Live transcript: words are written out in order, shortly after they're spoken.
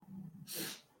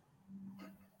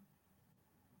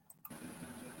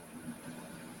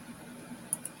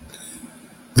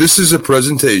This is a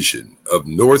presentation of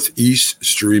Northeast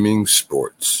Streaming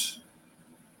Sports.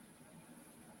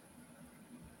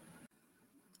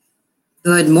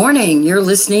 Good morning. You're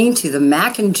listening to the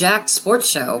Mac and Jack Sports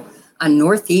Show on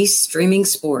Northeast Streaming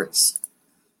Sports.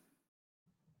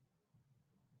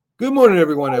 Good morning,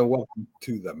 everyone, and welcome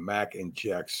to the Mac and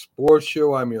Jack Sports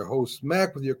Show. I'm your host,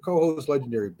 Mac, with your co-host,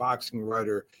 legendary boxing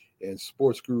writer and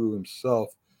sports guru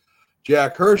himself,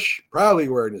 Jack Hirsch, proudly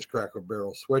wearing his Cracker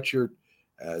Barrel sweatshirt.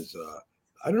 As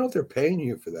I don't know if they're paying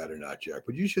you for that or not, Jack,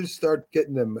 but you should start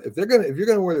getting them. If you're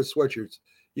gonna wear the sweatshirts,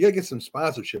 you gotta get some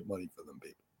sponsorship money for them,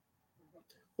 people.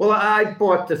 Well, I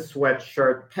bought the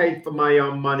sweatshirt, paid for my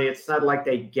own money. It's not like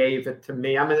they gave it to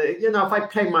me. I mean, if I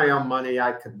pay my own money,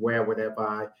 I could wear whatever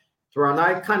I throw. And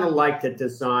I kind of like the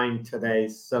design today,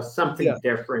 so something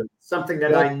different, something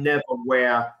that I never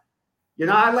wear.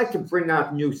 I like to bring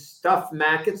out new stuff,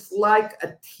 Mac. It's like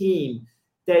a team.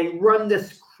 They run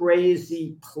this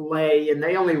crazy play, and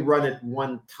they only run it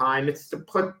one time. It's to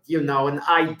put, an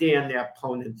idea in their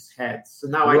opponent's head. So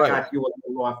now I got you a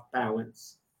little off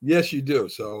balance. Yes, you do.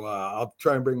 So I'll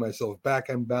try and bring myself back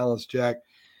on balance, Jack.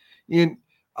 In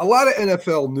a lot of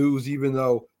NFL news, even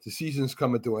though the season's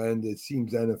coming to an end, it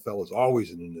seems NFL is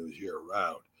always in the news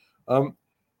year-round.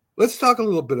 Let's talk a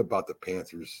little bit about the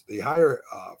Panthers. They hire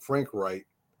Frank Reich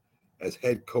as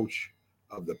head coach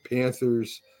of the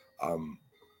Panthers.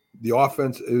 The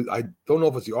offense, I don't know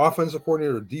if it's the offensive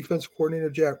coordinator or defensive coordinator,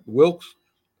 Jack Wilks.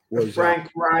 Was Frank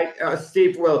Reich,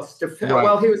 Steve Wilks.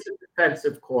 Well, he was the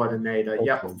defensive coordinator,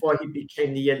 before he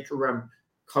became the interim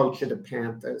coach of the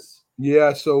Panthers.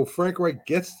 Yeah, so Frank Reich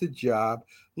gets the job.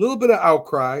 A little bit of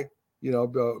outcry,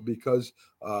 because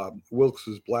Wilks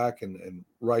is black and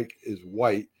Reich is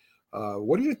white.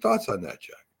 What are your thoughts on that,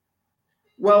 Jack?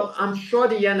 Well, I'm sure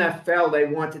the NFL, they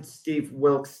wanted Steve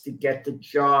Wilks to get the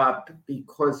job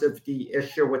because of the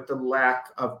issue with the lack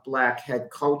of black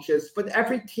head coaches. But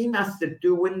every team has to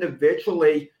do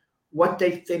individually what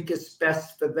they think is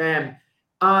best for them.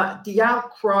 The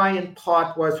outcry in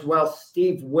part was, well,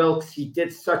 Steve Wilks, he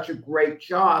did such a great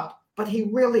job, but he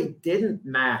really didn't,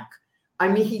 Mac. I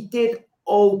mean, he did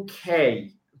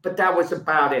okay, but that was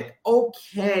about it.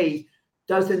 Okay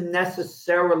doesn't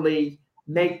necessarily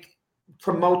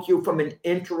promote you from an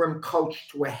interim coach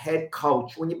to a head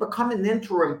coach. When you become an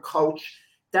interim coach,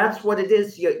 that's what it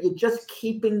is. You're just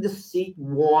keeping the seat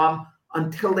warm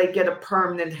until they get a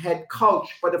permanent head coach.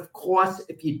 But of course,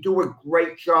 if you do a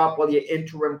great job while you're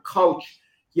interim coach,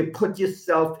 you put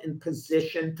yourself in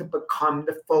position to become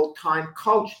the full-time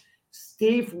coach.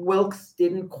 Steve Wilks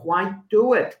didn't quite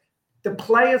do it. The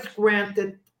players,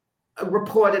 granted,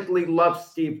 reportedly loved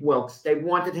Steve Wilks. They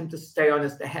wanted him to stay on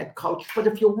as the head coach. But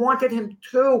if you wanted him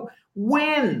to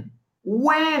win.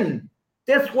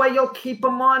 This way you'll keep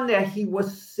him on there. He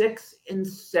was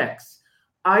 6-6.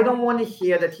 I don't want to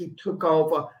hear that he took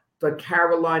over the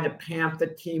Carolina Panther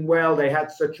team. Well, they had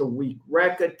such a weak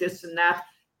record, this and that.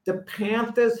 The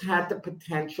Panthers had the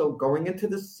potential going into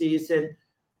the season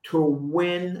to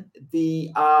win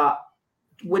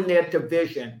their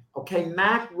division. Okay,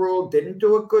 Matt Rule didn't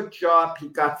do a good job. He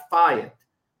got fired.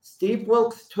 Steve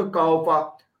Wilks took over.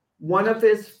 One of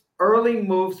his early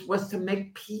moves was to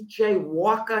make P.J.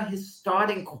 Walker his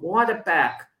starting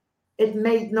quarterback. It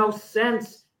made no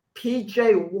sense.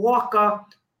 P.J. Walker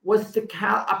was a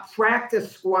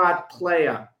practice squad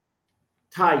player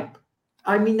type.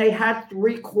 I mean, they had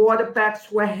three quarterbacks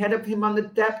who were ahead of him on the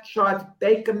depth chart: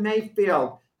 Baker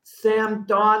Mayfield, Sam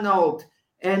Darnold,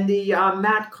 and the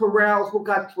Matt Corral, who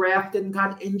got drafted and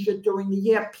got injured during the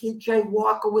year. P.J.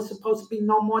 Walker was supposed to be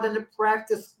no more than a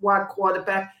practice squad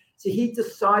quarterback. So he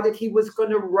decided he was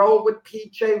going to roll with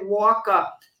P.J. Walker.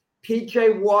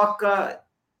 P.J. Walker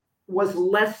was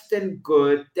less than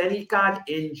good. Then he got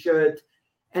injured.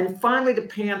 And finally, the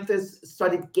Panthers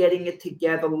started getting it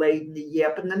together late in the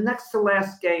year. But in the next to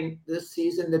last game this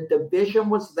season, the division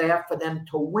was there for them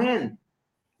to win.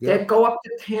 They go up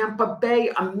to Tampa Bay,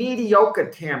 a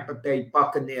mediocre Tampa Bay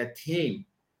Buccaneer team.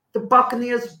 The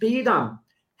Buccaneers beat them.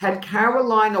 Had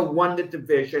Carolina won the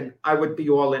division, I would be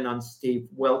all in on Steve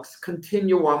Wilks.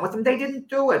 Continue on with them. They didn't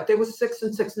do it. They were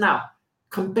 6-6. Now,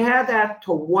 compare that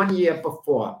to 1 year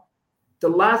before. The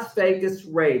Las Vegas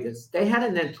Raiders, they had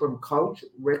an interim coach,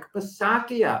 Rick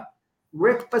Bisaccia.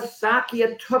 Rick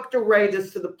Bisaccia took the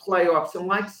Raiders to the playoffs, and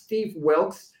like Steve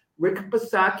Wilks, Rick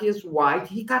Bisaccia is white.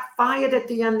 He got fired at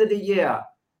the end of the year.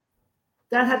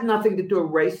 That had nothing to do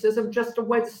with racism, just the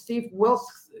way the Steve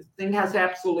Wilks thing has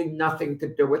absolutely nothing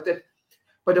to do with it.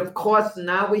 But of course,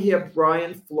 now we hear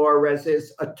Brian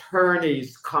Flores'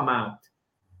 attorneys come out.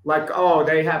 Like, oh,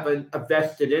 they have a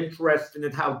vested interest in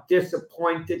it, how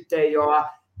disappointed they are.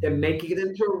 They're making it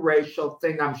into a racial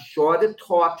thing. I'm sure the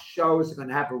talk shows are going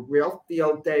to have a real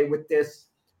field day with this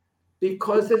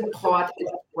because in part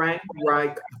it's Frank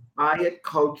Reich, a fired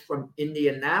coach from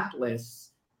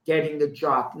Indianapolis, getting the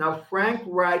job. Now, Frank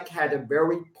Reich had a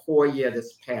very poor year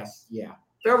this past year.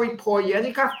 Very poor year, and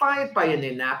he got fired by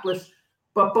Indianapolis.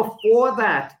 But before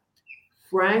that,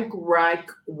 Frank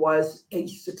Reich was a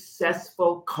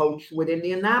successful coach with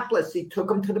Indianapolis. He took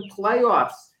them to the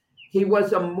playoffs. He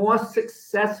was a more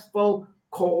successful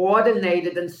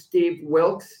coordinator than Steve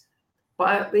Wilkes,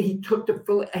 but he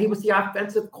was the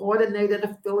offensive coordinator of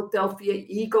the Philadelphia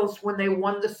Eagles when they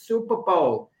won the Super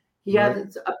Bowl. He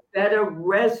had a better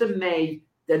resume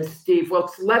than Steve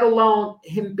Wilkes, let alone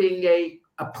him being a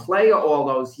player all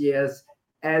those years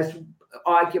as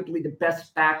arguably the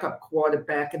best backup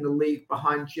quarterback in the league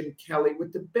behind Jim Kelly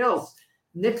with the Bills.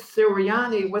 Nick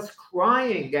Sirianni was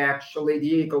crying, actually, the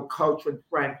Eagle coach, when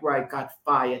Frank Reich got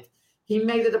fired. He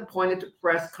made it a point at the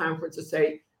press conference to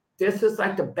say, this is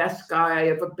like the best guy I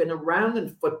ever been around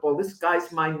in football. This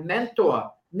guy's my mentor.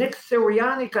 Nick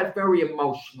Sirianni got very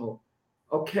emotional,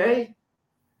 okay?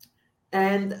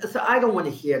 And so I don't want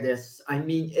to hear this. I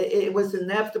mean, it was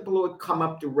inevitable it would come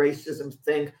up, the racism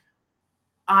thing.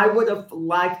 I would have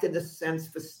liked, in a sense,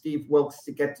 for Steve Wilkes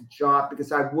to get the job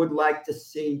because I would like to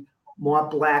see more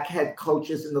black head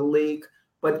coaches in the league.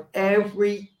 But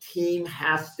every team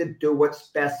has to do what's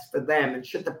best for them. And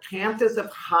should the Panthers have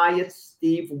hired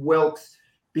Steve Wilkes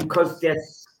because they're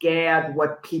scared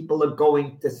what people are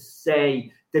going to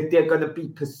say, that they're going to be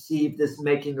perceived as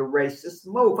making a racist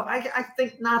move? I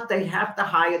think not. They have to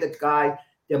hire the guy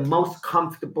they're most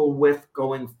comfortable with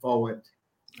going forward.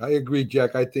 I agree,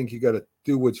 Jack. I think you got to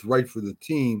do what's right for the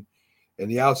team. And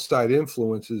the outside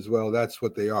influences, well, that's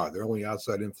what they are. They're only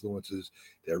outside influences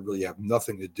that really have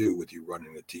nothing to do with you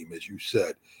running the team, as you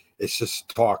said. It's just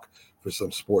talk for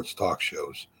some sports talk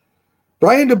shows.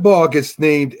 Brian Daboll gets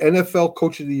named NFL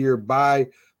Coach of the Year by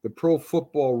the Pro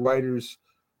Football Writers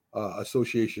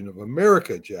Association of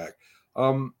America, Jack.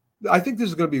 I think this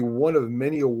is going to be one of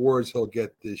many awards he'll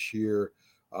get this year.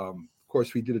 Of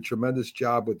course, we did a tremendous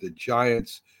job with the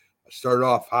Giants. Started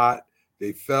off hot.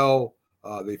 They fell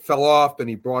off, and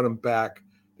he brought them back.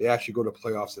 They actually go to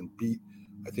playoffs and beat,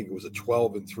 I think it was a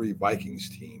 12-3 Vikings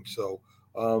team. So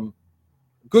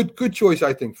good choice,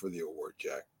 I think, for the award,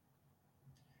 Jack.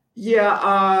 Yeah,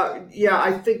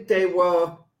 I think they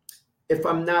were, if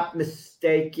I'm not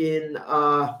mistaken,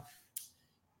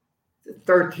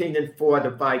 13-4, the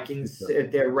Vikings,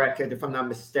 their record, if I'm not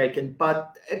mistaken.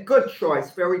 But a good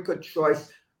choice, very good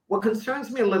choice. What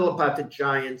concerns me a little about the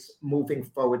Giants moving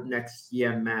forward next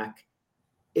year, Mac,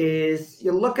 is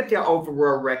you look at their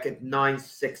overall record,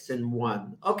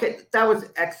 9-6-1. Okay, that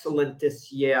was excellent this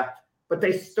year, but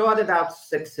they started out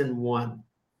 6-1.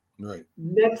 Right.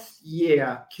 Next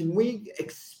year, can we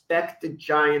expect the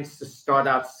Giants to start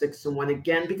out 6-1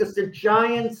 again? Because the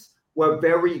Giants were a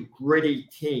very gritty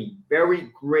team,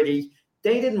 very gritty.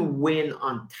 They didn't win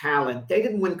on talent. They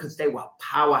didn't win because they were a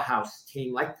powerhouse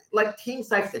team, like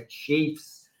teams like the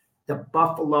Chiefs, the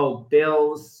Buffalo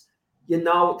Bills,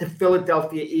 the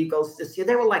Philadelphia Eagles this year.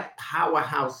 They were like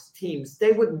powerhouse teams.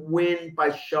 They would win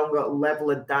by showing a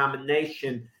level of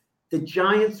domination. The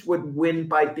Giants would win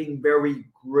by being very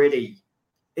gritty.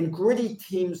 And gritty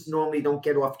teams normally don't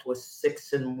get off to a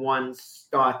 6-1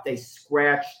 start. They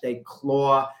scratch, they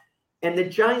claw. And the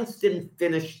Giants didn't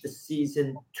finish the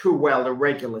season too well, the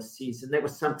regular season. They were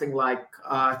something like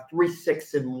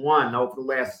 3-6-1 over the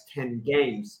last 10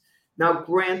 games. Now,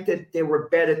 granted, they were a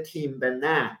better team than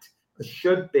that, or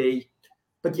should be,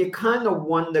 but you kind of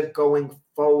wonder going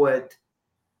forward,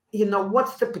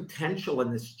 what's the potential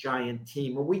in this Giant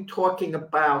team? Are we talking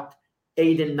about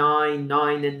 8-9,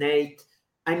 9-8?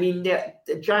 I mean,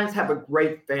 the Giants have a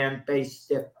great fan base.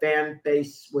 Their fan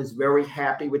base was very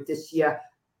happy with this year.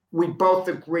 We both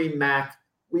agree, Mac,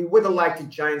 we would have liked the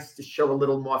Giants to show a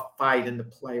little more fight in the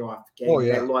playoff game. Oh,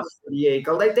 yeah. They lost to the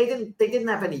Eagles. They didn't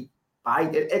have any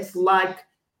fight. It's like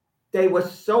they were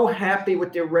so happy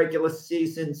with their regular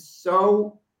season,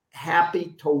 so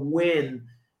happy to win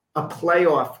a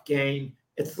playoff game.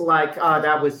 It's like,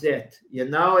 that was it.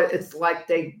 It's like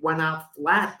they went out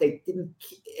flat.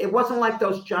 It wasn't like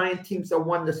those Giant teams that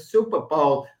won the Super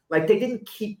Bowl. Like, they didn't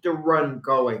keep the run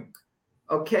going.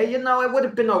 Okay, it would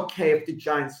have been okay if the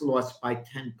Giants lost by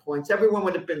 10 points. Everyone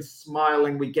would have been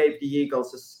smiling. We gave the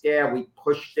Eagles a scare. We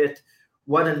pushed it.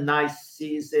 What a nice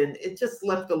season. It just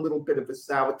left a little bit of a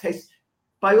sour taste.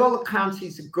 By all accounts,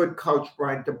 he's a good coach,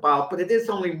 Brian Daboll, but it is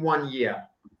only 1 year.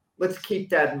 Let's keep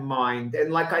that in mind.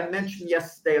 And like I mentioned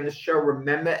yesterday on the show,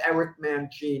 remember Eric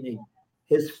Mangini,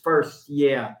 his first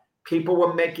year. People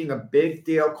were making a big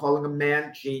deal, calling him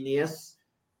man genius.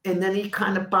 And then he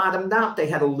kind of bottomed out. They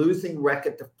had a losing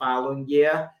record the following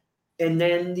year. And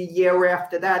then the year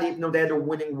after that, even though they had a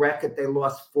winning record, they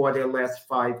lost 4 of their last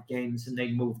 5 games and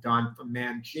they moved on from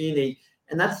Mangini.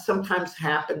 And that sometimes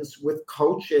happens with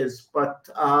coaches. But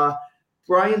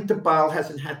Brian Daboll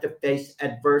hasn't had to face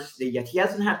adversity yet. He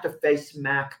hasn't had to face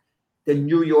the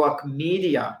New York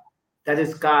media that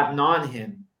has gotten on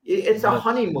him. It's a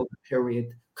honeymoon period,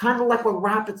 kind of like when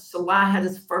Robert Salah had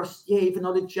his first year, even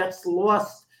though the Jets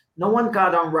lost. No one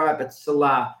got on Robert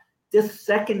Salah. This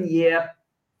second year,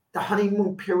 the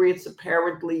honeymoon period's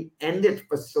apparently ended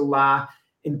for Salah.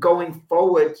 And going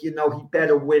forward, he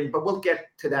better win. But we'll get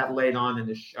to that later on in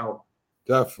the show.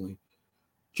 Definitely.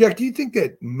 Jack, do you think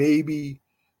that maybe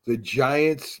the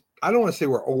Giants, I don't want to say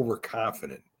we're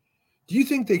overconfident. Do you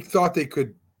think they thought they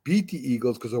could beat the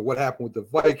Eagles because of what happened with the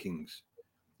Vikings?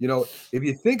 If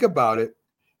you think about it,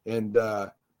 and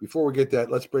before we get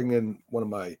that, let's bring in one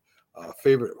of our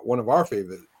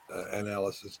favorite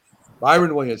analysts,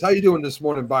 Byron Williams. How you doing this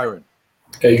morning, Byron?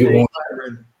 Hey, good morning.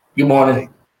 Byron. Good morning. Hey,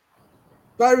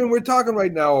 Byron, we're talking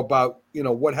right now about,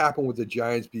 what happened with the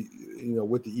Giants,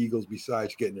 with the Eagles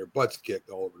besides getting their butts kicked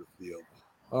all over the field.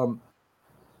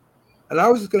 And I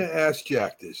was going to ask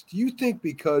Jack this. Do you think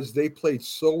because they played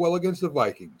so well against the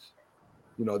Vikings,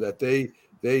 that they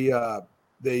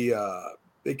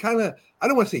kind of, I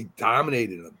don't want to say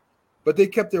dominated them, but they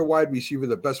kept their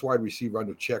the best wide receiver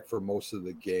under check for most of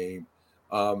the game.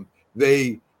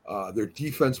 Their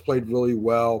defense played really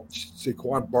well.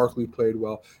 Saquon Barkley played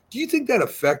well. Do you think that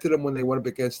affected them when they went up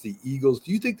against the Eagles?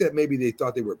 Do you think that maybe they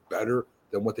thought they were better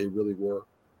than what they really were?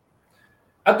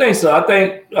 I think so. I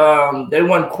think they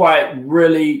weren't quite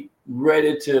really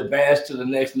ready to advance to the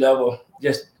next level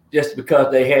just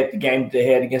because they had the game that they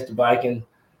had against the Vikings.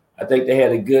 I think they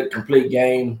had a good, complete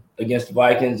game against the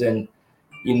Vikings. And,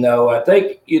 I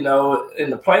think, in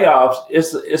the playoffs,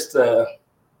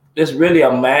 it's really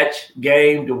a match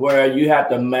game to where you have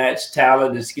to match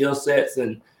talent and skill sets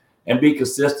and be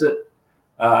consistent.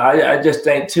 I just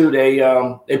think too they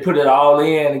put it all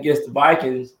in against the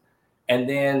Vikings, and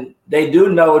then they do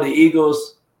know the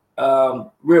Eagles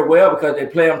real well because they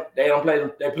play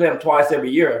them twice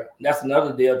every year. That's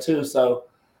another deal too. So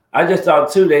I just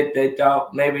thought too they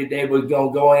thought maybe they were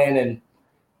gonna go in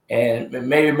and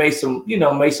maybe make some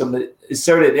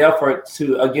exerted effort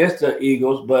against the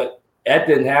Eagles, but that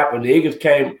didn't happen. The Eagles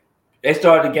they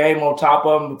started the game on top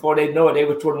of them before they know it. They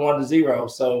were 21-0.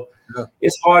 So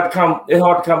it's hard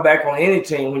to come back on any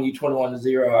team when you're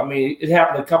 21-0. I mean, it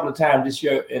happened a couple of times this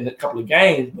year in a couple of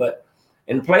games, but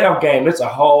in the playoff game, it's a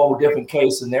whole different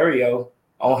case scenario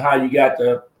on how you got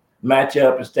to match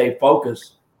up and stay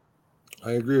focused.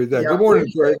 I agree with that. Yeah, good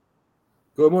morning, Craig.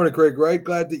 Good morning, Craig. Right,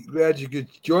 glad you could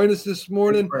join us this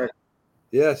morning.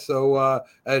 Yeah, so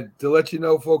and to let you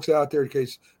know, folks out there, in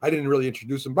case I didn't really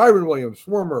introduce him, Byron Williams,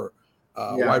 former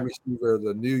wide receiver of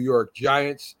the New York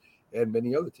Giants and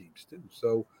many other teams too.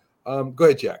 So go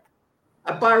ahead, Jack.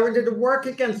 Byron, did it work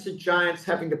against the Giants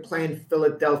having to play in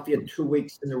Philadelphia 2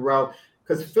 weeks in a row?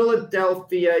 Because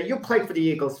Philadelphia, you played for the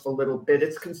Eagles for a little bit.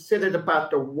 It's considered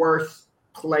about the worst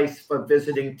place for a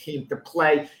visiting team to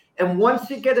play. And once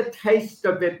you get a taste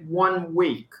of it 1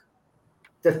 week,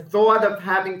 the thought of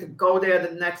having to go there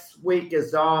the next week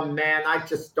is, oh, man, I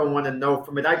just don't want to know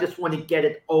from it. I just want to get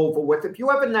it over with. If you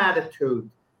have an attitude,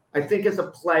 I think as a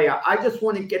player, I just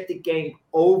want to get the game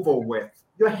over with.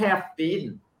 You're half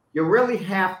beaten. You're really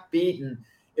half beaten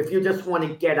if you just want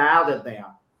to get out of there,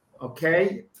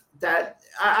 okay? That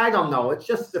I don't know. It's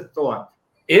just a thought.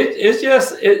 It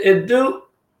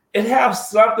has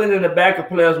something in the back of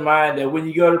players' mind that when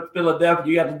you go to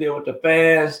Philadelphia, you have to deal with the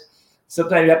fans.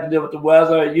 Sometimes you have to deal with the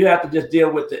weather. You have to just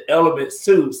deal with the elements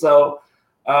too. So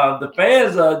the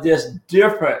fans are just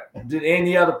different than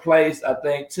any other place, I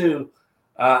think, too.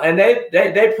 And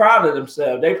they proud of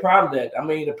themselves. They proud of that. I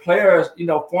mean, the players,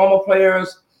 former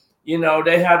players,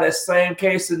 they have that same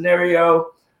case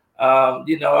scenario. I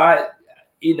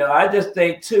just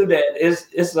think too that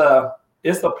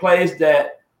it's a place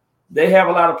that they have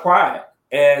a lot of pride,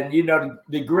 and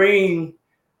the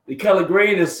color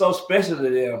green is so special to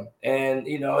them. And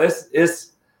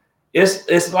it's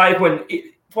like when,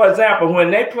 for example,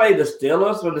 when they play the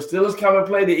Steelers, when the Steelers come and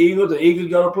play the Eagles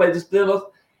go to play the Steelers,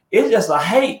 it's just a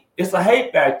hate. It's a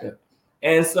hate factor,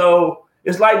 and so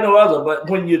it's like no other. But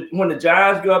when the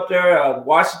Giants go up there,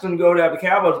 Washington go there, the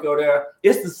Cowboys go there,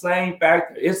 it's the same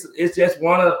factor. It's just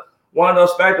one of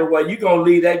those factors where you're gonna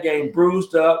leave that game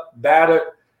bruised up,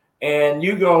 battered, and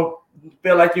you're gonna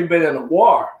feel like you've been in a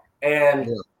war. And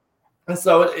And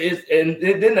so then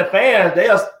the fans,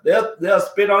 they'll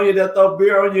spit on you, they'll throw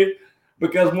beer on you,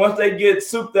 because once they get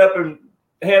souped up and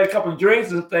had a couple of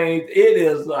drinks and things, it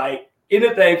is like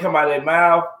anything come out of their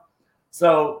mouth.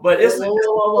 So, but it's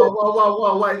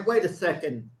whoa, wait a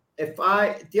second.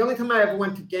 The only time I ever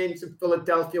went to games in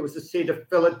Philadelphia was to see the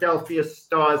Philadelphia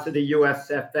Stars of the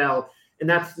USFL, and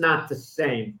that's not the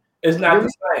same. It's not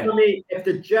the same. For me, if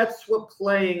the Jets were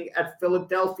playing at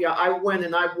Philadelphia, I went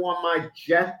and I wore my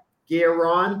Jet gear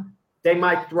on, they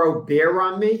might throw beer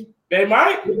on me. They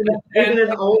might. Even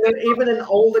an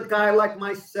older guy like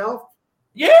myself.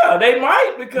 Yeah, they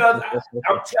might, because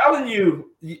I'm telling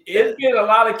you, it's been a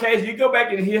lot of cases. You go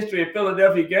back in history of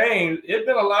Philadelphia games, it's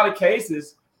been a lot of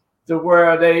cases to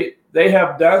where they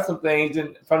have done some things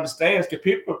from the stands, because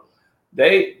people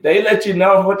they let you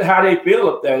know how they feel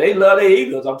up there. They love their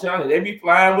Eagles. I'm telling you, they be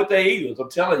flying with their Eagles. I'm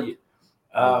telling you.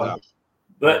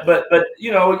 But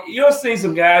you'll see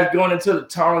some guys going into the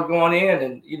tunnel going in,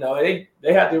 and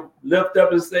they have to lift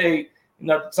up and say,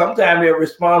 sometimes they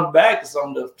respond back to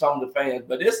some of the fans.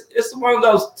 But it's one of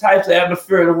those types of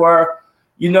atmosphere where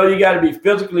you got to be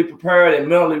physically prepared and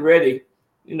mentally ready,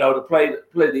 to play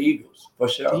the Eagles for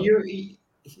sure.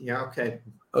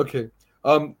 Okay.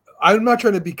 I'm not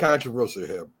trying to be controversial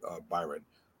here, Byron,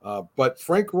 but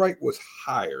Frank Reich was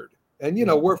hired, and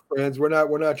we're friends. We're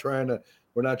not trying to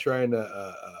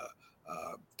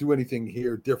do anything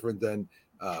here different than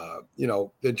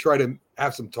try to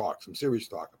have some serious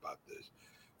talk about this.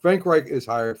 Frank Reich is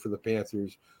hired for the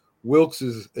Panthers. Wilks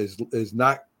does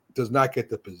not get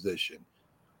the position.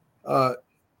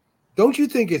 Don't you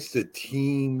think it's the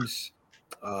teams?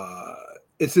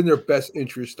 It's in their best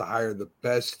interest to hire the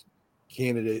best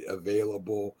candidate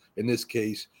available. In this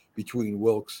case, between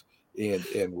Wilks and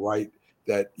Wright,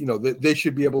 that they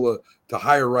should be able to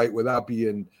hire Wright without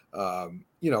being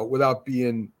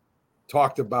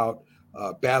talked about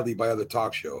badly by other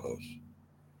talk show hosts.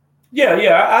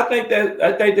 Yeah. I think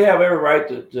they have every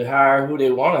right to hire who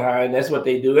they want to hire, and that's what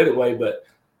they do anyway. But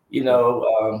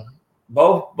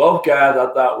both guys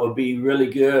I thought would be really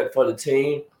good for the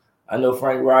team. I know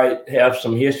Frank Wright has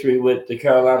some history with the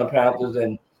Carolina Panthers,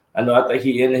 and I think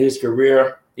he ended his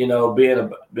career, being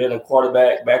a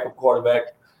quarterback, backup quarterback.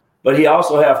 But he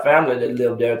also have family that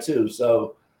live there too.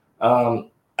 So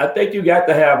I think you got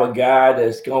to have a guy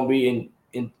that's going to be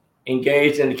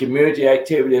engaged in the community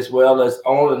activity as well as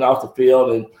on and off the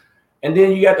field, and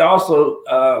then you got to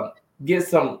also get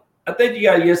some. I think you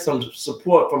got to get some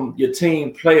support from your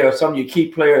team players, some of your key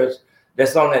players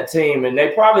that's on that team, and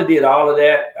they probably did all of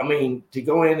that. I mean, to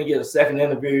go in and get a second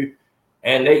interview,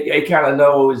 and they kind of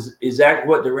know exactly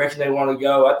what direction they want to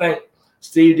go. I think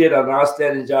Steve did an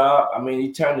outstanding job. I mean,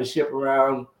 he turned the ship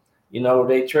around.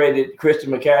 They traded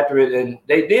Christian McCaffrey, and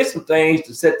they did some things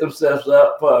to set themselves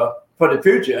up for the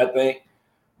future, I think.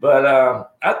 But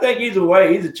I think either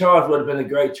way, either charge would have been a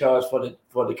great charge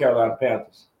for the Carolina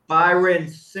Panthers. Byron,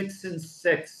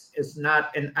 6-6 is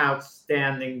not an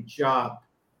outstanding job.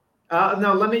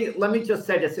 No, let me just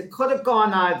say this. It could have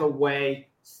gone either way.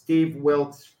 Steve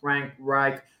Wilks, Frank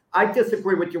Reich. I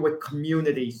disagree with you with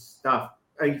community stuff.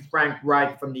 Frank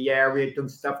Reich from the area doing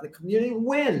stuff in the community.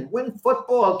 Win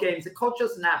football games. The coach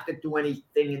doesn't have to do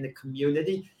anything in the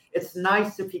community. It's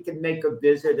nice if he can make a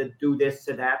visit and do this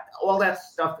and that. All that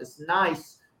stuff is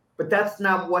nice, but that's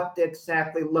not what they're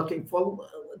exactly looking for.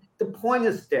 The point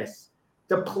is this.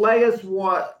 The players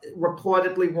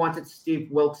reportedly wanted Steve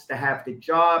Wilks to have the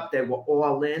job. They were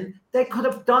all in. They could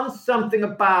have done something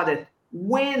about it.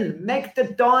 Win, make the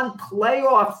darn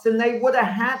playoffs, and they would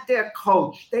have had their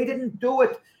coach. They didn't do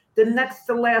it. The next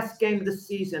to last game of the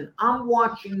season, I'm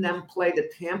watching them play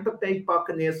the Tampa Bay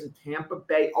Buccaneers in Tampa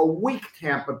Bay, a weak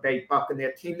Tampa Bay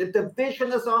Buccaneer team. The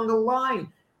division is on the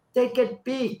line. They get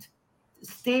beat.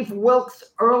 Steve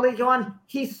Wilks early on,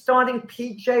 he's starting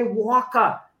P.J.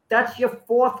 Walker. That's your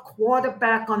fourth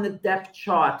quarterback on the depth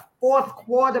chart. Fourth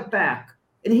quarterback.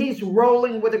 And he's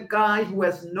rolling with a guy who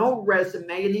has no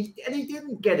resume, and he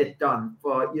didn't get it done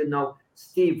for,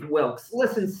 Steve Wilks.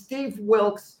 Listen, Steve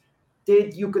Wilks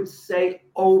did, you could say,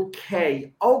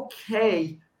 okay.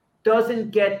 Okay doesn't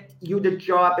get you the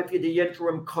job if you're the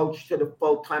interim coach to the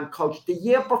full-time coach. The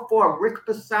year before, Rick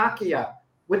Bisaccia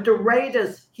with the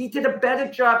Raiders, he did a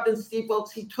better job than Steve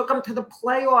Wilks. He took them to the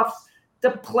playoffs.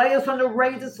 The players on the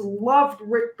Raiders loved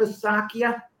Rick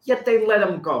Bisaccia, yet they let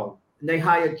him go. And they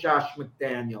hired Josh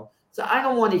McDaniel. So I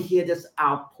don't want to hear this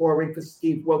outpouring for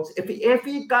Steve Wilks. If he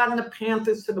had gotten the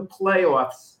Panthers to the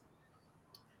playoffs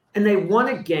and they won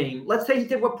a game, let's say he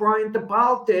did what Brian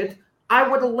Daboll did, I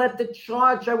would have led the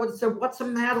charge. I would have said, what's the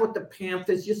matter with the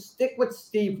Panthers? You stick with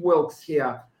Steve Wilks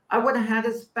here. I would have had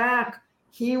his back.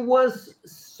 he was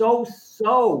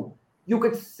so. You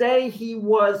could say he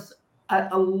was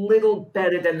a little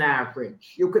better than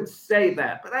average. You could say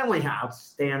that, but only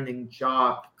outstanding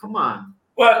job. Come on.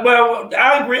 Well,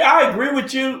 I agree. I agree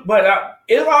with you, but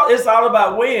it's all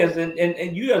about wins,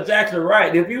 and you're exactly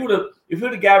right. If you would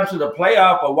have gotten to the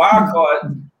playoff or wild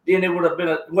card, then it would have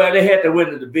been they had to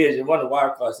win the division, won the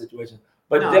wild card situation.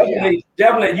 But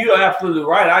definitely, you're absolutely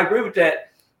right. I agree with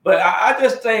that. But I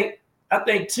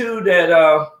think too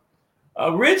that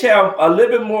Rich have a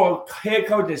little bit more head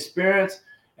coaching experience,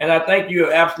 and I think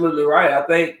you're absolutely right. I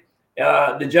think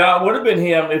the job would have been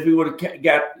him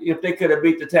if they could have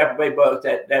beat the Tampa Bay Bucks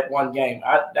that one game.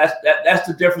 That's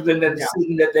the difference in the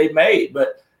decision that they made.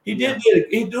 But he did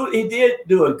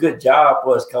do a good job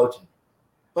for his coaching.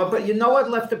 But you know what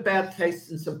left a bad taste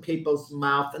in some people's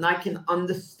mouth, and I can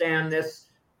understand this.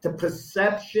 The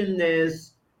perception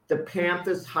is the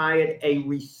Panthers hired a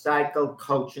recycled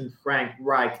coach in Frank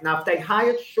Reich. Now, if they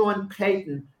hired Sean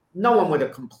Payton, no one would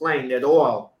have complained at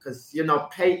all because,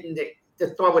 Payton, the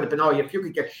thought would have been, if you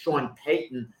could get Sean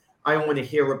Payton, I don't want to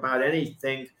hear about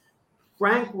anything.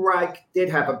 Frank Reich did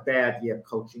have a bad year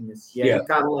coaching this year. He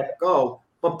got let go.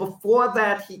 But before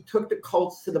that, he took the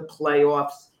Colts to the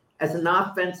playoffs. As an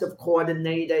offensive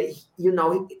coordinator,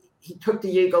 he took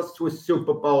the Eagles to a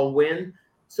Super Bowl win.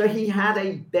 So he had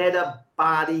a better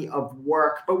body of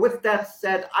work. But with that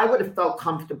said, I would have felt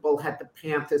comfortable had the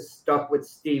Panthers stuck with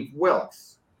Steve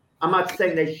Wilks. I'm not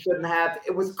saying they shouldn't have.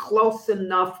 It was close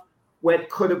enough where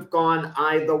it could have gone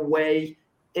either way.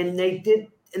 And they did,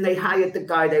 and they hired the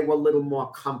guy they were a little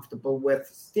more comfortable with.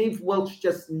 Steve Wilks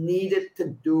just needed to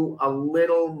do a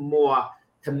little more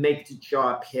to make the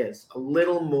job his, a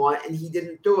little more, and he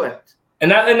didn't do it.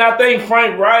 And I think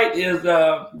Frank Wright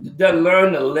doesn't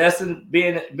learn the lesson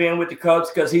being with the Colts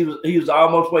because he was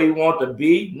almost where he wanted to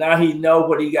be. Now he knows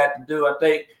what he got to do. I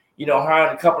think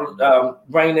hiring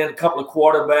bringing in a couple of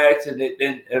quarterbacks,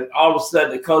 and all of a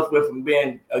sudden the coach went from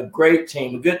being a great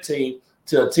team, a good team,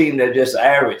 to a team that just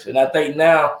average. And I think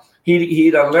now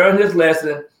he done learned his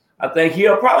lesson. I think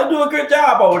he'll probably do a good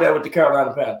job over there with the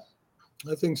Carolina Panthers.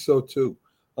 I think so too.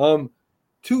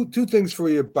 Two things for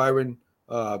you, Byron.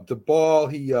 The ball,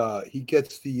 he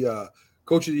gets the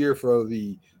Coach of the Year for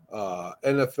the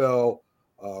NFL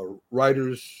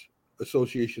Writers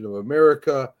Association of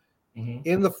America. Mm-hmm.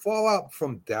 In the fallout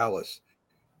from Dallas,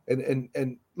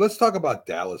 and let's talk about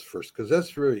Dallas first because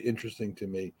that's really interesting to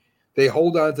me. They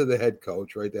hold on to the head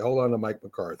coach, right? They hold on to Mike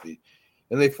McCarthy,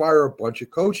 and they fire a bunch of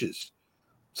coaches.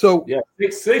 So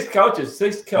six coaches.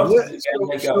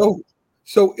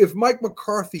 So if Mike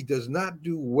McCarthy does not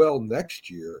do well next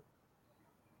year,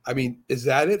 I mean, is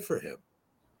that it for him?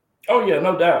 Oh yeah,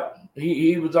 no doubt.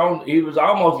 He was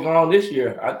almost gone this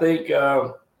year. I think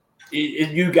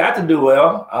you got to do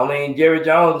well. I mean, Jerry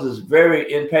Jones is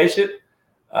very impatient,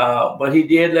 but he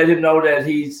did let him know that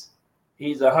he's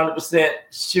 100%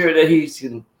 sure that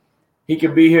he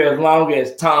can be here as long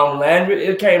as Tom Landry.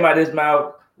 It came out of his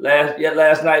mouth last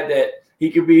night that he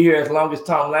could be here as long as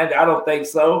Tom Landry. I don't think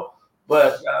so.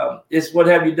 But it's what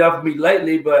have you done for me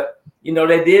lately? But,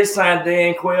 they did sign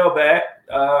Dan Quayle back,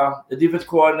 the defense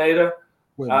coordinator.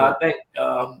 I think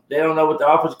they don't know what the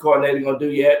offensive coordinator is going to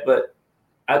do yet. But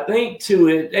I think,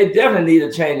 too, they definitely need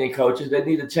a change in coaches. They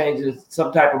need a change in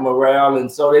some type of morale.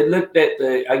 And so they look at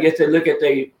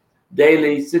the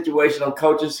daily situation on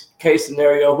coaches' case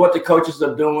scenario, what the coaches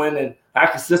are doing and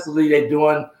how consistently they're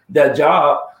doing their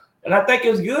job. And I think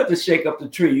it's good to shake up the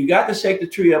tree. You got to shake the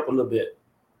tree up a little bit.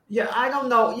 Yeah, I don't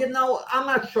know. I'm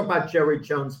not sure about Jerry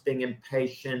Jones being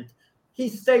impatient. He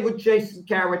stayed with Jason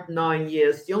Garrett 9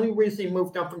 years. The only reason he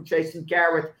moved on from Jason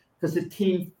Garrett because the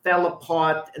team fell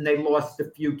apart and they lost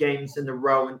a few games in a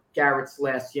row. And Garrett's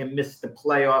last year missed the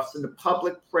playoffs. And the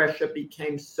public pressure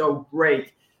became so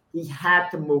great, he had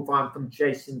to move on from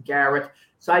Jason Garrett.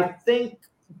 So I think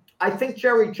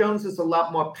Jerry Jones is a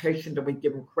lot more patient than we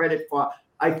give him credit for.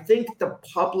 I think the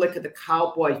public and the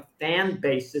Cowboy fan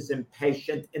base is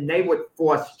impatient, and they would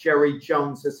force Jerry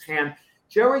Jones's hand.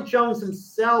 Jerry Jones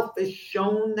himself has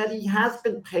shown that he has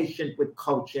been patient with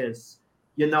coaches,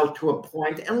 to a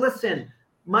point. And listen,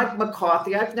 Mike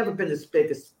McCarthy, I've never been his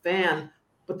biggest fan,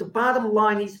 but the bottom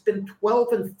line, he's been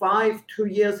 12-5 2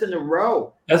 years in a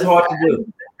row. That's hard to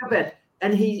do.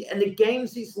 And the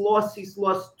games he's lost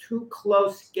two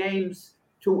close games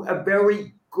to a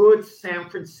very good San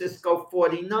Francisco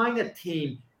 49er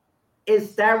team.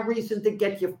 Is that reason to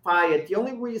get you fired? The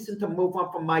only reason to move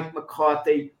on from Mike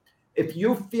McCarthy, if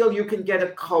you feel you can get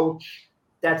a coach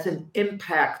that's an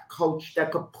impact coach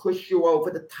that could push you over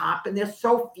the top, and there's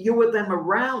so few of them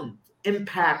around,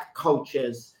 impact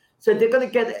coaches. So they're going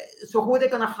to get. So who are they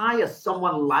going to hire?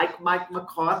 Someone like Mike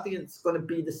McCarthy, and it's going to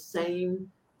be the same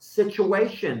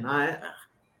situation. I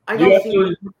You're don't see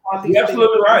absolutely, Mike McCarthy. you're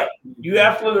absolutely right. You're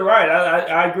absolutely right.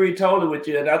 I agree totally with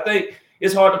you. And I think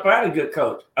it's hard to find a good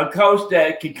coach, a coach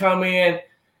that can come in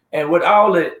and with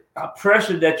all the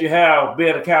pressure that you have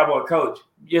being a Cowboy coach,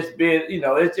 just being,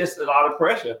 it's just a lot of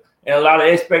pressure and a lot of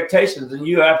expectations. And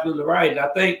you're absolutely right. And I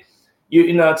think,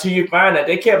 until you find that,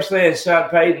 they kept saying Sean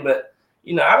Payton, but,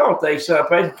 I don't think Sean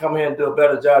Payton can come here and do a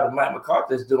better job than Mike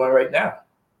McCarthy is doing right now.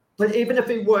 But even if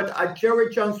he would,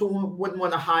 Jerry Jones wouldn't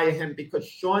want to hire him because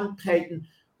Sean Payton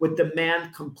would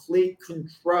demand complete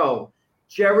control.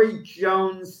 Jerry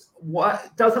Jones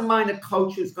doesn't mind a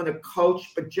coach who's going to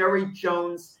coach, but Jerry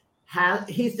Jones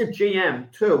he's the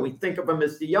GM too. We think of him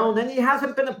as the owner, and he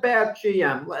hasn't been a bad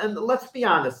GM. And let's be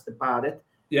honest about it.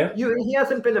 Yeah, he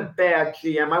hasn't been a bad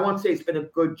GM. I won't say he's been a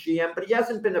good GM, but he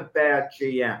hasn't been a bad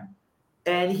GM.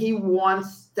 And he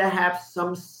wants to have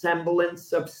some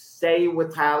semblance of say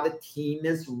with how the team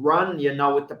is run,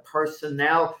 with the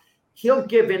personnel. He'll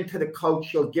give in to the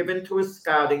coach. He'll give in to his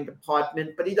scouting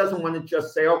department, but he doesn't want to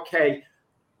just say, okay,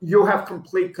 you have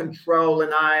complete control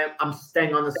and I'm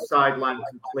staying on the sideline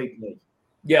completely.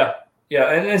 Yeah.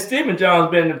 And Stephen Jones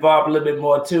been involved a little bit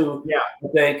more too. Yeah. I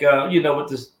think, with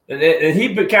this, and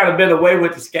he kind of been away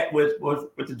with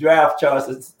the draft charts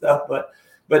and stuff,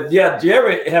 But yeah,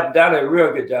 Jerry have done a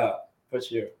real good job for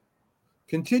sure.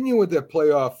 Continue with that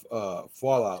playoff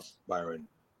fallout, Byron.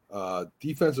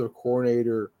 Defensive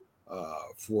coordinator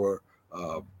for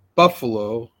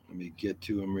Buffalo. Let me get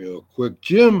to him real quick.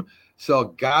 Jim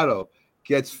Salgado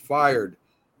gets fired.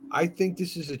 I think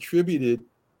this is attributed,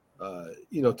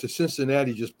 to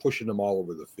Cincinnati just pushing them all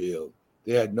over the field.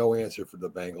 They had no answer for the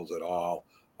Bengals at all.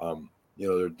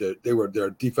 Their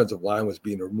defensive line was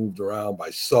being moved around by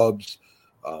subs.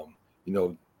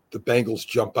 The Bengals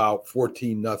jump out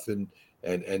 14-0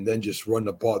 and then just run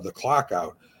the clock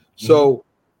out. So,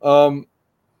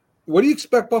 what do you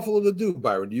expect Buffalo to do,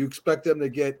 Byron? Do you expect them to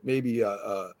get maybe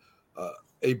a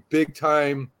big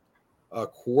time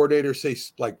coordinator, say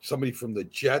like somebody from the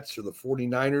Jets or the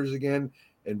 49ers again,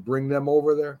 and bring them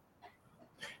over there?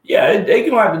 Yeah, they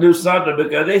gonna have to do something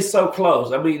because they're so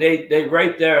close. I mean, they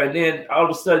right there, and then all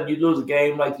of a sudden you lose a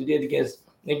game like you did against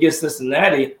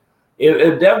Cincinnati.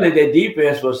 If definitely their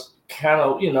defense was kind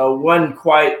of, wasn't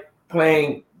quite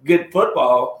playing good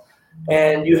football.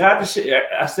 And you have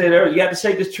to, I said earlier, you have to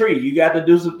shake this tree. You got to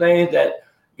do some things that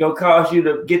going to cause you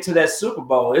to get to that Super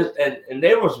Bowl. And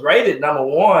they was rated number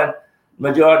one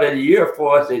majority of the year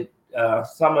for us.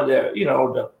 Some of their,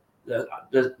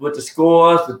 with the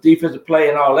scores, the defensive play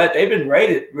and all that, they've been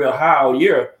rated real high all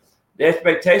year. The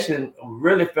expectation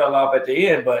really fell off at the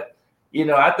end. But,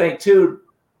 I think too,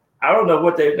 I don't know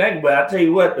what they think, but I tell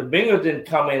you what, the Bengals didn't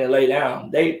come in and lay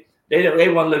down. They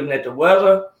weren't looking at the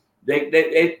weather.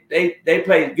 They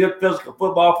played good physical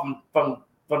football from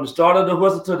the start of the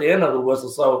whistle to the end of the whistle.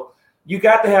 So you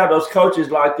got to have those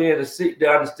coaches like there to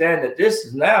understand that this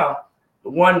is now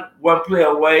one play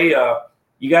away.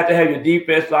 You got to have your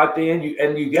defense locked in,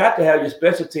 and you got to have your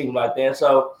special team locked in.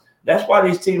 So that's why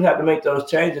these teams have to make those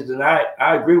changes. And I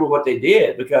agree with what they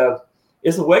did because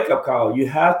it's a wake up call. You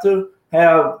have to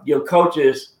have your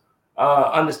coaches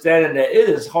understanding that it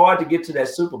is hard to get to that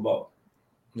Super Bowl.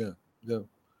 Yeah.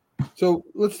 So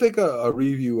let's take a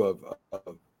review of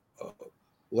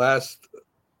last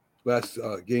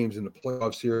games in the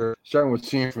playoffs here, starting with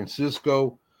San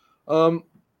Francisco. I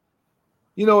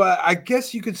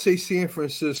guess you could say San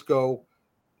Francisco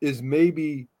is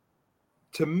maybe,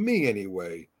 to me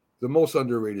anyway, the most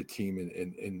underrated team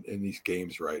in these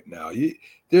games right now.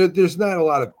 There's not a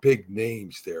lot of big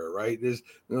names there, right? There's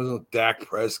no Dak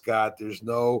Prescott. There's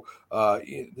no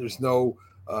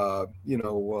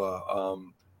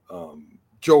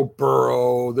Joe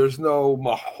Burrow. There's no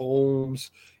Mahomes.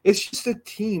 It's just a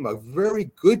team, a very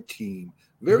good team,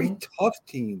 very tough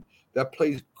team that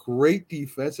plays great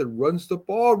defense and runs the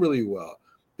ball really well.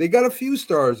 They got a few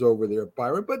stars over there,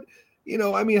 Byron, but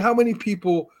how many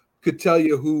people could tell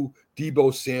you who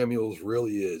Deebo Samuels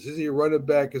really is? Is he a running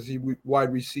back? Is he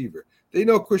wide receiver? They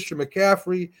know Christian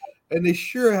McCaffrey, and they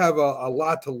sure have a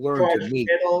lot to learn to me.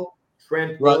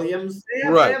 Trent Williams.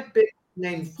 They have big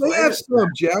names. They have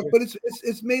some, Jack, but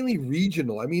it's mainly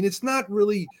regional. I mean, it's not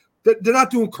really – they're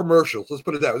not doing commercials. Let's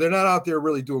put it that way. They're not out there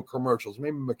really doing commercials.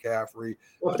 Maybe McCaffrey.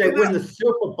 Well, if they win the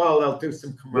Super Bowl, they'll do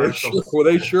some commercials.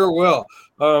 They sure will.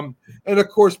 And, of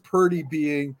course, Purdy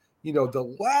being –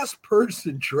 the last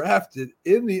person drafted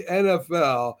in the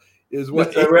NFL is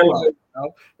what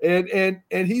and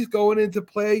he's going in to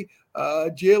play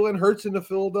Jalen Hurts in the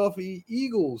Philadelphia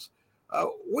Eagles.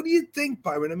 What do you think,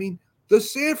 Byron? I mean, Does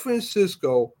San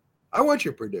Francisco, I want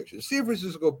your prediction, San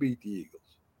Francisco beat the Eagles?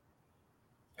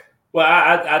 Well,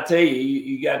 I tell you,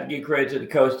 you got to give credit to the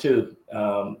coach too.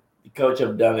 The coach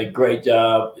have done a great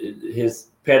job. His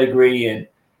pedigree and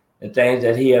things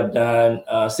that he have done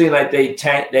seem like they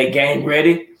game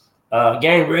ready.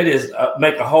 Game ready is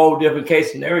make a whole different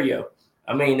case scenario.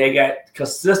 I mean, they got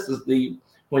consistency.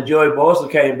 When Joey Bosa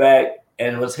came back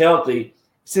and was healthy, it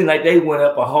seemed like they went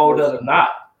up a whole other knot.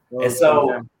 And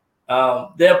so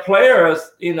their players,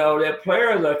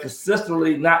 are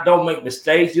consistently don't make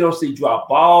mistakes. You don't see drop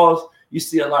balls. You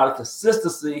see a lot of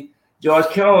consistency. George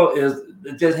Kittle is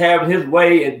just having his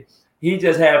way, and he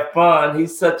just have fun.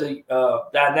 He's such a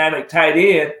dynamic tight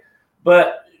end.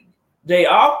 But their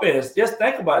offense, just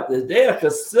think about this. They are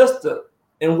consistent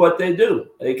in what they do.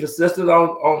 They consistent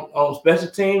on special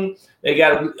teams. They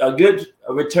got a good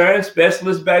return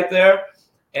specialist back there.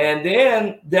 And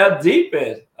then their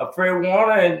defense, Fred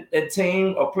Warner and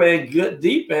team are playing good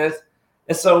defense.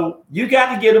 And so you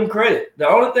got to give them credit. The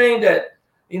only thing that,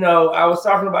 I was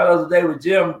talking about the other day with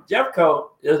Jim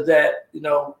Jeffcoat is that,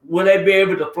 will they be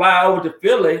able to fly over to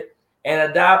Philly and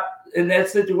adopt in that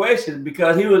situation?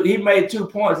 Because he made 2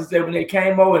 points. He said when they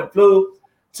came over and flew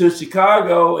to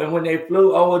Chicago and when they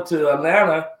flew over to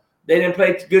Atlanta, they didn't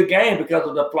play a good game because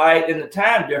of the flight and the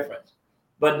time difference.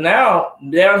 But now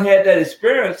they don't have that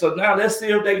experience, so now let's see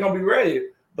if they're going to be ready.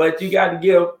 But you got to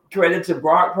give credit to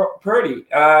Brock Purdy.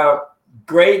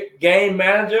 Great game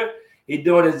manager. He's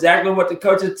doing exactly what the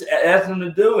coaches asked him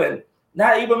to do and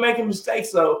not even making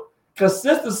mistakes. So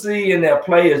consistency in their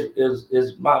play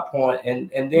is my point.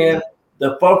 And then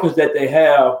the focus that they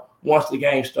have once the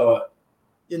game starts.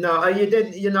 You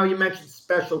mentioned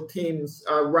special teams.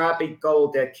 Robbie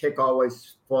Gould, their kick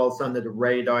always falls under the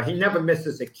radar. He never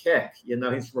misses a kick.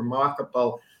 He's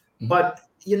remarkable. Mm-hmm. But,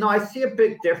 I see a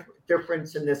big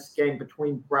difference in this game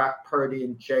between Brock Purdy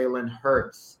and Jalen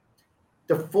Hurts.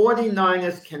 The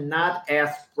 49ers cannot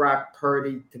ask Brock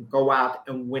Purdy to go out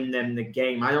and win them the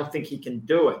game. I don't think he can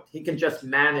do it. He can just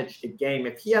manage the game.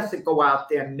 If he has to go out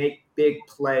there and make big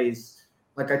plays,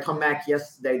 like I told Mac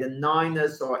yesterday, the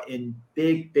Niners are in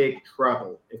big, big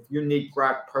trouble if you need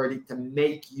Brock Purdy to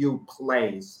make you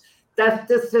plays.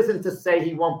 This isn't to say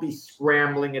he won't be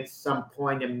scrambling at some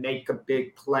point and make a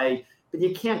big play, but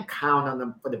you can't count on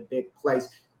him for the big plays.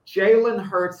 Jalen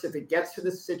Hurts, if it gets to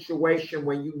the situation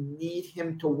where you need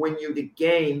him to win you the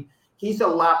game, he's a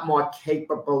lot more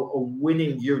capable of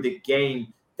winning you the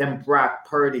game than Brock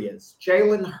Purdy is.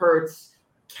 Jalen Hurts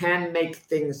can make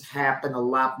things happen a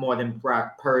lot more than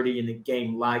Brock Purdy in a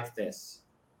game like this.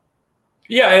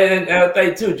 Yeah, and I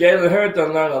think, too, Jalen Hurts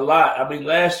done learned a lot. I mean,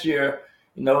 last year,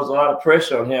 there was a lot of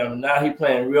pressure on him. Now he's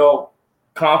playing real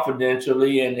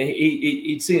confidentially, and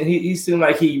he seemed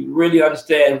like he really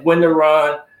understands when to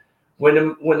run, when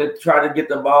to try to get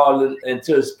the ball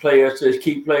into his players, to his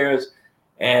key players.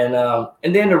 And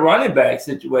then the running back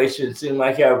situation seemed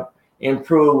like have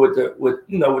improved with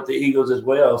the Eagles as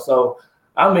well. So,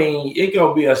 I mean, it's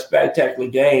going to be a spectacular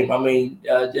game. I mean,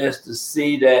 just to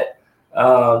see that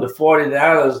the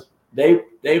 49ers,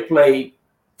 they play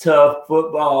tough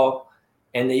football,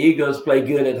 and the Eagles play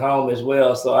good at home as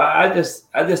well. So I just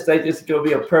think this is going to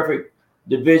be a perfect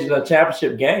divisional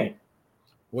championship game.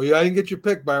 Well, I didn't get your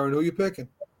pick, Byron. Who are you picking?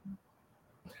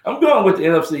 I'm going with the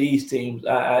NFC East teams.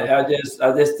 I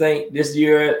just think this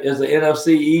year is the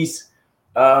NFC East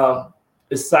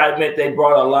excitement. They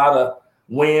brought a lot of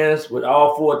wins with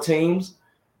all 4 teams.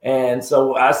 And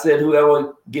so I said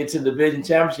whoever gets to the division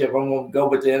championship, I'm going to go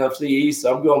with the NFC East.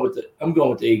 So I'm going with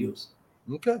the Eagles.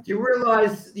 Okay. You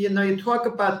realize, you talk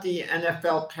about the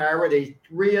NFL parity.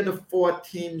 3 of the 4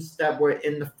 teams that were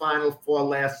in the Final Four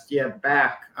last year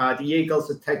back. The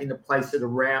Eagles are taking the place of the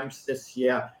Rams this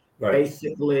year, right,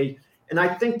 basically. And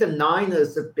I think the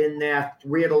Niners have been there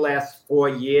 3 of the last 4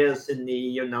 years in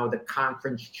the, the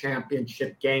conference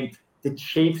championship game. The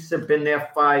Chiefs have been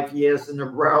there 5 years in a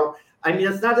row. I mean,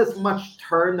 it's not as much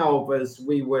turnover as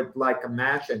we would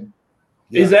imagine.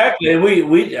 Yeah.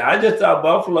 Exactly. I just thought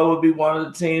Buffalo would be one of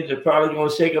the teams that probably going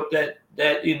to shake up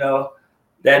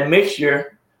that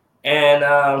mixture,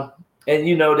 and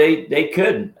they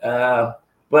couldn't.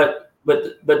 But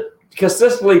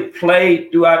consistently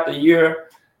played throughout the year.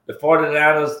 The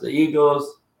 49ers, the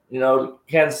Eagles,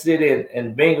 Kansas City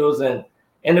and Bengals and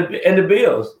the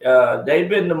Bills. They've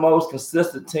been the most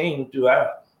consistent team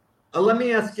throughout. Let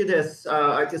me ask you this.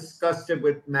 I discussed it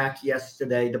with Mac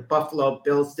yesterday. The Buffalo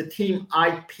Bills, the team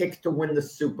I picked to win the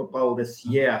Super Bowl this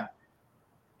year.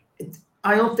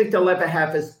 I don't think they'll ever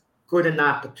have as good an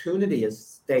opportunity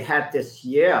as they had this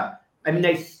year. I mean,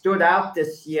 they stood out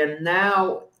this year.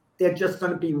 Now they're just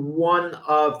going to be one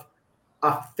of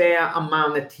a fair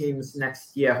amount of teams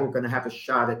next year who are going to have a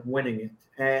shot at winning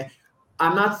it.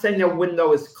 I'm not saying their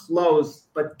window is closed,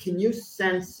 but can you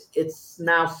sense it's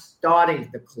now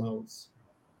starting to close?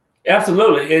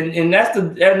 Absolutely, and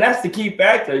that's the key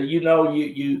factor. You know,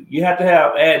 you have to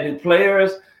add new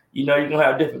players. You know, you're gonna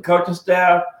have different coaching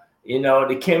staff. You know,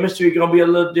 the chemistry is gonna be a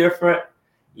little different.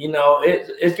 You know,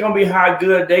 it's gonna be how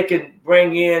good they can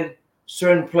bring in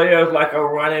certain players like a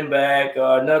running back,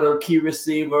 another key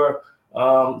receiver,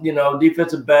 you know,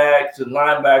 defensive backs and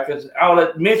linebackers, all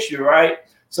that mixture, right?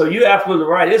 So you're absolutely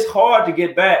right. It's hard to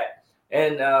get back,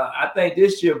 and I think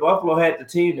this year Buffalo had the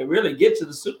team to really get to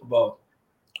the Super Bowl.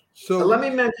 So let me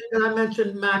mention, and I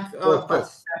mentioned Mac, but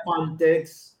Stephon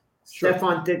Diggs. Sure.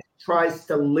 Stephon Diggs tries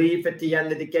to leave at the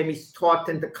end of the game. He's talked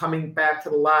into coming back to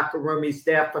the locker room. He's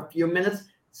there for a few minutes.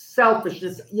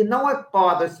 Selfishness. You know what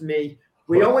bothers me?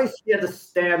 We always hear the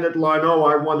standard line, oh,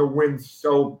 I want to win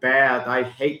so bad. I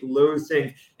hate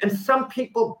losing. And some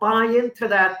people buy into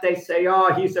that. They say,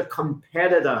 oh, he's a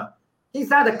competitor. He's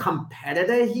not a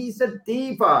competitor. He's a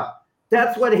diva.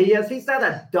 That's what he is. He's not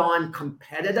a darn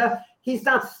competitor. He's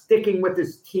not sticking with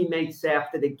his teammates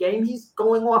after the game. He's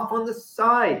going off on the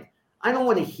side. I don't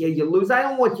want to hear you lose. I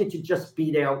don't want you to just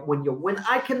be there when you win.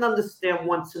 I can understand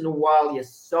once in a while you're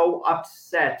so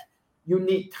upset. You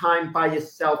need time by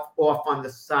yourself off on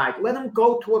the side. Let him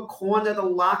go to a corner of the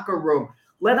locker room.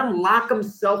 Let him lock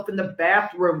himself in the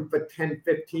bathroom for 10,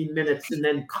 15 minutes and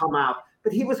then come out.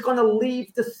 But he was going to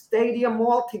leave the stadium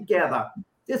altogether.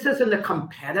 This isn't a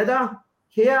competitor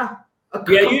here.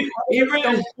 He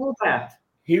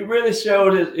really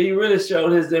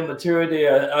showed his immaturity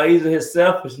or either his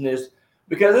selfishness,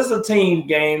 because it's a team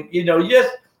game. You know,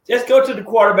 just go to the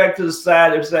quarterback to the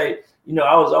side and say, you know,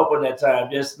 I was open that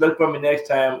time. Just look for me next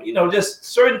time. You know, just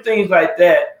certain things like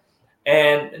that.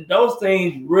 And those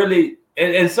things really,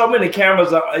 and so many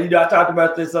cameras are, you know, I talked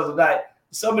about this the other night.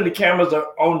 So many cameras are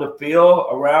on the field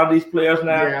around these players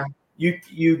now. Yeah.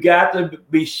 You got to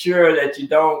be sure that you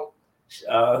don't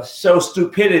show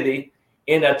stupidity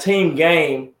in a team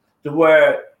game to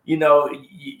where, you know,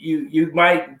 you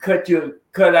might cut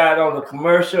out on a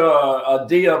commercial or a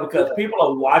deal because people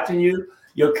are watching you.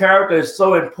 Your character is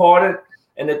so important,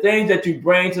 and the things that you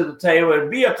bring to the table,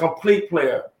 and be a complete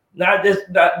player, not you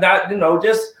know,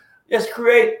 just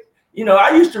create. You know,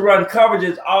 I used to run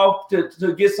coverages off to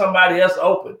get somebody else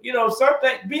open. You know,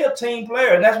 something. Be a team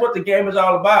player, and that's what the game is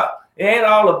all about. It ain't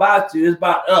all about you; it's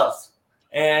about us,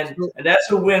 and that's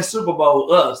who wins Super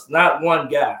Bowl. Us, not one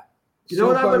guy. You know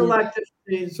what I would like to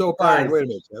see? So Byron, wait a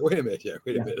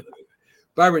minute.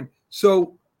 Byron,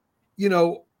 so you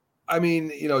know. I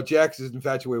mean, you know, Jax is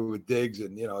infatuated with Diggs,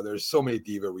 and you know, there's so many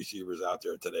diva receivers out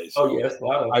there today. So, yes, a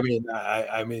lot of them.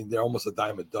 I mean, they're almost a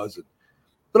dime a dozen.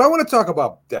 But I want to talk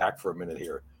about Dak for a minute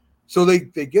here. So they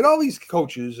get all these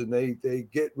coaches, and they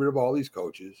get rid of all these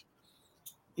coaches,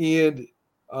 and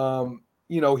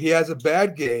you know, he has a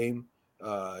bad game.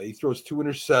 He throws 2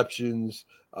 interceptions.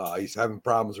 He's having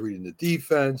problems reading the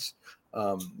defense.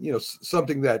 You know,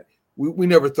 something that we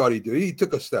never thought he'd do. He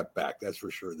took a step back, that's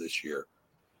for sure, this year.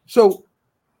 So,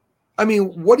 I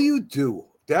mean, what do you do?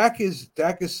 Dak is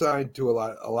signed to a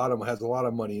lot of has a lot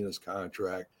of money in his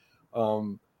contract.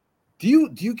 Do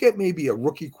you get maybe a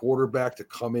rookie quarterback to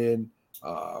come in,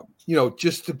 you know,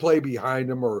 just to play behind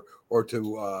him, or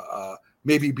to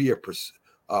maybe be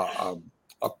I'm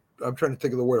trying to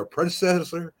think of the word, a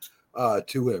predecessor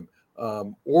to him,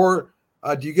 or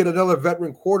do you get another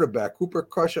veteran quarterback? Cooper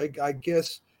Rush, I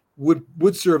guess,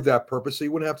 would serve that purpose, so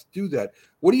you wouldn't have to do that.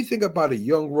 What do you think about a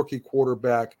young rookie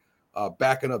quarterback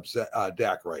backing up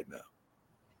Dak right now?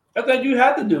 I think you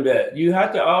have to do that. You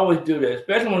have to always do that,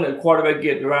 especially when the quarterback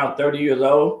gets around 30 years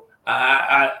old.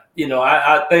 I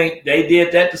think they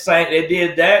did that the same. They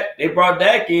did that. They brought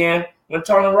Dak in when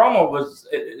Tony Romo was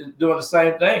doing the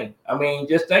same thing. I mean,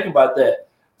 just think about that.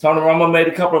 Tony Romo made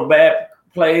a couple of bad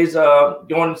plays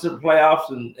going into the playoffs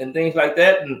and things like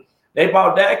that, and they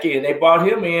brought Dak in. They brought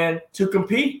him in to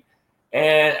compete.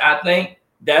 And I think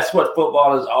that's what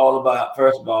football is all about,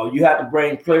 first of all. You have to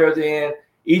bring players in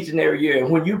each and every year. And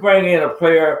when you bring in a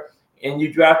player and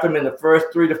you draft them in the first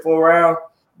 3 to 4 rounds,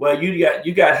 well,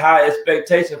 you got high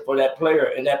expectations for that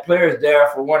player. And that player is there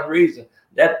for one reason.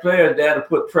 That player is there to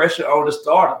put pressure on the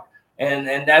starter. And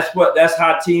that's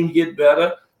how teams get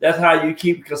better. That's how you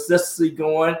keep consistency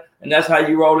going. And that's how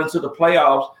you roll into the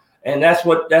playoffs. And that's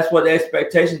what the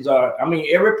expectations are. I mean,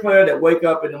 every player that wake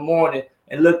up in the morning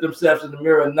and look themselves in the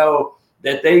mirror know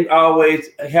that they always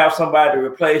have somebody to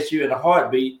replace you in a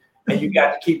heartbeat, and you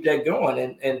got to keep that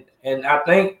going. And I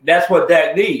think that's what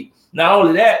Dak needs. Not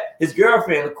only that, his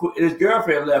girlfriend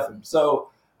left him.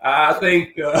 So I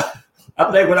think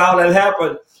I think when all that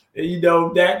happened,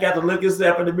 Dak got to look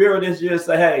himself in the mirror this year and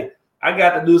say, hey, I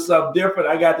got to do something different.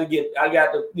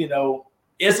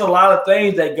 It's a lot of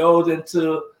things that goes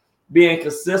into being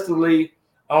consistently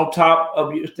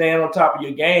staying on top of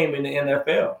your game in the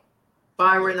NFL.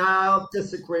 Byron, I'll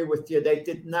disagree with you. They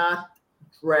did not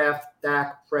draft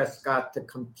Dak Prescott to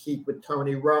compete with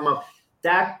Tony Romo.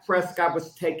 Dak Prescott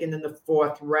was taken in the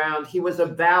 4th round. He was a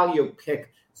value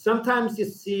pick. Sometimes you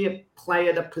see a play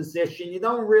at a position. You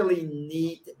don't really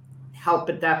need help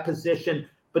at that position,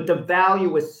 but the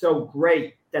value is so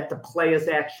great that the play is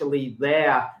actually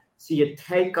there. So you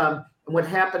take them. And what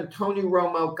happened, Tony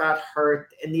Romo got hurt,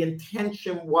 and the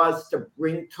intention was to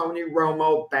bring Tony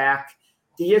Romo back.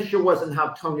 The issue wasn't how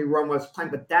Tony Romo was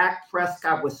playing, but Dak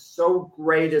Prescott was so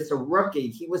great as a rookie.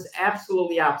 He was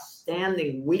absolutely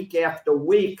outstanding week after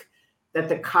week that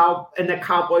the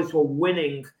Cowboys were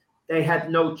winning. They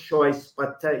had no choice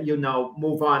but to,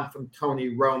 move on from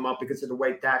Tony Romo because of the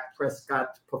way Dak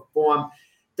Prescott performed.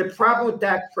 The problem with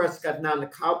Dak Prescott now in the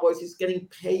Cowboys, he's getting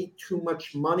paid too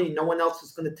much money. No one else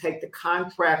is going to take the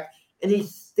contract. And he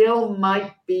still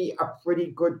might be a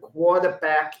pretty good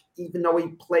quarterback, even though he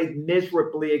played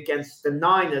miserably against the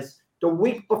Niners. The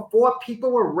week before,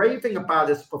 people were raving about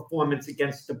his performance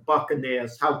against the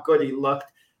Buccaneers, how good he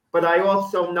looked. But I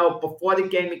also know before the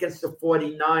game against the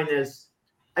 49ers,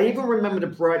 I even remember the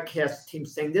broadcast team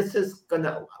saying this is going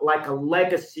to like a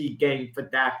legacy game for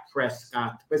Dak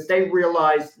Prescott because they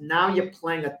realized now you're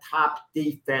playing a top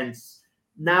defense.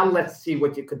 Now let's see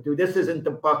what you could do. This isn't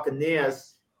the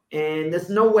Buccaneers, and there's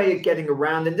no way of getting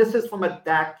around. And this is from a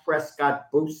Dak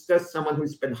Prescott booster, someone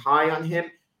who's been high on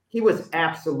him. He was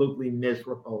absolutely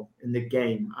miserable in the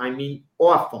game. I mean,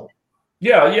 awful.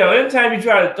 Yeah. Anytime you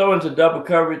try to throw into double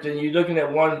coverage and you're looking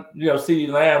at one, CeeDee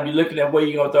Lamb, you're looking at where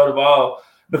you're going to throw the ball.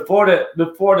 Before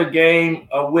the game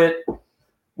with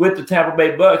the Tampa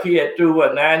Bay Bucs, he had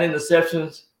threw 9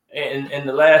 interceptions in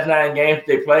the last 9 games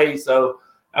they played. So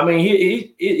I mean,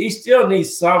 he still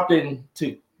needs something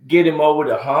to get him over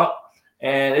the hump,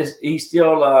 and he's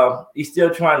still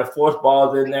trying to force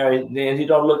balls in there, and then he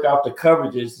don't look out the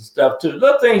coverages and stuff too.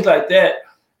 Little things like that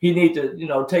he need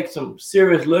to take some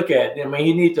serious look at. I mean,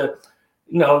 he need to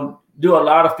do a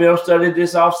lot of film study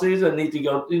this offseason. Need to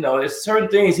go, there's certain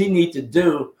things he need to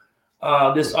do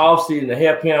this offseason to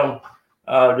help him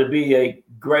to be a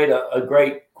great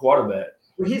quarterback.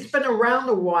 He's been around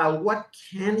a while. What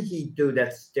can he do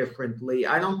that's differently?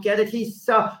 I don't get it. He's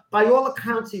by all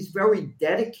accounts, he's very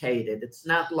dedicated. It's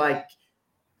not like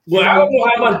I don't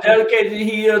know how much dedicated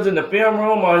he is in the film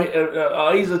room, or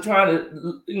he's trying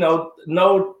to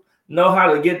know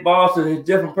how to get balls to his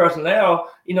different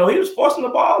personnel. He was forcing the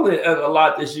ball a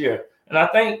lot this year, and I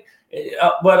think,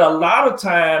 but a lot of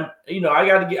time,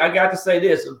 I got to say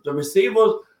this: the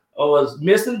receivers was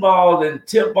missing balls and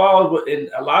tip balls, and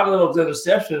a lot of those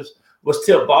interceptions was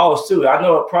tip balls too. I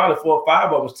know probably 4 or 5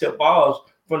 of them was tip balls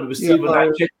from the receiver.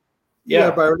 Byron,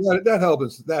 that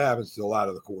happens to a lot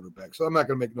of the quarterbacks. So I'm not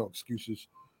going to make no excuses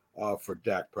for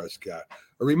Dak Prescott.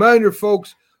 A reminder,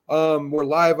 folks, we're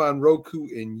live on Roku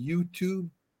and YouTube.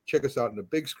 Check us out on the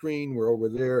big screen. We're over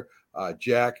there.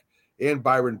 Jack and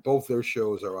Byron, both their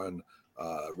shows are on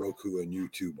Roku and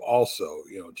YouTube. Also,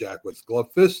 Jack with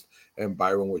Glove Fist and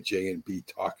Byron with J&B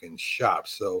Talking Shop.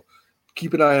 So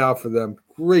keep an eye out for them.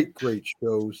 Great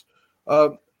shows.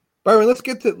 Byron, let's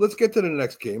get to the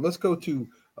next game. Let's go to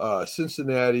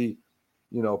Cincinnati,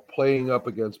 playing up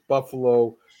against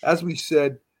Buffalo. As we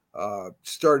said,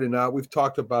 starting out, we've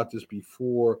talked about this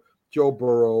before. Joe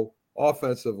Burrow,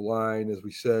 offensive line, as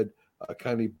we said,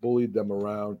 kind of bullied them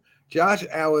around. Josh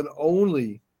Allen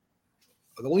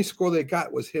the only score they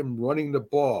got was him running the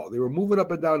ball. They were moving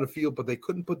up and down the field, but they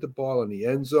couldn't put the ball in the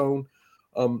end zone.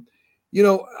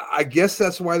 I guess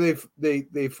that's why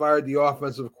they fired the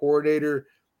offensive coordinator.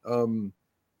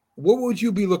 What would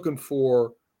you be looking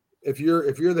for if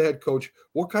you're the head coach?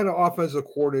 What kind of offensive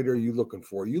coordinator are you looking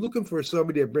for? Are you looking for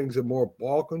somebody that brings in more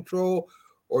ball control,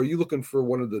 or are you looking for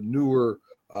one of the newer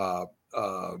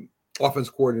offense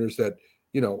coordinators that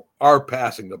are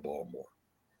passing the ball more?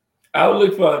 I would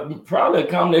look for probably a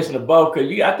combination of both,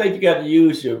 because I think you got to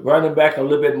use your running back a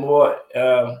little bit more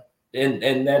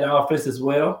in that offense as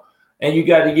well, and you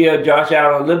got to give Josh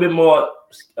Allen a little bit more,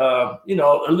 a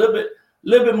little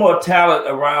bit more talent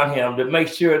around him to make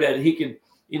sure that he can,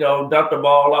 dump the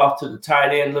ball off to the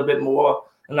tight end a little bit more.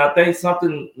 And I think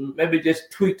something, maybe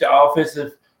just tweak the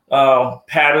offensive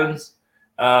patterns.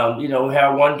 Have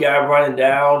one guy running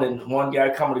down and one guy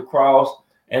coming across,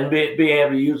 and be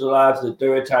able to utilize the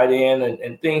third tight end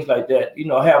and things like that.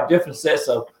 Have different sets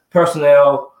of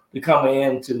personnel to come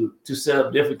in to set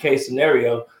up different case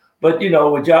scenarios. But,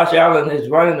 with Josh Allen, his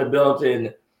running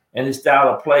ability and his style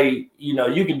of play,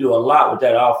 you can do a lot with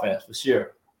that offense for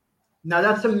sure. Now,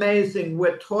 that's amazing.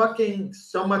 We're talking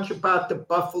so much about the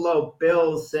Buffalo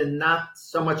Bills and not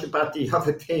so much about the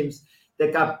other teams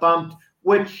that got bumped,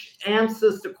 which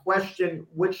answers the question,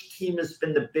 which team has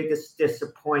been the biggest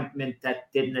disappointment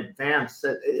that didn't advance?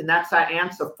 And that's our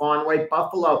answer, Farnway,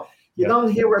 Buffalo. You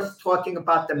don't hear us talking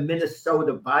about the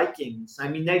Minnesota Vikings. I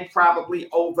mean, they probably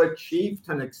overachieved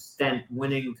to an extent,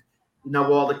 winning,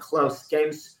 all the close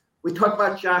games. We talk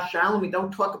about Josh Allen. We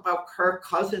don't talk about Kirk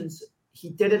Cousins. He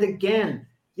did it again.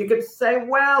 You could say,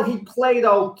 well, he played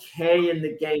okay in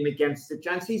the game against the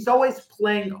Giants. He's always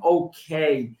playing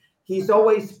okay. He's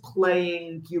always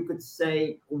playing, you could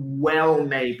say, well,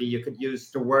 maybe you could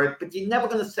use the word, but you're never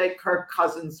going to say Kirk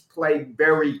Cousins played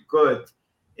very good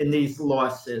in these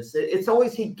losses. It's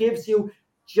always he gives you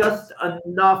just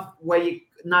enough where you're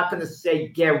not going to say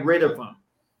get rid of him.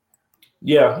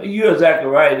 Yeah, you're exactly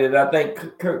right. And I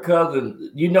think Kirk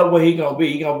Cousins, you know where he's going to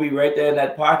be. He's going to be right there in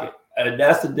that pocket. And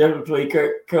that's the difference between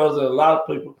Kirk Cousins and a lot of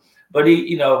people. But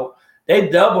they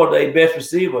doubled their best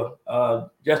receiver,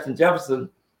 Justin Jefferson.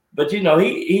 But,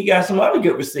 he got some other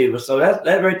good receivers. So that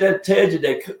right there tells you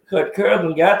that Kirk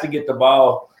Cousins got to get the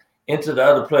ball into the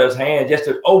other player's hands just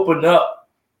to open up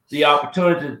the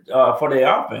opportunity for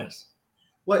their offense.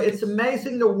 Well, it's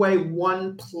amazing the way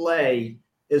one play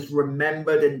is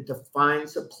remembered and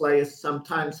defines a player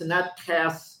sometimes. And that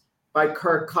pass by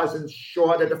Kirk Cousins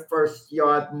short of the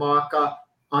first-yard marker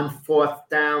on fourth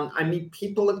down. I mean,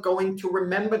 people are going to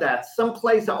remember that. Some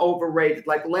plays are overrated.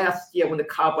 Like last year when the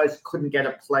Cowboys couldn't get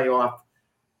a playoff,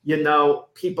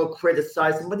 people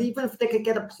criticized them. But even if they could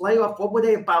get a playoff, what were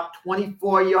they, about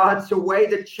 24 yards away?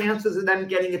 The chances of them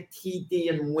getting a TD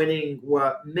and winning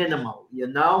were minimal, But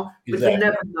Exactly. you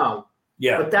never know.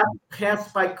 Yeah. But that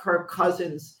pass by Kirk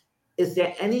Cousins, is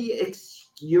there any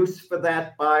excuse for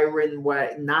that, Byron,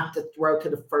 where not to throw to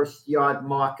the first-yard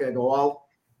mark at all?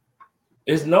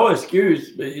 It's no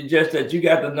excuse. It's just that you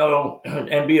got to know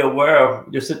and be aware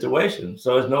of your situation.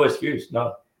 So it's no excuse.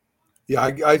 No. Yeah,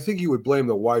 I think you would blame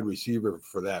the wide receiver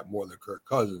for that more than Kirk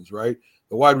Cousins, right?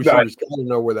 The wide receivers got to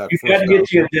know where that. You got to get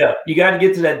to your depth. You got to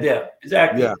get to that depth.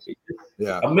 Exactly.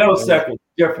 Yeah. A millisecond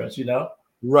difference,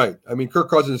 Right. I mean, Kirk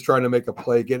Cousins trying to make a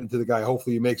play, getting to the guy.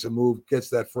 Hopefully, he makes a move, gets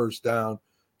that first down.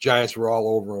 Giants were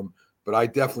all over him, but I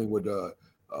definitely would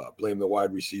blame the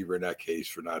wide receiver in that case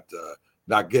for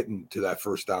not getting to that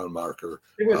first down marker.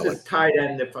 It was his tight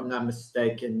end, if I'm not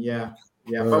mistaken. Yeah.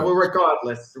 But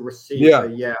regardless, the receiver.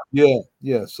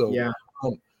 Yeah.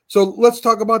 So let's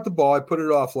talk about the ball. I put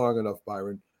it off long enough,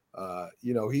 Byron.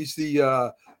 He's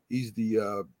the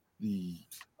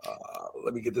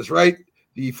let me get this right.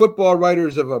 The Football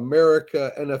Writers of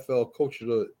America NFL Coach of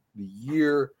the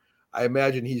Year. I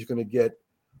imagine he's going to get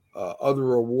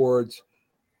other awards.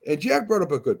 And Jack brought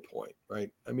up a good point, right?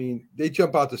 I mean, they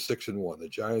jump out to 6-1. The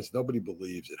Giants, nobody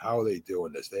believes it. How are they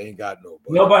doing this? They ain't got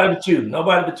nobody. Nobody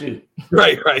but you.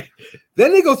 Right.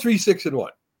 Then they go 3-6-1.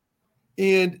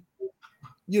 And,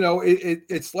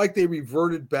 it's like they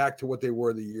reverted back to what they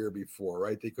were the year before,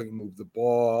 right? They couldn't move the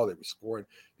ball. They were scoring.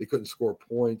 They couldn't score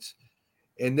points.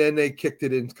 And then they kicked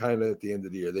it in kind of at the end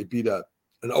of the year. They beat an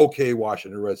okay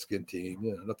Washington Redskin team,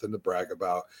 nothing to brag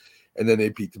about. And then they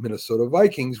beat the Minnesota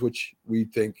Vikings, which we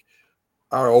think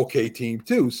are an okay team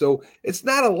too. So it's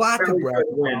not a lot to brag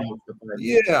about.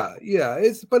 Yeah.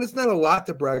 It's not a lot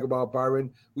to brag about,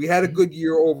 Byron. We had a good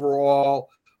year overall.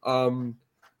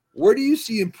 Where do you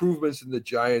see improvements in the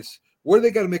Giants? Where are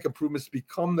they got to make improvements to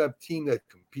become that team that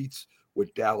competes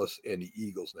with Dallas and the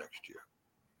Eagles next year?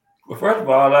 Well, first of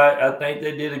all, I think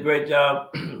they did a great job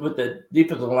with the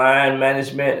defensive line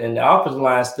management, and the offensive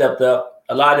line stepped up.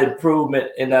 A lot of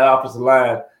improvement in that offensive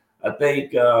line. I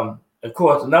think, of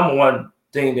course, the number one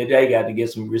thing that they got to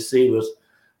get some receivers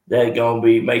that are going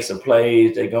to make some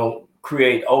plays. They're going to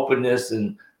create openness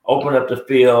and open up the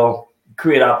field,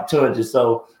 create opportunities.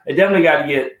 So they definitely got to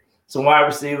get some wide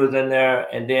receivers in there,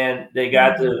 and then they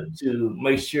got to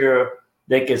make sure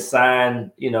they can sign,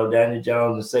 Daniel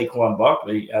Jones and Saquon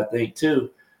Barkley, I think, too.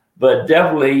 But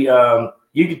definitely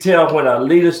you can tell when a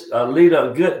leader,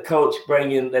 a good coach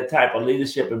bring in that type of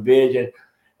leadership and vision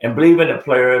and believe in the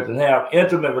players and have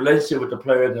intimate relationship with the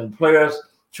players, and players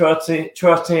trust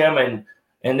him and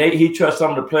he trusts some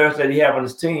of the players that he have on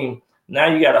his team.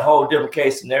 Now you got a whole different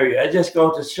case scenario. It just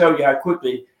goes to show you how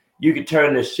quickly you can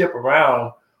turn this ship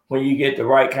around when you get the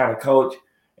right kind of coach,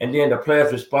 and then the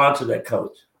players respond to that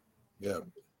coach. Yeah.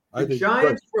 The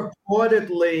Giants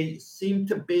reportedly seem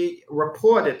to be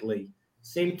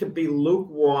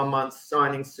lukewarm on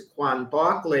signing Saquon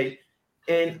Barkley.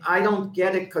 And I don't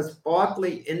get it because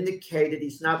Barkley indicated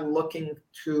he's not looking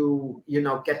to,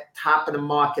 get top of the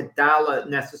market dollar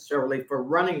necessarily for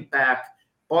running back.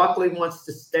 Barkley wants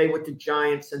to stay with the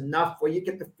Giants enough where you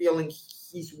get the feeling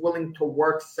he's willing to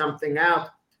work something out,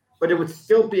 but it would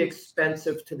still be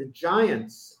expensive to the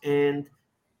Giants. And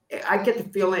I get the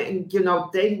feeling,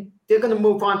 they're going to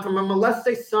move on from him unless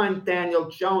they sign Daniel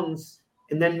Jones.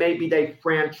 And then maybe they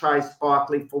franchise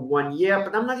Barkley for 1 year,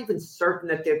 but I'm not even certain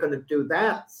that they're going to do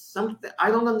that.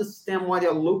 I don't understand why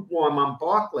they're lukewarm on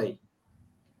Barkley.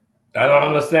 I don't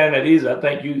understand that either. I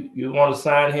think you want to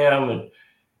sign him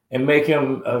and make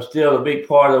him still a big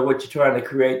part of what you're trying to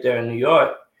create there in New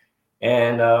York.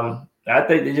 And I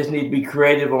think they just need to be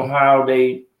creative on how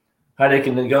they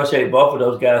can negotiate both of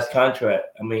those guys' contract.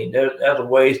 I mean, there's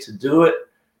ways to do it,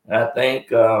 and I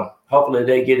think hopefully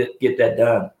they get that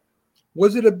done.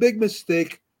 Was it a big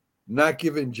mistake not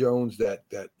giving Jones that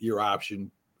year option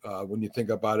when you think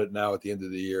about it now at the end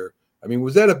of the year? I mean,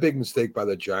 was that a big mistake by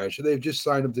the Giants? Should they have just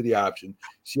signed him to the option,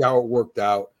 see how it worked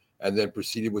out, and then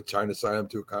proceeded with trying to sign him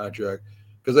to a contract?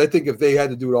 Because I think if they had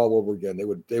to do it all over again, they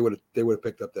would have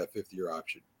picked up that 5th-year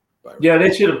option. Yeah,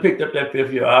 they should have picked up that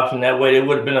 5th-year option. That way, it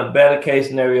would have been a better case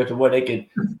scenario to where they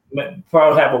could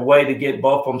probably have a way to get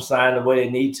both of them signed the way they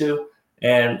need to.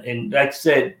 And like I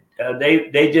said,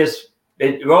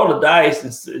 they roll the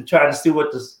dice and try to see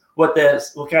what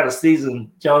kind of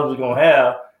season Jones was going to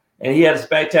have, and he had a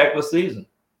spectacular season.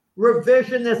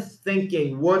 Revisionist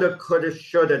thinking, woulda, coulda,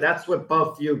 shoulda. That's what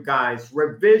both you guys.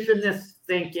 Revisionist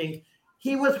thinking.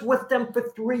 He was with them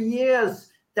for 3 years.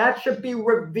 That should be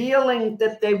revealing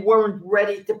that they weren't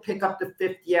ready to pick up the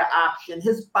 5th-year option.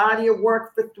 His body of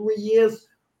work for 3 years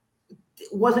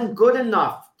wasn't good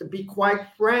enough, to be quite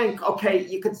frank. Okay,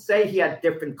 you could say he had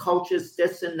different coaches,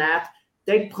 this and that.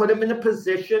 They put him in a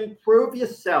position, prove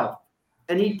yourself.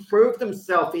 And he proved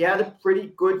himself. He had a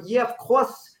pretty good year. Of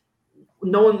course,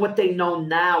 knowing what they know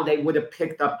now, they would have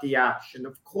picked up the option,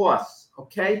 of course.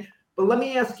 Okay? But let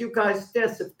me ask you guys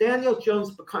this. If Daniel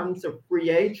Jones becomes a free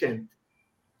agent,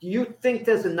 do you think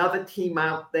there's another team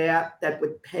out there that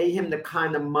would pay him the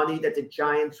kind of money that the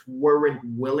Giants weren't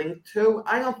willing to?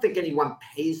 I don't think anyone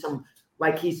pays him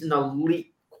like he's an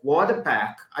elite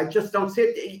quarterback. I just don't see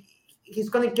it. He's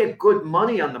going to get good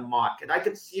money on the market. I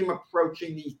could see him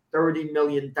approaching the $30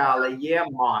 million a year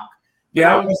mark.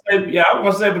 Yeah, I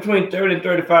want to say between 30 and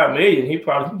 35 million. He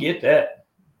probably can get that.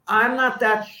 I'm not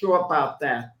that sure about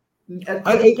that.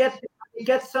 Could he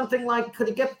get something like? Could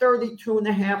he get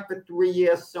 32.5 for 3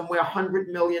 years? Somewhere 100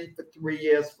 million for 3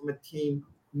 years from a team,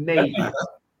 maybe.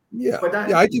 Yeah,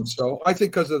 I think so. I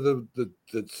think because of the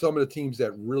some of the teams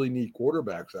that really need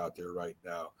quarterbacks out there right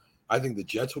now, I think the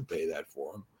Jets would pay that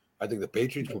for him. I think the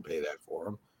Patriots will pay that for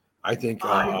him. I think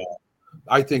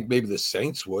maybe the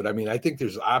Saints would. I mean, I think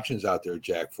there's options out there,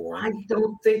 Jack, for him. I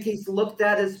don't think he's looked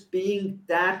at as being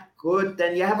that good.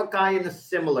 Then you have a guy in a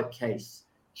similar case,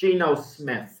 Geno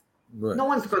Smith. Right. No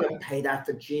one's going to pay that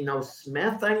for Geno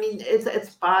Smith. I mean,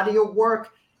 it's body of work.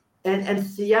 And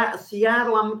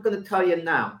Seattle, I'm going to tell you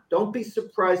now, don't be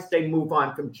surprised they move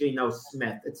on from Geno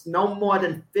Smith. It's no more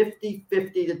than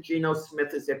 50-50 that Geno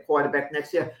Smith is their quarterback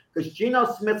next year because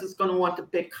Geno Smith is going to want a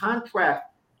big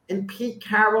contract. And Pete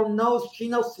Carroll knows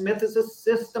Geno Smith is a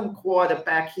system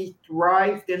quarterback. He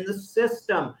thrived in the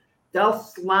system. They'll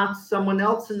slot someone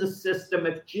else in the system.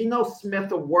 If Geno Smith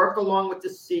will work along with the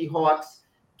Seahawks,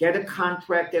 get a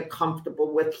contract they're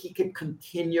comfortable with, he could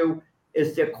continue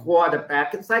is their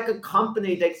quarterback. It's like a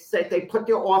company. They say they put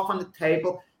their offer on the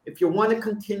table. If you want to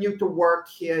continue to work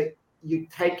here, you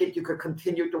take it. You could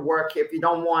continue to work here. If you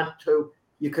don't want to,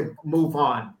 you could move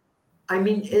on. I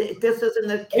mean, this isn't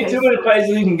the case. Ain't too many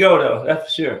places he can go, though. That's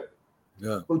for sure.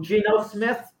 Yeah. Who, Geno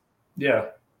Smith? Yeah.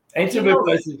 Ain't too many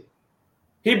places.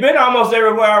 He's been almost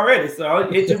everywhere already, so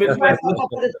ain't too many places.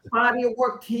 But it's body of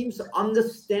work. Teams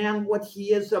understand what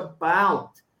he is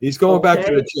about. He's going back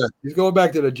to the Jets. He's going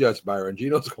back to the Jets, Byron.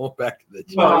 Geno's going back to the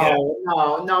Jets.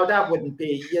 No, that wouldn't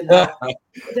be. You know,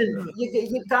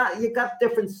 you got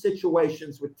different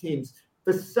situations with teams.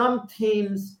 For some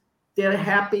teams, they're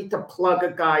happy to plug a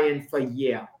guy in for a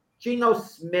year. Geno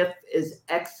Smith is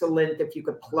excellent. If you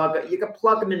could plug it, you could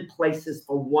plug him in places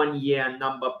for 1 year, a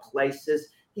number of places.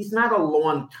 He's not a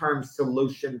long-term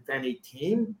solution for any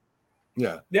team.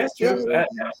 Yeah, that's true. Yeah.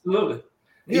 Absolutely.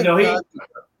 Yeah, you know,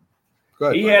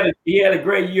 he had a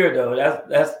great year though.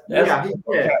 That's yeah, he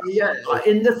did. Yeah,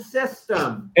 in the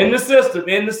system. In the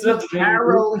system.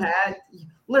 Carroll had.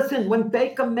 Listen, when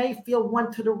Baker Mayfield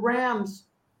went to the Rams,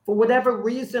 for whatever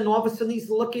reason, all of a sudden he's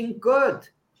looking good.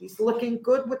 He's looking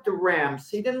good with the Rams.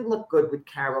 He didn't look good with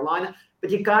Carolina, but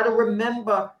you got to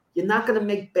remember You're not going to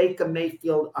make Baker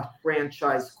Mayfield a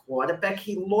franchise quarterback.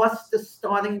 He lost the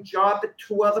starting job at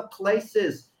 2 other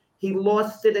places. He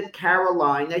lost it at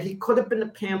Carolina. He could have been a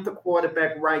Panther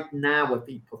quarterback right now if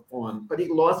he performed, but he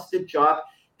lost the job.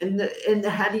 And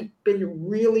had he been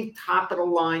really top of the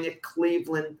line at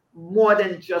Cleveland, more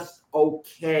than just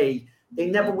okay, they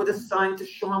never would have signed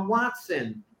Deshaun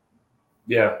Watson.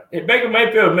 Yeah, and Baker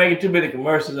Mayfield was making too many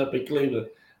commercials up in Cleveland,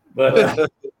 but yeah,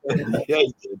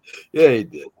 he did. Yeah, he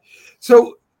did.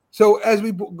 So as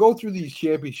we go through these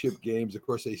championship games, of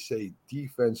course, they say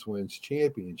defense wins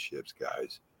championships,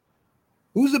 guys.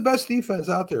 Who's the best defense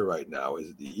out there right now? Is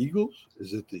it the Eagles?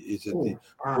 Is it the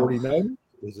 49ers?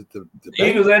 Is it the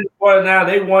Eagles and the 49ers?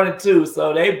 They 1-2,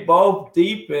 so they both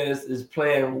defense is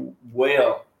playing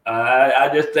well. I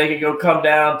just think it's gonna come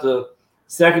down to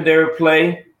secondary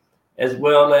play, as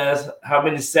well as how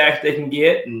many sacks they can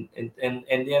get, and then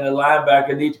the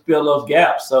linebacker needs to fill those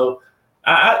gaps. So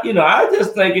I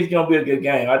just think it's gonna be a good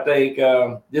game. I think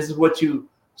this is what you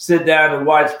sit down and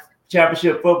watch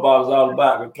championship football is all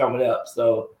about coming up.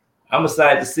 So I'm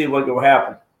excited to see what's gonna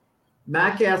happen.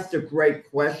 Mac asked a great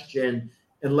question,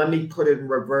 and let me put it in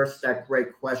reverse that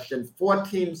great question. 4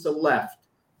 teams are left.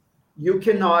 You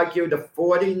can argue the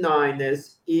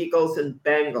 49ers, Eagles, and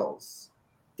Bengals.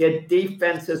 Their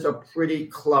defenses are pretty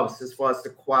close as far as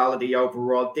the quality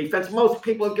overall defense. Most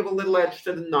people give a little edge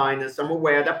to the Niners. I'm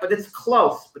aware of that, but it's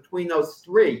close between those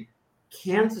 3.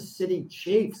 Kansas City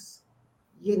Chiefs.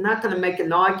 You're not going to make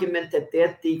an argument that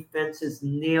their defense is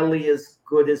nearly as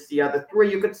good as the other 3.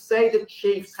 You could say the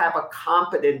Chiefs have a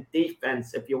competent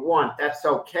defense if you want. That's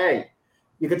okay.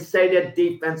 You could say their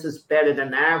defense is better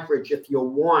than average if you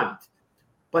want.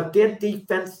 But their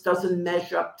defense doesn't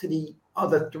measure up to the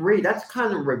other 3. That's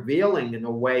kind of revealing in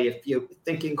a way if you're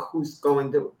thinking who's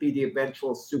going to be the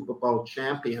eventual Super Bowl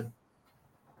champion.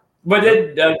 But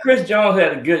Chris Jones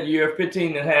had a good year,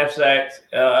 15.5 sacks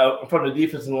from the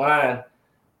defensive line.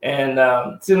 And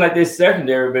it seems like this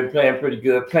secondary been playing pretty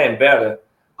good, playing better.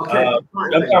 Okay. I'm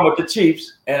talking about the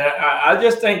Chiefs. And I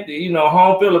just think that,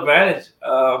 home field advantage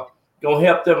going to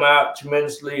help them out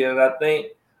tremendously. And I think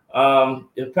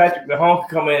if Patrick Mahomes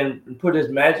can come in and put his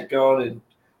magic on, and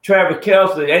Travis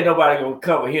Kelce, ain't nobody going to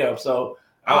cover him. So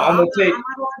I'm going to take. I'm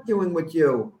not arguing with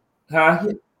you.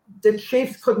 Huh? The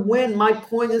Chiefs could win. My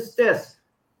point is this.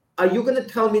 Are you going to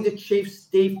tell me the Chiefs'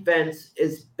 defense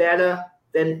is better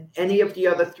than any of the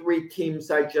other 3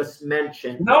 teams I just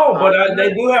mentioned? No, but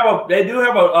they do have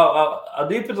a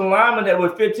defensive lineman that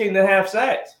was 15.5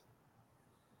 sacks.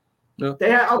 No.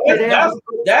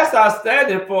 That's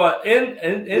outstanding for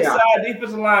inside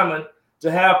defensive lineman to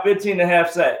have 15.5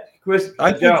 sacks. Chris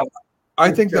Jones.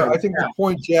 I think the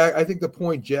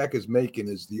point Jack is making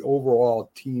is the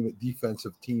overall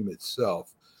defensive team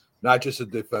itself, not just a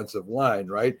defensive line,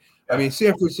 right? I mean,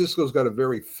 San Francisco's got a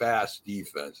very fast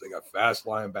defense. They got fast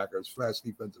linebackers, fast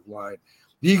defensive line.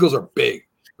 The Eagles are big,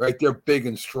 right? They're big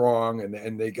and strong,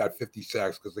 and they got 50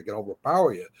 sacks because they can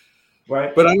overpower you.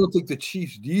 Right. But I don't think the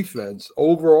Chiefs' defense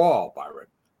overall, Byron,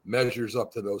 measures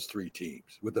up to those 3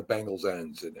 teams with the Bengals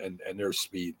ends and their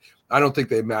speed. I don't think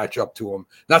they match up to them.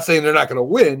 Not saying they're not going to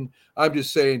win. I'm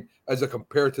just saying as a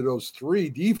compared to those 3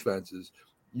 defenses,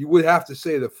 you would have to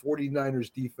say the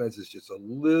 49ers defense is just a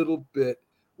little bit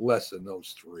less than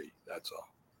those 3. That's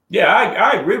all. Yeah,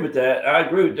 I agree with that. And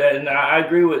I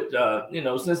agree with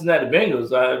Cincinnati Bengals.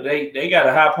 They got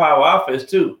a high power offense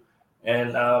too,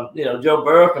 and Joe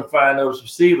Burrow can find those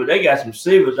receivers. They got some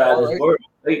receivers out of this world.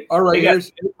 All right.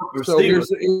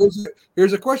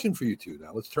 Here's a question for you two.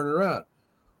 Now let's turn it around.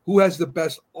 Who has the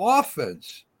best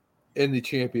offense in the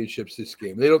championships this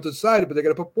game? They don't decide it, but they're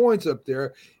going to put points up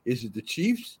there. Is it the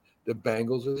Chiefs, the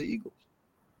Bengals, or the Eagles?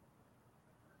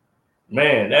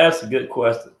 Man, that's a good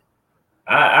question.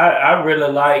 I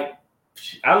really like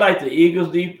the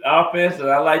Eagles' deep offense,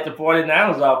 and I like the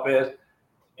 49ers offense.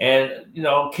 And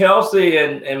Kelce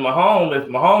and Mahomes, if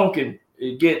Mahomes can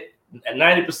get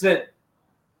 90%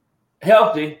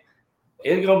 healthy,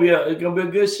 it's gonna be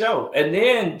a good show. And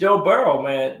then Joe Burrow,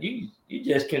 man, you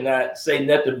just cannot say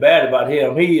nothing bad about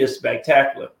him. He is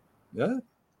spectacular. Yeah.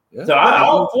 So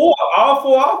all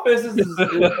four offenses is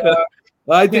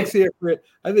I think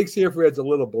Sanford's a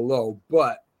little below,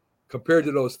 but compared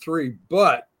to those 3,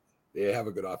 but they have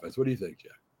a good offense. What do you think,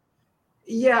 Jack?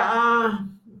 Yeah,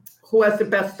 who has the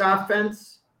best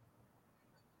offense?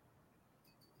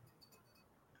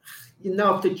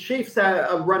 If the Chiefs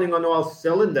are running on all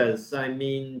cylinders, I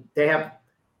mean, they have,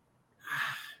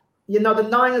 the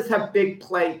Niners have big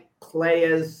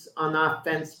players on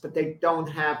offense, but they don't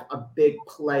have a big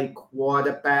play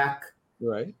quarterback.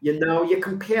 Right. You know, you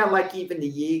compare like even the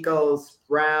Eagles,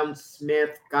 Brown,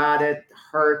 Smith, Goddard,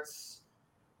 Hurts.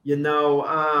 You know,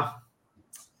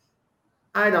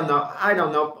 I don't know.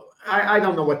 I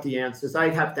don't know what the answer is.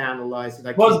 I'd have to analyze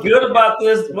it. What's good about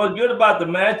the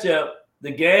matchup,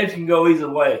 the games can go either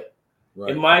way.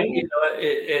 Right. It might, you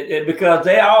know, because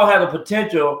they all have the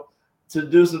potential to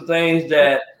do some things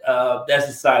that's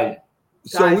exciting.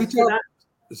 So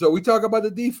we talk about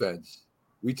the defense.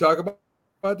 We talk about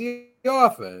the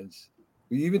offense.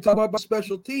 We even talk about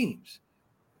special teams.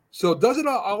 So doesn't it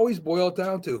always boil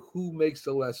down to who makes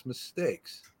the less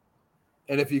mistakes?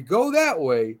 And if you go that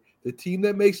way, the team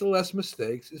that makes the less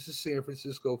mistakes is the San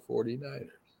Francisco 49ers.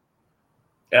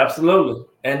 Absolutely.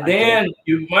 And then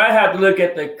you might have to look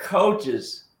at the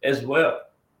coaches as well.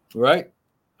 Right?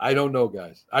 I don't know,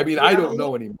 guys. I mean, I don't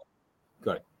know anymore.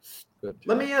 Go ahead.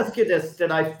 Let me ask you this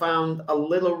that I found a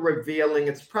little revealing.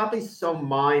 It's probably so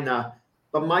minor,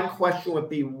 but my question would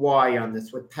be why on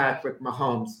this with Patrick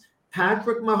Mahomes.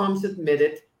 Patrick Mahomes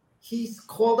admitted he's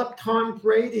called up Tom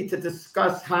Brady to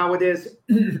discuss how it is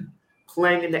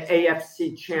playing in the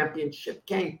AFC Championship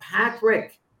game.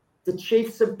 Patrick, the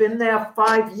Chiefs have been there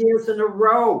 5 years in a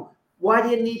row. Why do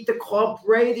you need to call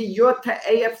Brady? You're to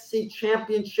AFC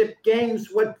Championship games.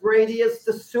 What Brady is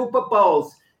to Super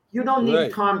Bowls. You don't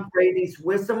need Tom Brady's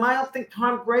wisdom. I don't think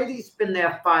Tom Brady's been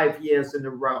there 5 years in a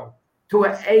row to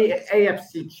an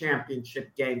AFC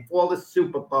Championship game for all the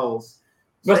Super Bowls.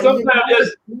 But so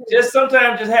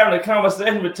sometimes just having a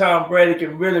conversation with Tom Brady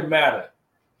can really matter.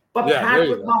 But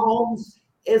Patrick Mahomes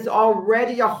is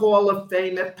already a Hall of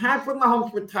Fame. If Patrick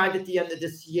Mahomes retired at the end of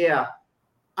this year,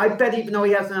 I bet even though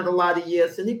he hasn't had a lot of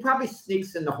years, and he probably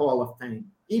sneaks in the Hall of Fame,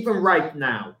 even right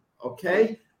now,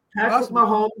 okay? Patrick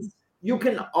Mahomes, you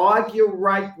can argue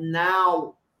right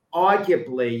now,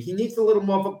 arguably, he needs a little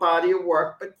more of a body of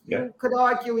work, but you could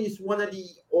argue he's one of the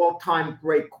all-time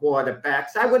great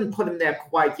quarterbacks. I wouldn't put him there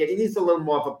quite yet. He needs a little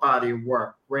more of a body of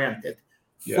work, granted.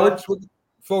 Yeah.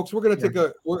 Folks, we're gonna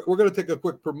take a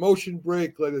quick promotion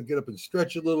break. Let it get up and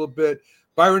stretch a little bit.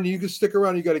 Byron, you can stick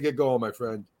around. You got to get going, my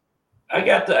friend. I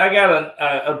got an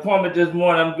appointment this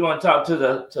morning. I'm going to talk to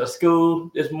the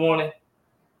school this morning.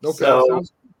 Okay, so,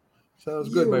 sounds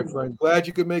good, my friend. Glad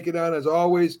you could make it on. As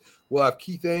always, we'll have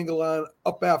Keith Angle on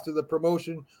up after the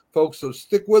promotion, folks. So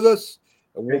stick with us,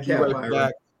 and we'll be right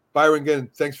back. Byron, again,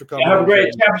 thanks for coming. Have a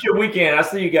great championship weekend. I'll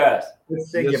see you guys. Good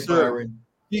seeing you, Byron.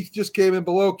 Keith just came in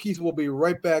below. Keith will be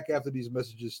right back after these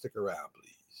messages. Stick around,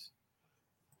 please.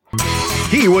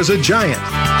 He was a giant,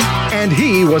 and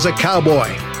he was a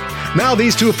cowboy. Now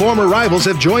these two former rivals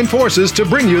have joined forces to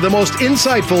bring you the most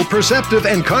insightful, perceptive,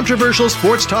 and controversial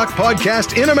sports talk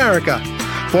podcast in America.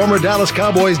 Former Dallas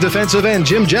Cowboys defensive end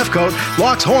Jim Jeffcoat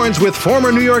locks horns with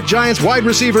former New York Giants wide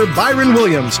receiver Byron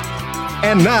Williams.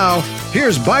 And now,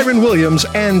 here's Byron Williams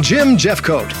and Jim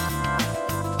Jeffcoat.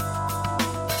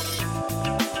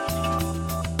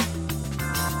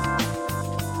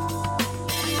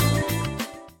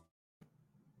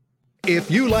 If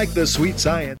you like the sweet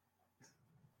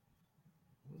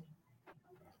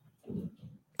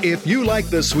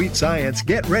science,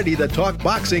 get ready to talk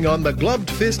boxing on the Gloved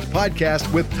Fist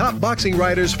podcast with top boxing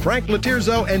writers Frank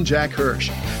Latirzo and Jack Hirsch.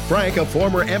 Frank, a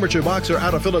former amateur boxer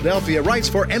out of Philadelphia, writes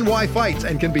for NY Fights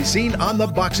and can be seen on the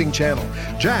Boxing Channel.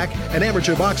 Jack, an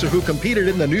amateur boxer who competed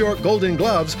in the New York Golden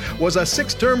Gloves, was a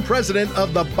 6-term president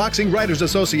of the Boxing Writers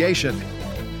Association.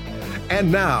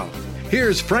 And now,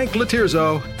 here's Frank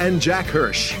Latirzo and Jack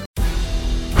Hirsch.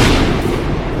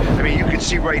 I mean, you can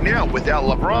see right now, without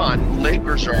LeBron,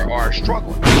 Lakers are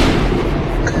struggling.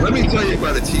 Let me tell you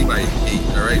about a team I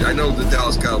hate, all right? I know the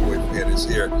Dallas Cowboys fan is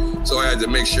here, so I had to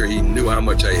make sure he knew how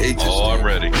much I hate this team. I'm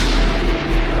ready.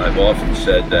 I've often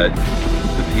said that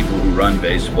the people who run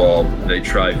baseball, they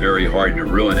try very hard to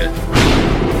ruin it.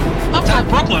 I'm from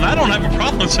Brooklyn. I don't have a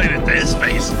problem saying it to his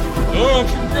face. Oh, I'm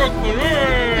from Brooklyn.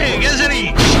 Hey, isn't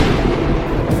he?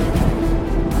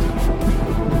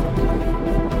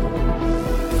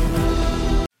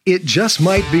 It just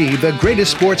might be the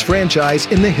greatest sports franchise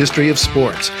in the history of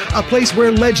sports. A place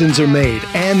where legends are made,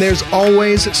 and there's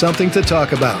always something to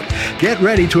talk about. Get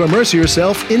ready to immerse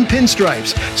yourself in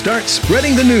pinstripes. Start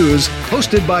spreading the news,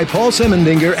 hosted by Paul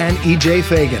Semendinger and E.J.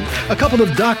 Fagan, a couple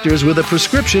of doctors with a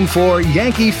prescription for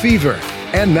Yankee fever.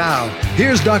 And now,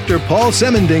 here's Dr. Paul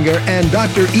Semendinger and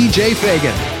Dr. E.J.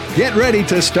 Fagan. Get ready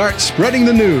to start spreading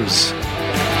the news.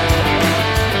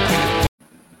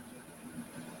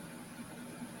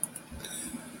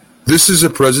 This is a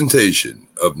presentation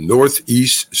of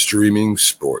Northeast Streaming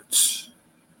Sports.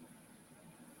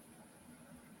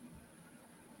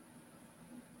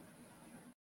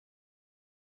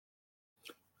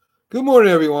 Good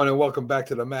morning, everyone, and welcome back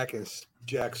to the Mac and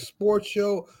Jack's Sports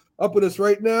Show. Up with us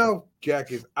right now.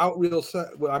 Jack is out real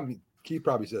set. Well, I mean, Keith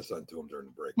probably said something to him during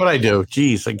the break. What I do?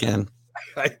 Jeez, again.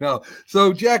 I know.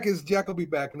 So Jack will be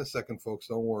back in a second, folks.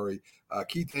 Don't worry.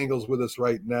 Keith Engel's with us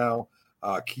right now.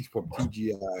 Keith from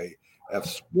TGIF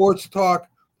Sports Talk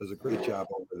does a great job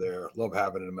over there. Love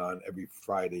having him on every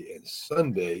Friday and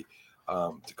Sunday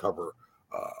to cover,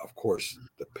 of course,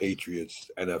 the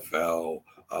Patriots, NFL,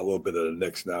 a little bit of the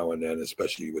Knicks now and then,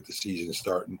 especially with the season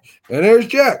starting. And there's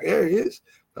Jack. There he is.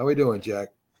 How we doing, Jack?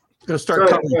 Going to start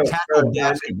covering tackle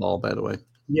basketball, by the way.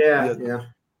 Yeah.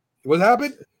 What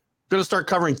happened? Going to start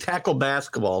covering tackle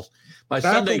basketballs. My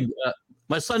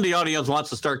Sunday audience wants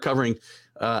to start covering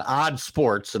odd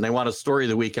sports, and they want a story of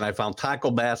the week. And I found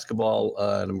tackle basketball,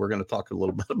 and we're going to talk a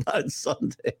little bit about it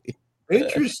Sunday.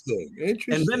 Interesting.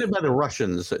 Invented by the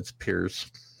Russians, it appears.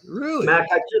 Really? Mac,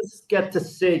 I just get to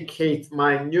see, Keith,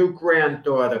 my new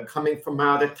granddaughter coming from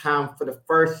out of town for the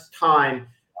first time.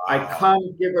 Wow. I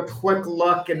come, give a quick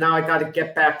look, and now I got to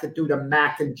get back to do the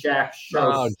Mac and Jack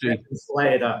show seconds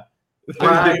later.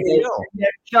 It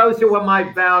shows you where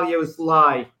my values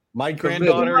lie. My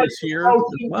granddaughter is here as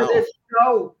well. To this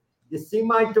show. You see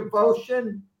my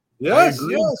devotion? Yes.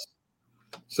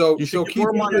 So keep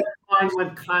more money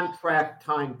when contract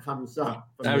time comes up.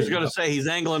 I was going to say he's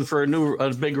angling for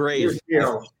a big raise.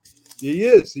 He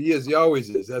is. He always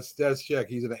is. That's Jack.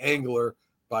 He's an angler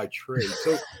by trade.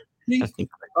 So,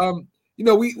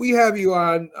 we have you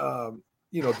on.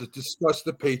 To discuss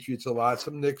the Patriots a lot,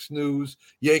 some Knicks news,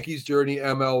 Yankees journey,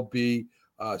 MLB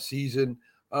season.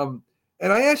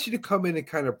 And I asked you to come in and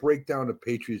kind of break down the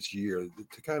Patriots year,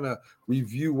 to kind of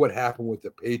review what happened with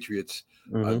the Patriots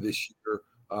this year.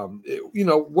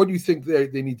 What do you think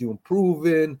they need to improve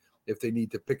in, if they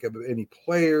need to pick up any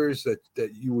players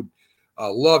that you would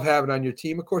love having on your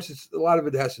team? Of course, a lot of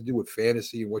it has to do with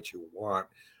fantasy and what you want.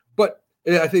 But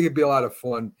I think it'd be a lot of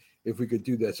fun if we could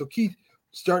do that. So, Keith,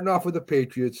 starting off with the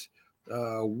Patriots,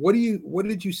 what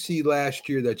did you see last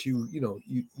year that you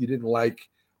didn't like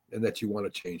and that you want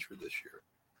to change for this year?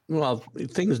 Well,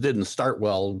 things didn't start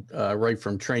well right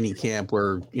from training camp,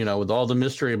 where with all the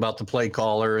mystery about the play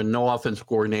caller and no offensive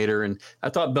coordinator, and I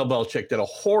thought Bill Belichick did a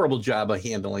horrible job of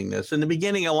handling this. In the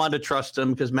beginning, I wanted to trust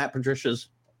him because Matt Patricia's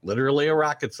literally a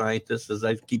rocket scientist, as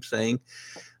I keep saying,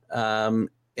 and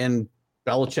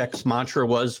Belichick's mantra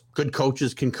was good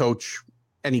coaches can coach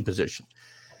any position.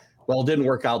 Well, it didn't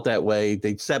work out that way.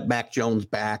 They set Mac Jones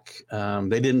back.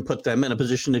 They didn't put them in a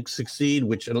position to succeed,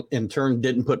 which in turn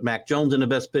didn't put Mac Jones in the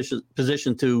best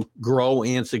position to grow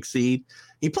and succeed.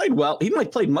 He played well. He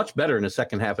played much better in the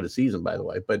second half of the season, by the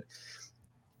way. But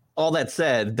all that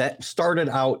said, that started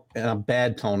out in a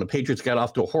bad tone. The Patriots got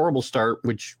off to a horrible start,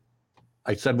 which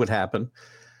I said would happen.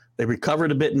 They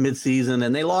recovered a bit in midseason,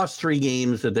 and they lost 3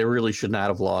 games that they really should not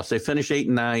have lost. They finished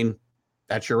 8-9.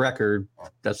 That's your record.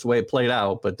 That's the way it played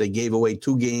out. But they gave away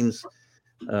 2 games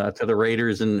to the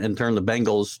Raiders and turned the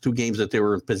Bengals, 2 games that they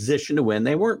were in position to win.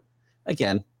 They weren't,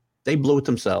 again, they blew it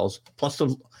themselves. Plus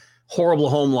a horrible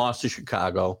home loss to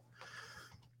Chicago.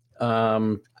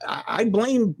 I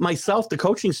blame myself, the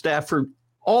coaching staff, for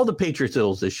all the Patriots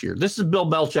ills this year. This is Bill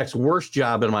Belichick's worst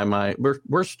job in my mind,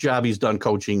 worst job he's done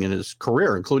coaching in his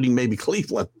career, including maybe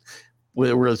Cleveland,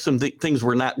 where some things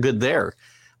were not good there.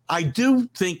 I do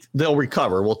think they'll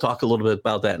recover. We'll talk a little bit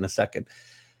about that in a second.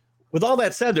 With all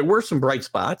that said, there were some bright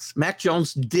spots. Mac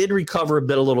Jones did recover a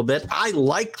little bit. I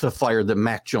like the fire that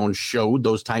Mac Jones showed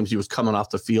those times he was coming off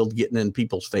the field, getting in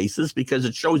people's faces, because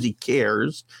it shows he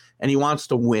cares and he wants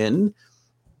to win,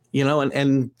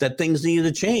 and that things needed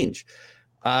to change.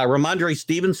 Ramondre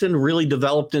Stevenson really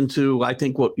developed into, I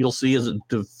think, what you'll see as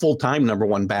the full-time number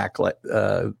 1 back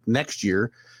next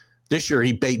year. This year,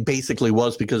 he basically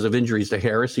was because of injuries to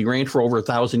Harris. He ran for over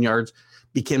 1,000 yards,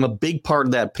 became a big part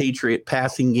of that Patriot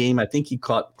passing game. I think he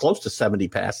caught close to 70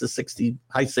 passes,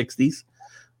 high 60s.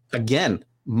 Again,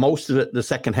 most of it the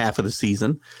second half of the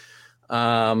season.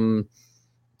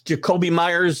 Jacoby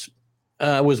Myers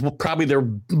was probably their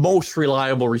most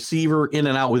reliable receiver, in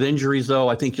and out with injuries, though.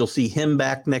 I think you'll see him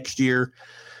back next year.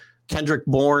 Kendrick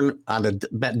Bourne on the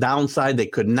downside, they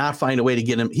could not find a way to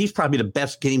get him. He's probably the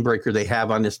best game breaker they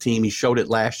have on this team. He showed it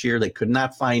last year. They could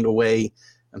not find a way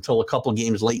until a couple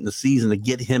games late in the season to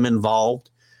get him involved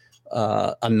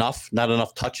not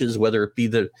enough touches, whether it be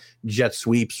the jet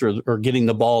sweeps or getting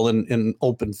the ball in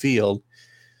open field.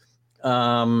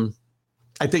 I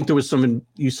think there was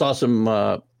you saw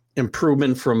some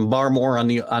improvement from Barmore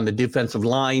on the defensive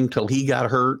line till he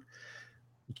got hurt.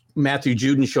 Matthew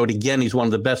Judon showed again he's one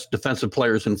of the best defensive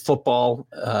players in football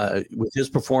with his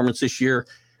performance this year,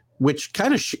 which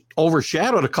kind of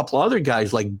overshadowed a couple other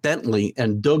guys like Bentley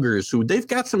and Duggars, who they've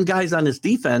got some guys on this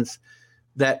defense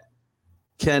that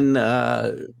can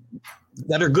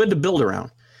that are good to build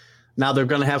around. Now they're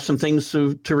going to have some things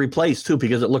to replace too,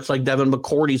 because it looks like Devin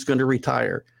McCourty's going to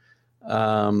retire.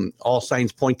 All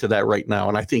signs point to that right now,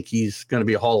 and I think he's going to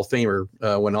be a Hall of Famer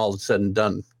when all is said and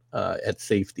done at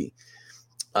safety.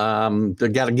 They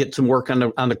got to get some work on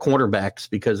the cornerbacks,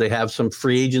 because they have some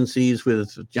free agencies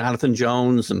with Jonathan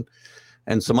Jones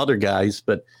and some other guys,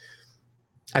 but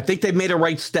I think they've made a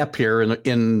right step here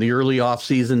in the early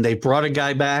offseason. They brought a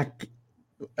guy back.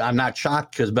 I'm not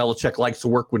shocked, because Belichick likes to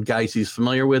work with guys he's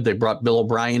familiar with. They brought Bill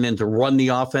O'Brien in to run the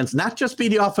offense, not just be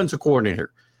the offensive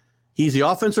coordinator. He's the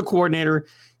offensive coordinator.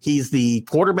 He's the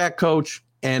quarterback coach.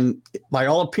 And by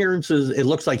all appearances, it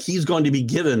looks like he's going to be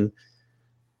given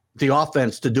the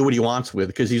offense to do what he wants with,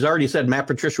 because he's already said Matt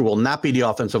Patricia will not be the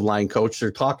offensive line coach.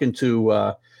 They're talking to,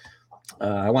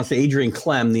 I want to say Adrian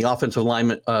Clem, the offensive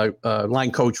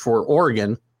line coach for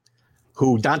Oregon,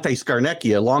 who Dante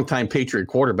Scarnecchia, a longtime Patriot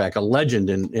quarterback, a legend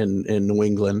in New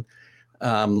England,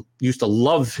 used to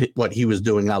love what he was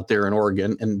doing out there in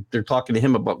Oregon. And they're talking to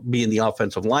him about being the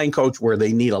offensive line coach, where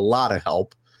they need a lot of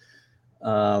help.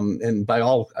 And by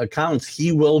all accounts,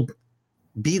 he will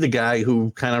be the guy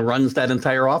who kind of runs that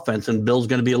entire offense, and Bill's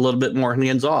going to be a little bit more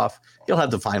hands off. He'll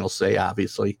have the final say,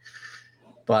 obviously,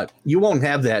 but you won't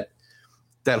have that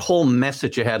whole mess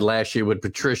that you had last year with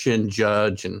Patricia and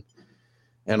Judge and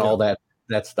all that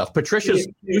stuff. Patricia's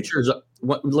futures.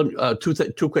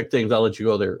 Two quick things. I'll let you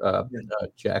go there,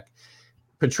 Jack.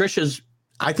 Patricia's,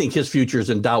 I think his future is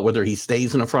in doubt whether he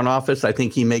stays in the front office. I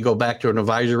think he may go back to an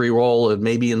advisory role and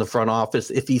maybe in the front office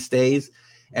if he stays.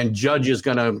 And Judge is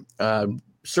going to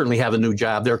certainly have a new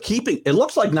job. They're keeping. It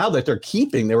looks like now that they're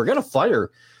keeping. They were going to fire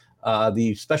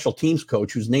the special teams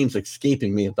coach, whose name's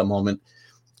escaping me at the moment.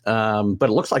 But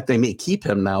it looks like they may keep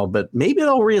him now. But maybe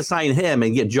they'll reassign him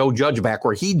and get Joe Judge back,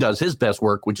 where he does his best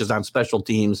work, which is on special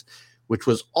teams, which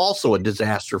was also a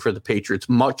disaster for the Patriots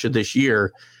much of this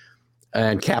year,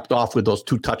 and capped off with those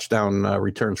 2 touchdown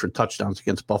returns for touchdowns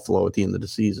against Buffalo at the end of the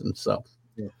season. So,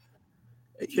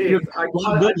 Chief,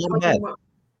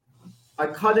 I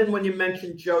cut in when you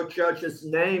mentioned Joe Judge's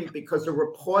name, because a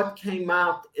report came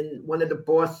out in one of the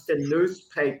Boston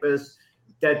newspapers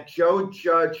that Joe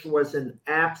Judge was an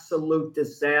absolute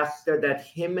disaster, that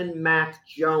him and Mac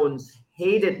Jones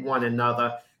hated one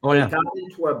another. Oh, yeah. They got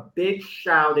into a big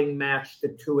shouting match, the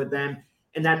two of them.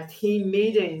 And at team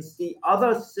meetings, the other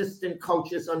assistant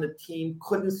coaches on the team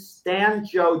couldn't stand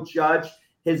Joe Judge.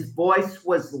 His voice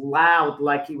was loud,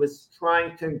 like he was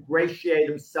trying to ingratiate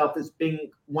himself as being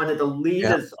one of the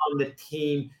leaders on the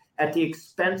team at the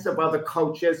expense of other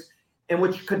coaches, and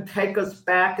which could take us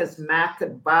back, as Mac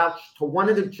could vouch, to one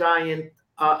of the Giant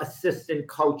assistant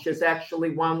coaches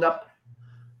actually wound up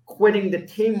quitting the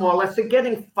team more or less, and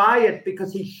getting fired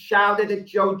because he shouted at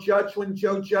Joe Judge when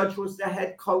Joe Judge was the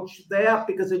head coach there,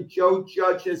 because of Joe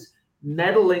Judge's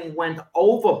meddling went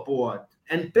overboard.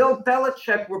 And Bill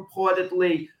Belichick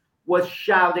reportedly was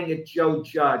shouting at Joe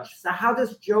Judge. So how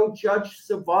does Joe Judge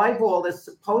survive all this?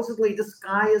 Supposedly this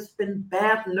guy has been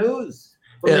bad news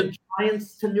from the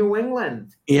Giants to New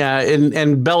England. Yeah,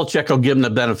 and Belichick will give him the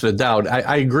benefit of the doubt.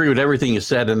 I agree with everything you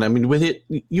said. And I mean, with it,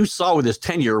 you saw with his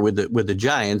tenure with the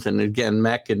Giants, and again,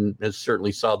 Mac has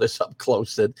certainly saw this up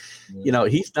close, that,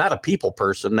 he's not a people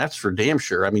person. That's for damn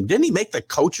sure. I mean, didn't he make the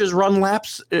coaches run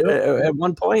laps at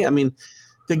one point? I mean,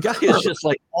 the guy is just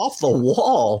like off the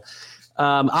wall.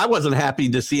 I wasn't happy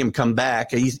to see him come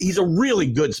back. He's a really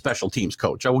good special teams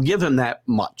coach. I will give him that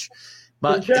much.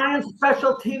 But the Giants'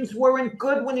 special teams weren't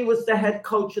good when he was the head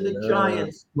coach of the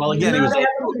Giants. Well, again, they haven't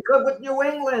been good with New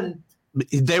England.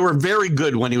 They were very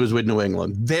good when he was with New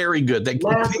England. Very good.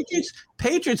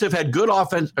 Patriots have had good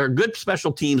offense or good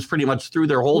special teams pretty much through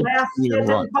their whole year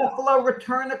run. Buffalo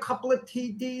returned a couple of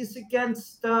TDs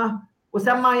against was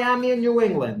that Miami and New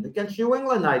England? Against New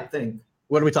England, I think.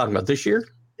 What are we talking about, this year?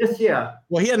 This year.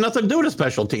 Well, he had nothing to do with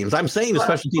special teams. I'm saying the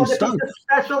special teams stunk. He's a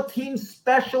special teams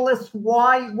specialist.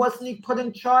 Why wasn't he put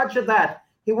in charge of that?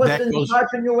 He wasn't in charge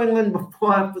of New England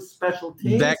before for special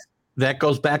teams. That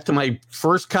goes back to my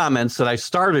first comments that I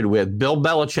started with. Bill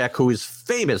Belichick, who is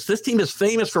famous. This team is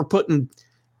famous for putting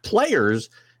players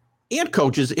and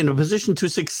coaches in a position to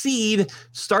succeed.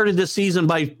 Started this season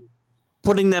by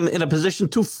putting them in a position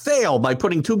to fail by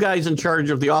putting 2 guys in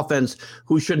charge of the offense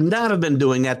who should not have been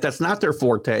doing that. That's not their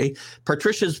forte.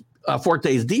 Patricia's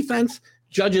forte is defense.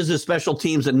 Judge's is special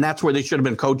teams, and that's where they should have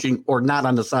been coaching, or not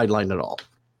on the sideline at all.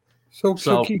 So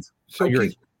Keith,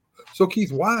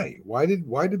 why? Why did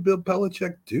Bill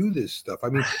Belichick do this stuff? I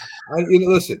mean,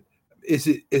 listen, is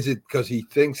it because he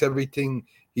thinks everything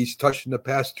he's touched in the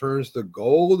past turns to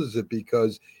gold? Is it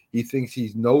because he thinks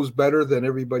he knows better than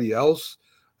everybody else?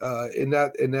 in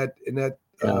that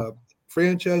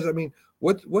franchise. I mean,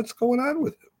 what's going on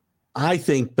with him? I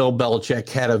think Bill Belichick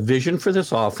had a vision for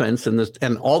this offense,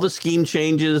 and all the scheme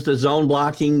changes, the zone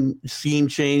blocking scheme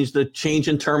change, the change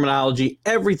in terminology,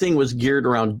 everything was geared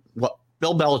around what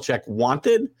Bill Belichick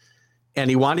wanted. And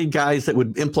he wanted guys that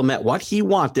would implement what he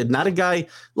wanted, not a guy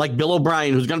like Bill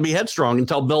O'Brien who's going to be headstrong and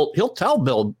he'll tell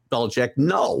Bill Belichick,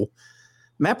 no.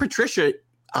 Matt Patricia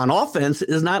on offense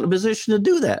is not in a position to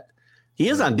do that. He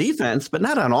is on defense, but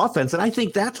not on offense. And I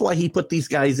think that's why he put these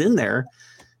guys in there.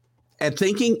 And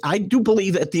thinking, I do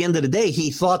believe at the end of the day,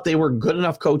 he thought they were good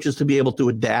enough coaches to be able to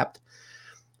adapt.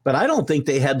 But I don't think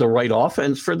they had the right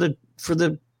offense for the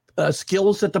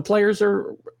skills that the players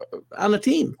are on the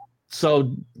team.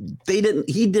 So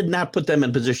he did not put them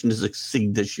in position to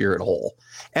succeed this year at all.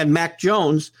 And Mac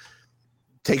Jones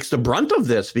takes the brunt of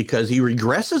this because he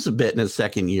regresses a bit in his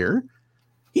second year.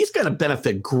 He's going to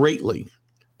benefit greatly.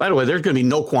 By the way, there's going to be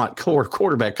no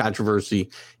quarterback controversy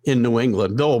in New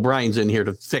England. Bill O'Brien's in here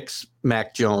to fix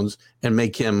Mac Jones and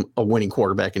make him a winning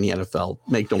quarterback in the NFL.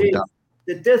 Make no doubt.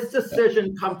 Did this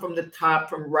decision come from the top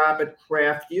from Robert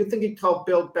Kraft? Do you think he told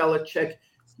Bill Belichick,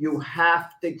 you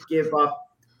have to give up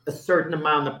a certain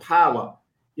amount of power?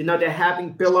 You know, they're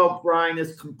having Bill O'Brien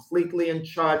is completely in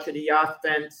charge of the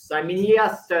offense. I mean, he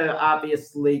has to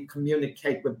obviously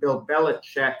communicate with Bill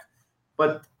Belichick,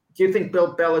 but do you think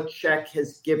Bill Belichick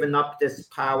has given up this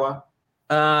power?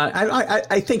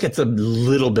 I think it's a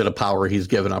little bit of power he's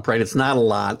given up, right? It's not a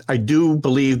lot. I do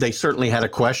believe they certainly had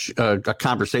a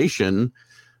conversation,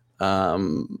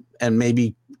 and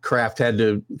maybe Kraft had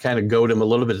to kind of goad him a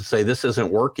little bit to say, this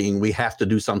isn't working. We have to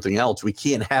do something else. We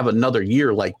can't have another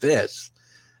year like this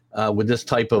with this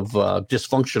type of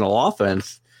dysfunctional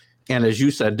offense. And as you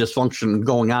said, dysfunction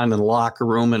going on in the locker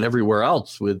room and everywhere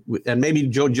else. And maybe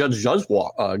Joe Judge does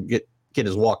get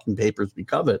his walking papers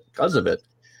because of it.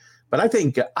 But I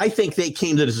think they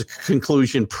came to this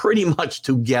conclusion pretty much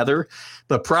together,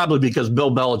 but probably because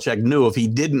Bill Belichick knew if he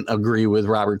didn't agree with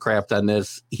Robert Kraft on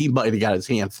this, he might have got his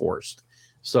hand forced.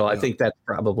 So I think that's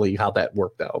probably how that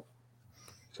worked out.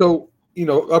 So,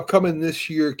 upcoming this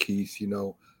year, Keith,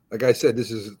 like I said,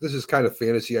 this is kind of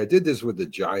fantasy. I did this with the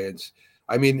Giants.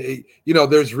 I mean,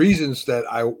 there's reasons that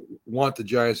I want the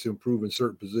Giants to improve in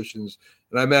certain positions,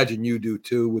 and I imagine you do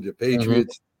too with the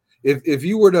Patriots. Mm-hmm. If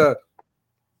you were to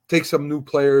take some new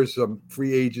players, some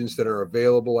free agents that are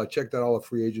available, I checked out all the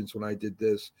free agents when I did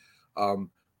this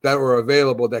that were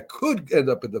available that could end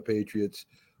up in the Patriots.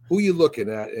 Who are you looking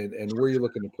at, and where are you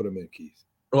looking to put them in, Keith?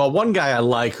 Well, one guy I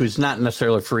like who's not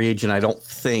necessarily a free agent, I don't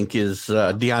think, is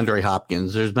DeAndre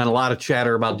Hopkins. There's been a lot of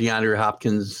chatter about DeAndre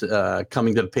Hopkins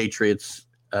coming to the Patriots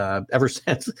ever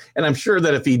since. And I'm sure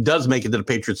that if he does make it to the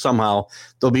Patriots somehow,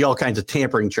 there'll be all kinds of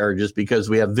tampering charges because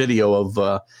we have video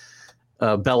of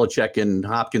Belichick and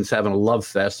Hopkins having a love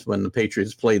fest when the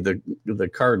Patriots played the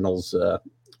Cardinals a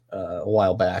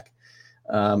while back.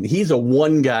 He's a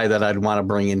one guy that I'd want to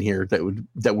bring in here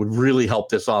that would really help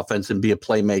this offense and be a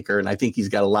playmaker, and I think he's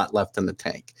got a lot left in the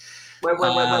tank. Wait,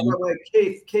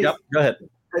 Keith. Yep, go ahead.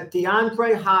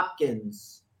 DeAndre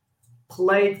Hopkins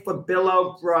played for Bill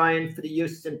O'Brien for the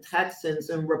Houston Texans,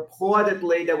 and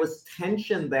reportedly there was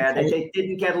tension there that they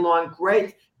didn't get along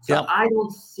great. So I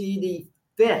don't see the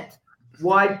fit.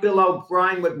 Why Bill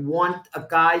O'Brien would want a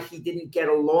guy he didn't get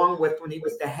along with when he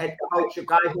was the head coach, a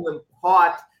guy who in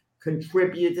part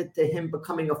contributed to him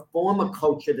becoming a former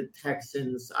coach of the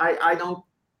Texans. I don't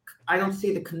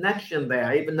see the connection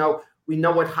there, even though we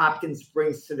know what Hopkins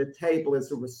brings to the table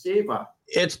as a receiver.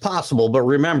 It's possible, but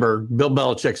remember, Bill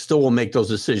Belichick still will make those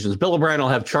decisions. Bill O'Brien will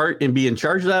have be in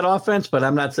charge of that offense, but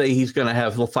I'm not saying he's going to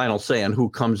have the final say on who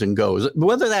comes and goes.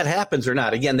 Whether that happens or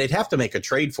not, again, they'd have to make a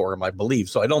trade for him, I believe.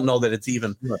 So I don't know that it's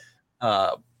even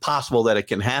possible that it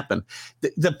can happen.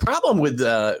 The problem with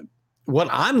what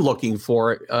I'm looking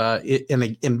for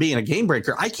in being a game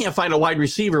breaker, I can't find a wide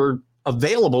receiver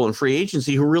available in free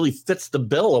agency who really fits the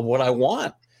bill of what I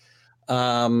want.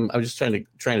 I'm just trying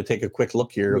to take a quick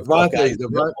look here.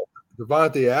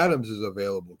 Devontae Adams is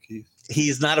available, Keith.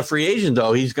 He's not a free agent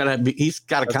though. He's got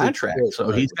a contract,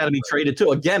 so he's got to be traded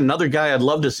too. Again, another guy I'd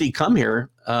love to see come here.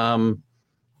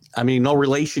 I mean, no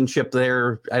relationship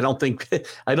there. I don't think Josh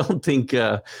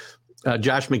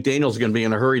McDaniels is going to be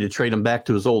in a hurry to trade him back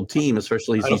to his old team,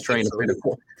 especially as he's trying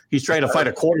to fight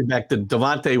a quarterback that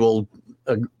Devontae will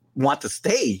want to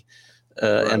stay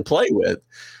and play with.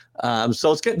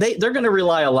 So it's good. They're going to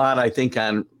rely a lot, I think,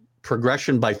 on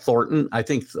progression by Thornton. I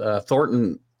think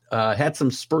Thornton had some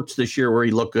spurts this year where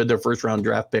he looked good. Their first-round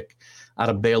draft pick out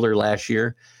of Baylor last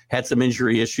year had some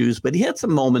injury issues, but he had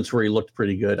some moments where he looked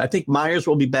pretty good. I think Myers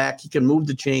will be back. He can move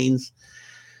the chains.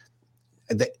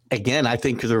 again, I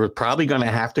think they're probably going to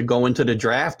have to go into the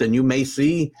draft, and you may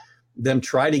see them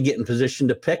try to get in position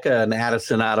to pick an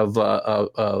Addison out of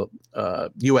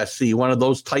USC, one of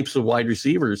those types of wide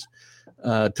receivers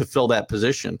to fill that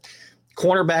position.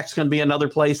 Cornerback's going to be another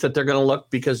place that they're going to look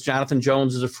because Jonathan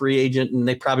Jones is a free agent, and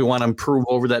they probably want to improve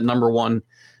over that number one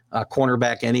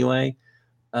cornerback anyway.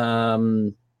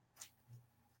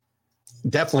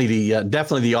 Definitely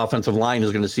the offensive line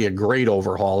is going to see a great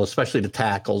overhaul, especially the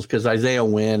tackles, because Isaiah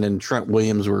Wynn and Trent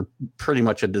Williams were pretty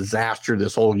much a disaster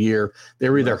this whole year. They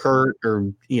were either hurt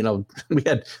or, we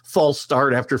had false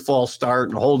start after false start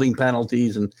and holding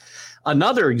penalties. And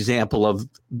another example of,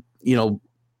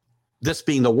 this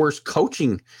being the worst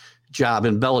coaching job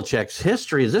in Belichick's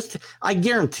history is this. I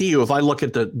guarantee you, if I look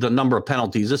at the number of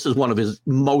penalties, this is one of his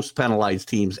most penalized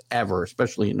teams ever,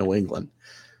 especially in New England.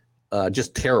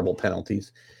 Just terrible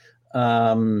penalties.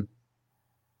 And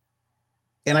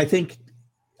I think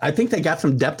they got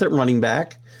some depth at running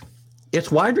back. It's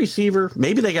wide receiver.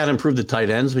 Maybe they got to improve the tight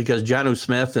ends because Jonnu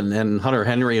Smith and Hunter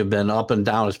Henry have been up and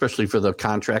down, especially for the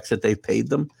contracts that they've paid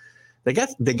them. They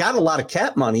got a lot of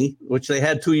cap money, which they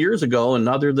had 2 years ago. And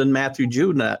other than Matthew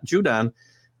Judon,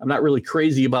 I'm not really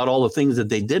crazy about all the things that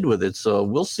they did with it. So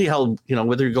we'll see how,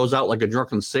 whether he goes out like a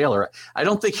drunken sailor. I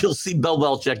don't think you'll see Bill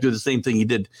Belichick do the same thing he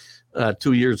did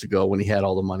 2 years ago when he had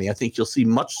all the money. I think you'll see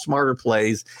much smarter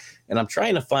plays. And I'm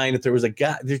trying to find if there was a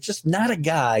guy. There's just not a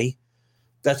guy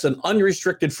that's an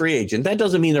unrestricted free agent. That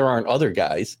doesn't mean there aren't other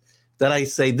guys that I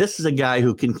say this is a guy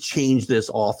who can change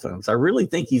this offense. I really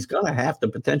think he's going to have to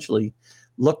potentially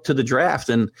look to the draft.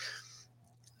 And,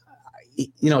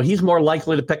 he's more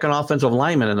likely to pick an offensive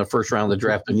lineman in the first round of the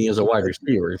draft than he is a wide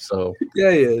receiver. So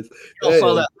yeah, he is. I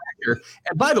saw that back here.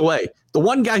 And by the way, the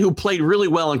one guy who played really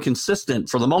well and consistent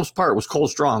for the most part was Cole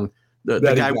Strong, the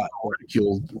guy who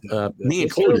ridiculed, me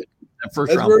included. That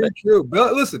first round. That's very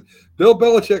true. Listen, Bill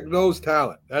Belichick knows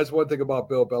talent. That's one thing about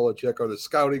Bill Belichick or the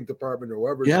scouting department or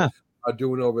whoever's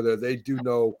doing over there. They do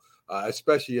know,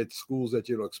 especially at schools that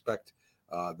you don't expect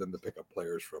them to pick up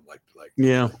players from, like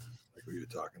what you're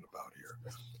talking about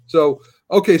here. So,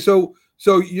 okay, so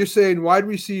you're saying wide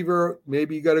receiver,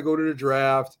 maybe you got to go to the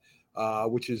draft,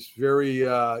 which is very,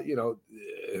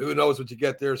 who knows what you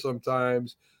get there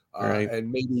sometimes. Right.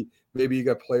 And maybe you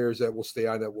got players that will stay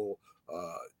on that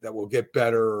will get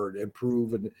better and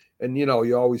improve. And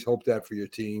you always hope that for your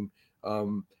team.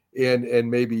 And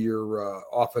maybe your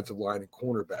offensive line and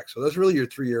cornerback. So that's really your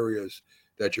three areas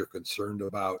that you're concerned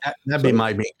about. That'd be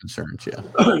my main concerns, yeah.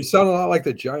 You sound a lot like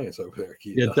the Giants over there,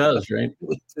 Keith. It does, right?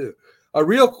 Too.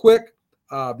 Real quick,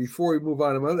 before we move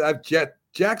on,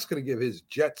 Jack's going to give his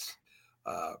Jets,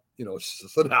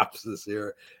 synopsis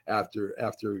here after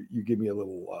you give me a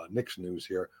little Knicks news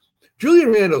here.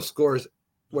 Julian Randle scores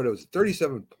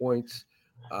 37 points.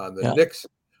 The Knicks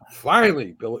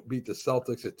finally beat the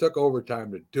Celtics. It took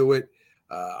overtime to do it.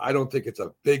 I don't think it's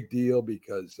a big deal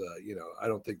because I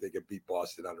don't think they can beat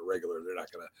Boston on a regular. They're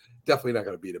definitely not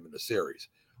gonna beat them in the series.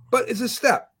 But it's a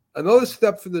step, another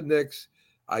step for the Knicks.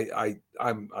 I'm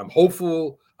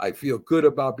hopeful. I feel good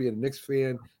about being a Knicks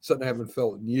fan. Something I haven't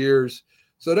felt in years.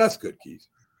 So that's good, Keith.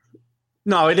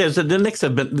 No, it is. The Knicks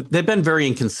they've been very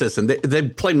inconsistent.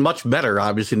 They've played much better,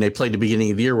 obviously, than they played at the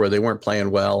beginning of the year where they weren't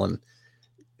playing well and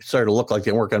started to look like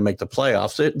they weren't going to make the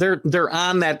playoffs. They're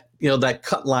on that, that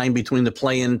cut line between the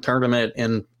play-in tournament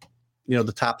and,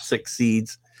 the top 6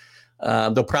 seeds.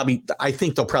 I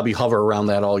think they'll probably hover around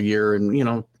that all year,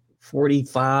 and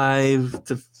 45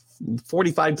 to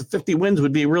 50 wins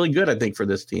would be really good, I think, for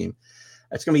this team.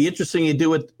 It's going to be interesting to do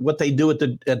what they do at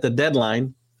the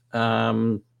deadline.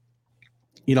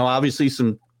 Obviously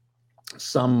some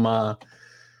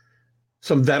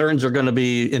veterans are going to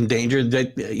be in danger.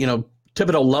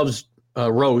 Thibodeau loves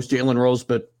Jalen Rose,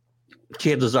 but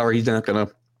chances are he's not going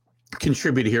to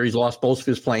contribute here. He's lost most of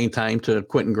his playing time to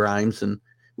Quentin Grimes, and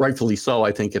rightfully so,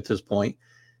 I think, at this point.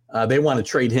 They want to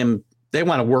trade him. They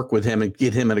want to work with him and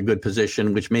get him in a good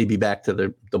position, which may be back to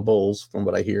the Bulls from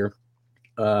what I hear.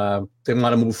 They want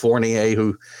to move Fournier,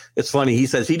 who, it's funny, he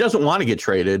says he doesn't want to get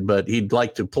traded, but he'd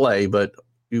like to play, but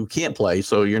you can't play,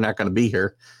 so you're not going to be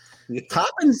here.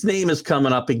 Toppin's name is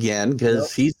coming up again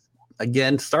because he's,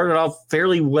 again, started off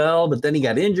fairly well, but then he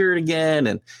got injured again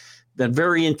and been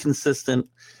very inconsistent.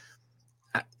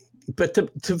 But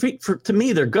to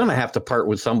me, they're going to have to part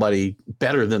with somebody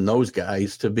better than those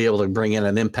guys to be able to bring in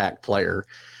an impact player.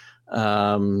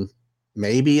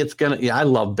 Maybe it's going to – I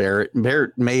love Barrett.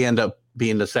 Barrett may end up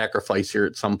being the sacrifice here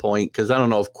at some point because I don't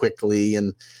know if Quickly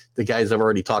and the guys I've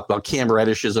already talked about. Cam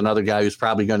Reddish is another guy who's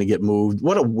probably going to get moved.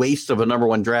 What a waste of a number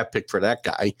 1 draft pick for that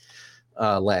guy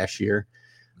last year.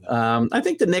 I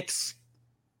think the Knicks,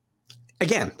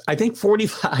 again, I think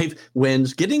 45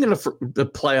 wins, getting into the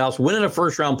playoffs, winning a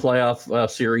first-round playoff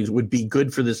series would be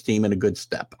good for this team and a good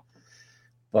step.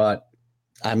 But,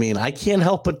 I mean, I can't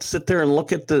help but sit there and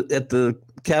look at the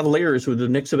Cavaliers, who the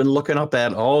Knicks have been looking up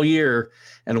at all year,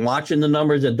 and watching the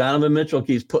numbers that Donovan Mitchell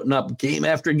keeps putting up game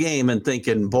after game and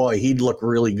thinking, boy, he'd look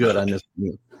really good on this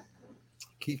team.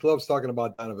 Keith loves talking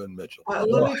about Donovan Mitchell. Let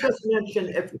me just mention,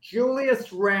 if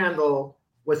Julius Randle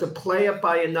was a player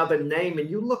by another name, and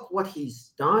you look what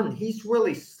he's done, he's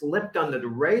really slipped under the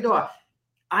radar.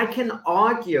 I can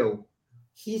argue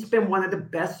he's been one of the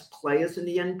best players in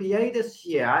the NBA this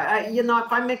year.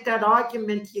 If I make that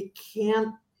argument, you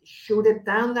can't shoot it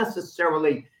down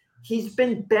necessarily. He's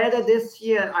been better this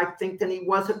year, I think, than he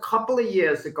was a couple of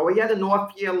years ago. He had an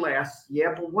off year last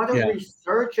year, but what a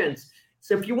resurgence.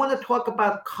 So if you want to talk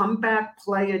about comeback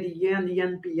player of the year in the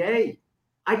NBA,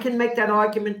 I can make that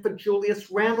argument for Julius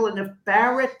Randle. And if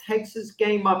Barrett takes his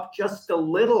game up just a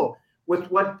little with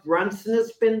what Brunson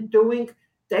has been doing,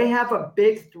 they have a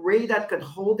big three that could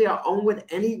hold their own with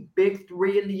any big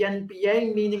three in the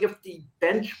NBA, meaning if the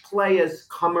bench players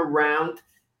come around,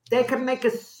 they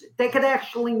could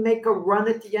actually make a run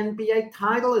at the NBA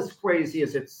title, as crazy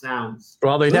as it sounds.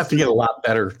 Well, they'd have to get a lot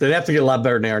better. They'd have to get a lot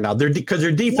better than they are now. Because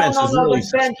their defense is really.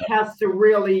 The bench has to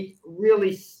really,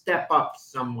 really step up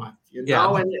somewhat,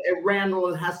 know. And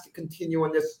Randle has to continue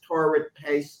on this torrid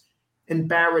pace, and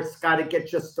Barrett's got to get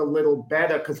just a little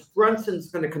better because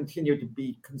Brunson's going to continue to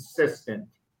be consistent.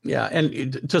 Yeah,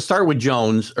 and to start with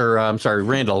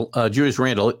Randle, Julius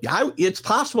Randle, it's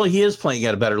possible he is playing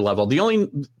at a better level. The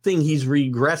only thing he's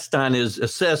regressed on is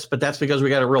assists, but that's because we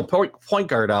got a real point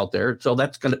guard out there, so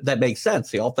that makes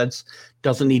sense. The offense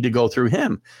doesn't need to go through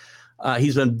him.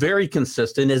 He's been very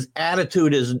consistent. His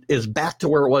attitude is back to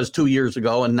where it was 2 years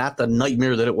ago and not the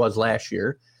nightmare that it was last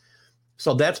year.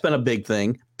 So that's been a big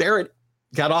thing. Barrett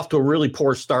got off to a really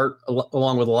poor start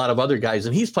along with a lot of other guys,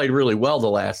 and he's played really well the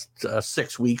last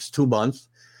 6 weeks, 2 months.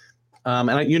 And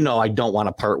I don't want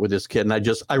to part with this kid,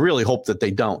 and I really hope that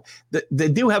they don't. They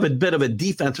do have a bit of a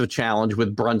defensive challenge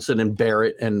with Brunson and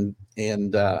Barrett and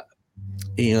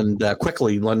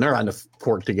Quickly when they're on the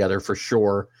court together for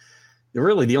sure.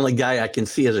 Really, the only guy I can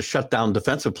see as a shutdown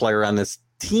defensive player on this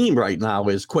team right now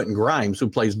is Quentin Grimes, who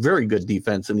plays very good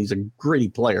defense, and he's a gritty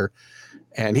player.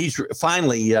 And he's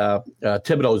finally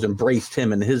Thibodeau's embraced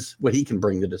him and what he can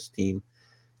bring to this team.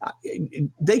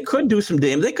 They could do some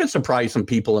damage. They could surprise some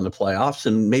people in the playoffs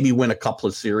and maybe win a couple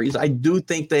of series. I do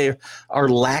think they are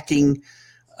lacking.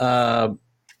 They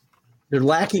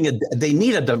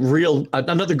need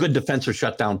another good defensive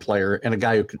shutdown player and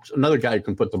another guy who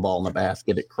can put the ball in the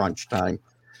basket at crunch time.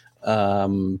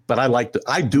 But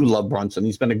I do love Brunson.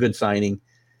 He's been a good signing,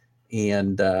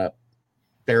 and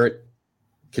Barrett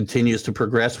continues to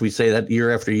progress. We say that year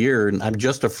after year, and I'm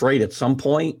just afraid at some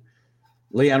point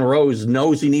Leon Rose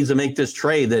knows he needs to make this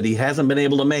trade that he hasn't been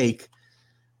able to make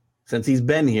since he's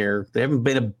been here. They haven't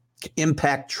been an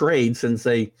impact trade since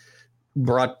they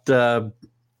brought oh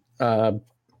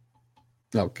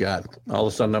God, all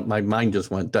of a sudden my mind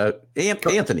just went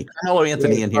Anthony. Carmelo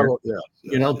Anthony in here.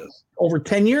 Over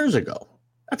 10 years ago.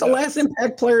 That's the last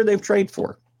impact player they've traded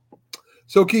for.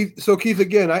 So Keith,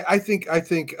 again, I think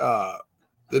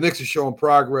the Knicks are showing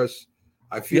progress.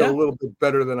 I feel a little bit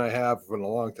better than I have in a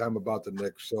long time about the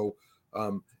Knicks. So,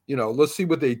 let's see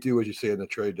what they do, as you say, in the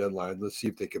trade deadline. Let's see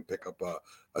if they can pick up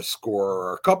a scorer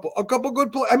or a couple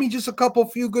good players. I mean, just a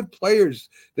few good players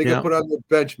they can put on the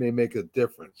bench may make a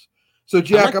difference. So,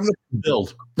 Jack, I'm going to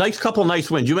build couple of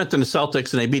nice wins. You mentioned the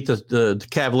Celtics, and they beat the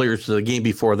Cavaliers the game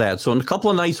before that. So, a couple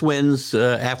of nice wins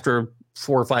after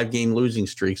 4 or 5 game losing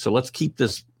streak. So, let's keep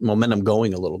this momentum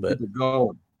going a little bit.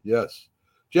 Yes.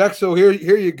 Jack, so here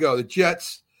you go. The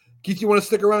Jets. Keith, you want to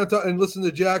stick around and listen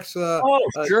to Jack's?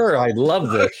 Sure. I love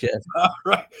this shit. All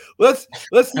right. Let's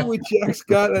see what Jack's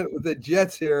got with the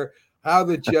Jets here, how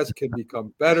the Jets can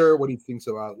become better, what he thinks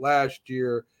about last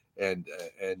year, and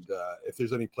if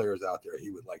there's any players out there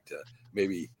he would like to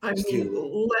maybe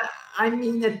steal.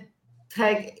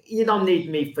 Tag, you don't need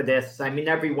me for this. I mean,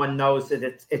 everyone knows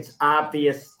it. It's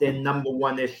obvious the number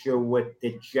one issue with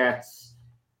the Jets.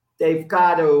 They've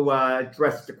got to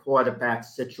address the quarterback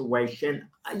situation.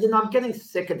 I'm getting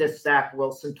sick of this Zach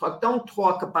Wilson talk. Don't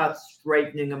talk about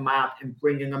straightening him out and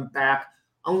bringing him back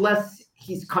unless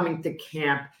he's coming to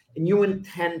camp and you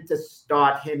intend to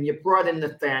start him. You brought in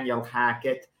Nathaniel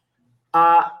Hackett.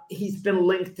 He's been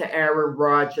linked to Aaron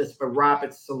Rodgers, but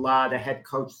Robert Saleh, the head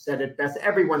coach, said it best.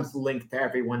 Everyone's linked to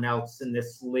everyone else in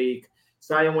this league.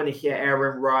 So I don't want to hear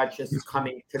Aaron Rodgers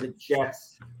coming to the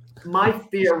Jets. My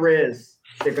fear is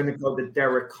they're going to go the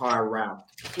Derek Carr route.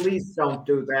 Please don't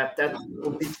do that. That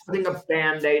will be putting a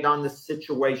Band-Aid on the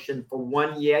situation for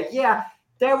 1 year. Yeah,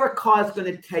 Derek Carr is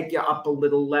going to take you up a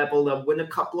little level. They'll win a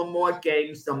couple of more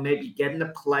games. They'll maybe get in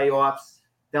the playoffs.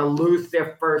 They'll lose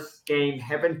their first game.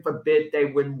 Heaven forbid they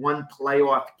win one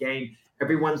playoff game.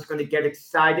 Everyone's going to get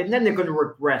excited, and then they're going to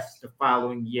regress the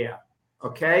following year.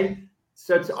 Okay?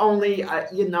 So it's only,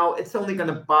 it's only going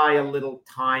to buy a little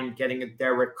time getting a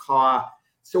Derek Carr.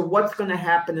 So what's going to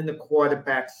happen in the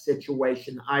quarterback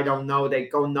situation? I don't know. They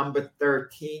go number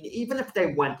 13. Even if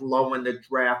they went low in the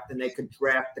draft and they could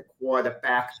draft the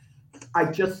quarterback,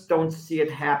 I just don't see it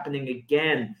happening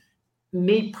again.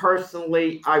 Me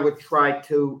personally, I would try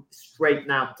to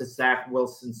straighten out the Zach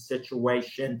Wilson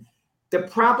situation. The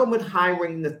problem with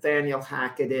hiring Nathaniel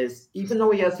Hackett is, even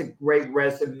though he has a great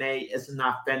resume as an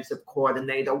offensive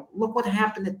coordinator, look what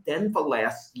happened at Denver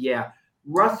last year.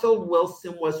 Russell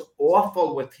Wilson was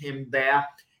awful with him there.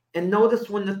 And notice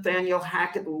when Nathaniel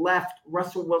Hackett left,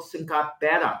 Russell Wilson got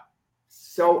better.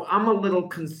 So I'm a little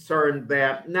concerned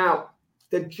there. Now,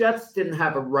 the Jets didn't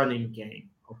have a running game,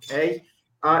 okay?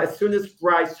 As soon as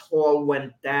Bryce Hall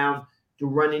went down, the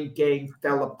running game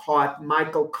fell apart.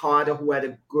 Michael Carter, who had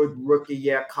a good rookie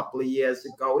year a couple of years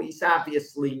ago, he's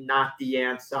obviously not the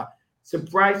answer. So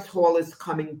Bryce Hall is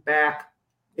coming back.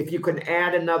 If you can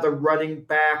add another running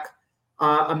back,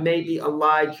 maybe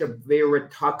Elijah Vera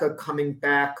Tucker coming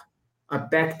back,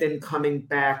 Becton coming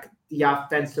back, the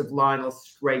offensive line will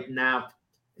straighten out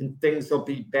and things will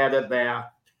be better there.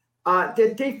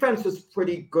 Their defense was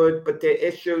pretty good, but their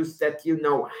issues that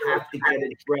have to get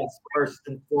addressed first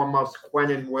and foremost.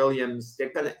 Quentin Williams,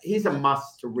 he's a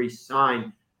must to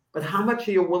re-sign. But how much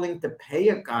are you willing to pay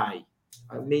a guy?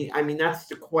 I mean that's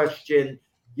the question,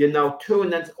 too.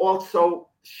 And that's also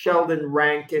Sheldon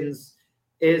Rankins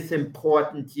is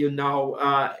important, in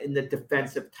the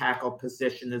defensive tackle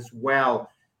position as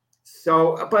well.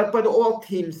 So, but all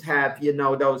teams have,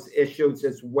 those issues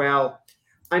as well.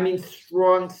 I mean,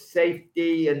 strong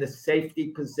safety in the safety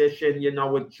position,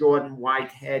 with Jordan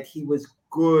Whitehead, he was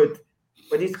good,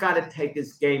 but he's got to take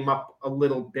his game up a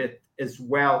little bit as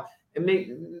well. And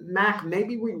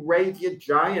maybe we raid your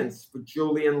Giants for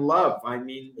Julian Love. I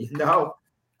don't know.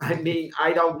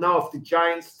 If the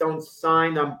Giants don't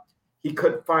sign him, he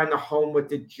could find a home with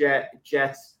the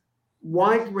Jets.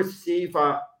 Wide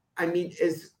receiver,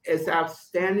 as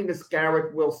outstanding as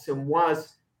Garrett Wilson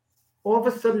was, all of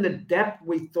a sudden, the depth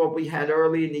we thought we had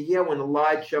early in the year when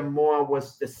Elijah Moore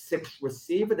was the sixth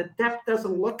receiver, the depth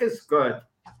doesn't look as good.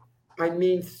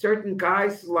 Certain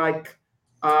guys like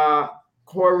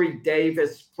Corey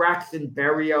Davis, Braxton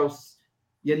Berrios,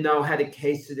 had a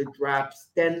case of the drops,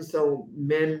 Denzel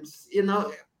Mims,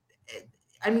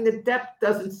 the depth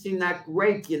doesn't seem that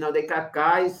great. They got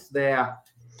guys there.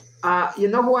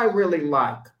 Who I really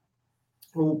like?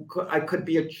 Who could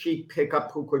be a cheap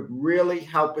pickup, who could really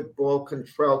help with ball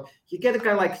control. You get a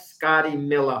guy like Scotty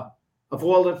Miller. Of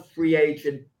all the free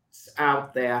agents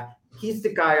out there, he's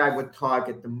the guy I would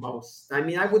target the most.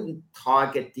 I wouldn't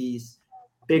target these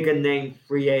bigger name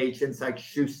free agents like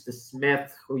Schuster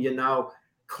Smith, who,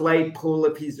 Claypool,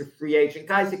 if he's a free agent.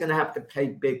 Guys are going to have to pay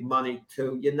big money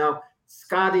too,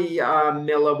 Scotty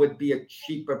Miller would be a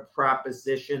cheaper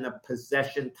proposition, a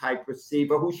possession-type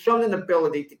receiver who's shown an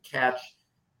ability to catch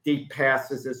deep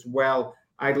passes as well.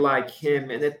 I like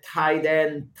him. And a tight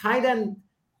end,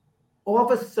 all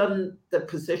of a sudden, the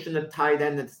position of tight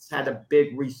end has had a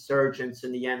big resurgence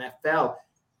in the NFL.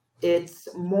 It's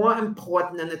more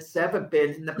important than it's ever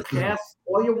been. In the past,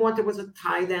 all you wanted was a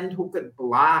tight end who could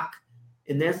block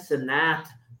and this and that.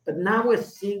 But now we're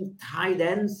seeing tight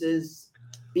ends as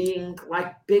being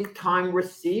like big-time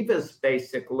receivers,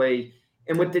 basically.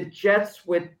 And with the Jets,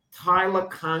 with Tyler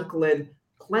Conklin,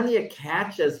 plenty of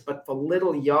catches, but for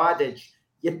little yardage,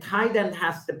 your tight end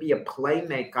has to be a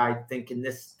playmaker, I think, in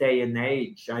this day and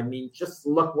age. Just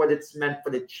look what it's meant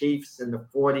for the Chiefs and the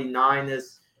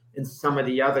 49ers and some of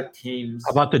the other teams.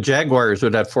 How about the Jaguars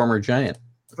with that former Giant?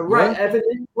 Right, yeah. Evan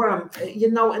Ingram,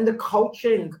 and the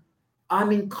coaching.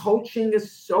 Coaching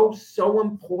is so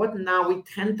important now. We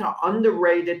tend to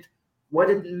underrate it, what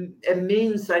it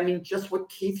means. Just what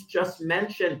Keith just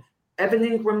mentioned. Evan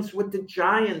Ingram's with the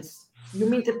Giants. You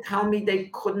mean to tell me they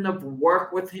couldn't have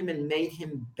worked with him and made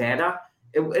him better?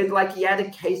 It like he had a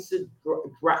case of,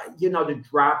 the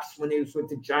drops when he was with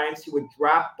the Giants. He would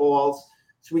drop balls,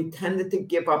 so he tended to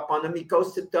give up on him. He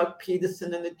goes to Doug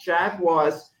Peterson and the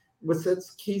Jaguars.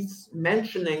 As Keith's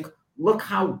mentioning, look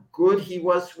how good he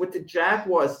was with the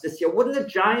Jaguars this year. Wouldn't the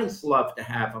Giants love to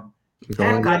have him?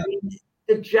 Heck,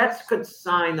 the Jets could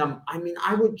sign him.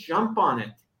 I would jump on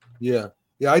it. Yeah.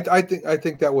 Yeah, I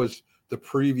think that was the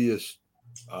previous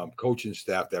coaching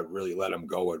staff that really let him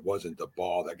go. It wasn't the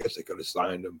ball. I guess they could have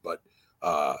signed him, but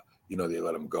they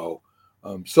let him go.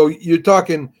 So you're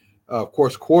talking, of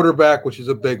course, quarterback, which is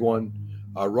a big one.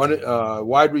 Running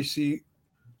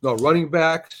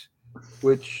backs,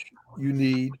 which you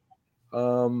need.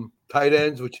 Tight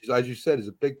ends, which is, as you said, is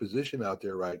a big position out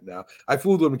there right now. I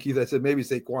fooled him, Keith. I said maybe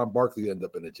Saquon Barkley end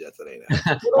up in the Jets. That ain't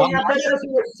happening. That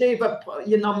doesn't receiver.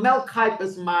 Mel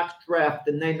Kiper's mock draft.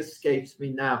 The name escapes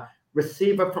me now.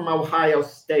 Receiver from Ohio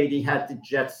State. He had the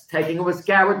Jets taking. It was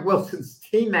Garrett Wilson's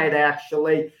teammate,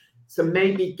 actually. So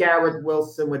maybe Garrett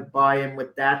Wilson would buy in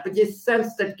with that. But you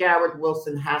sense that Garrett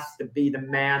Wilson has to be the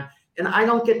man. And I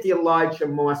don't get the Elijah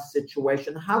Moss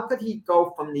situation. How could he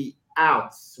go from the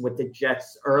outs with the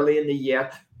Jets early in the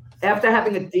year after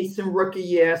having a decent rookie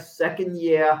year, second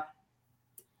year?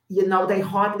 They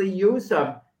hardly use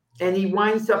him. And he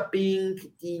winds up being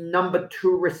the number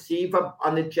 2 receiver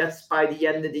on the Jets by the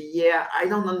end of the year. I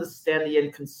don't understand the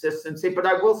inconsistency, but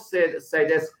I will say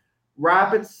this.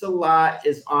 Robert Salah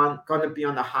is going to be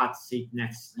on the hot seat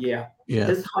next year. Yeah.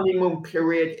 His honeymoon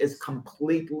period is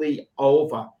completely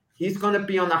over. He's going to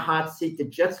be on the hot seat. The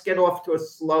Jets get off to a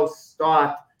slow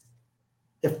start.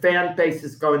 The fan base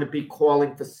is going to be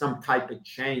calling for some type of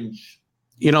change.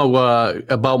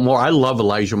 About Moore, I love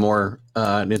Elijah Moore,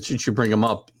 and it's since you bring him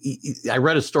up. I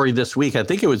read a story this week, I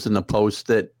think it was in the Post,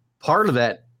 that part of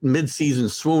that midseason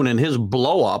swoon and his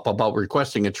blow up about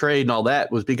requesting a trade and all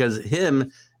that was because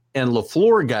him and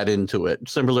LaFleur got into it,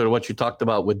 similar to what you talked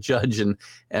about with Judge and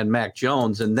Mac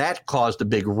Jones, and that caused a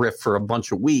big rift for a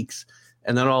bunch of weeks.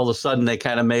 And then all of a sudden they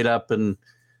kind of made up and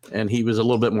he was a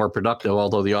little bit more productive,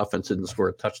 although the offense didn't score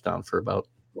a touchdown for about.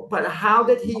 But how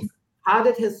did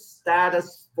his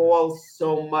status fall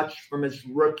so much from his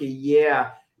rookie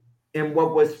year and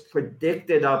what was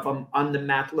predicted of him under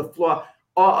Matt LaFleur?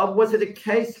 Or was it a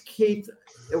case, Keith,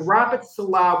 Robert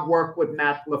Salah worked with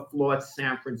Matt LaFleur at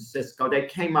San Francisco. They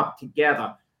came up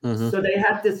together. Mm-hmm. So they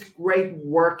had this great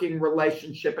working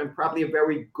relationship and probably a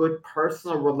very good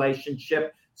personal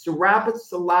relationship. So Robert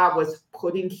Salah was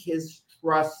putting his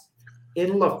trust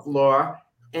in LaFleur,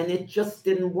 and it just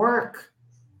didn't work.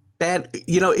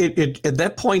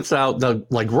 That points out the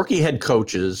rookie head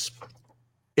coaches,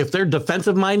 if they're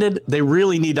defensive minded, they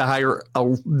really need to hire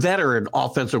a veteran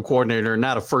offensive coordinator,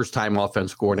 not a first-time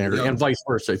offense coordinator, and vice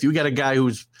versa. If you get a guy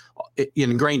who's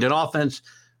ingrained in offense,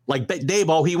 like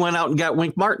Dabo, he went out and got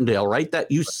Wink Martindale, right?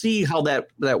 That you see how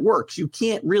that works. You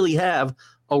can't really have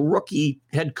a rookie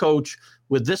head coach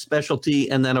with this specialty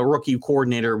and then a rookie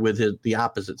coordinator with the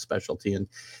opposite specialty. And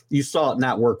you saw it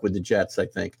not work with the Jets, I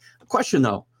think. Question,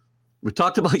 though. You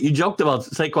joked about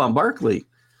Saquon Barkley.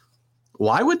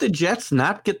 Why would the Jets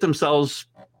not get themselves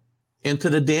into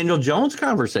the Daniel Jones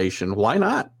conversation? Why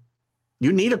not?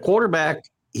 You need a quarterback.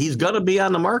 He's going to be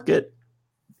on the market.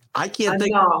 I can't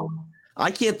think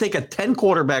of 10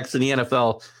 quarterbacks in the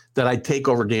NFL that I'd take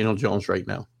over Daniel Jones right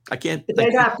now. I can't.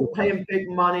 They'd have to pay him big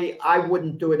money. I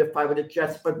wouldn't do it if I were the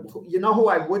Jets. But you know who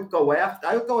I would go after?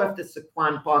 I would go after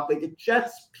Saquon Barkley. The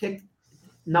Jets picked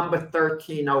number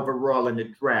 13 overall in the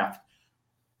draft.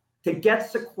 To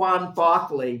get Saquon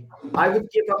Barkley, I would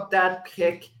give up that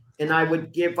pick, and I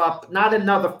would give up not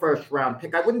another first-round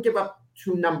pick. I wouldn't give up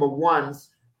 2 number 1s,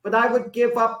 but I would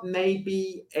give up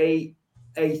maybe a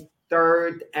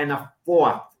 3rd and a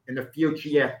 4th in the future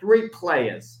year. 3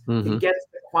 players to get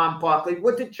Saquon Barkley.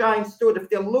 Would the Giants do it? If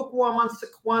they're lukewarm on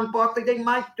Saquon Barkley, they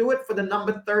might do it for the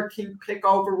number 13 pick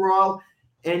overall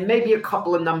and maybe a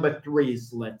couple of number 3s,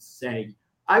 let's say.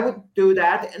 I would do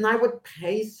that, and I would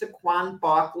pay Saquon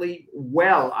Barkley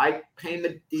well. I pay him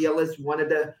a deal as one of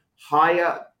the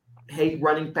higher paid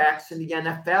running backs in the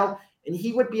NFL, and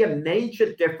he would be a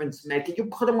major difference maker. You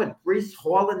put him with Breece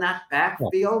Hall in that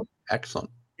backfield. Excellent.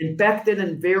 And Becton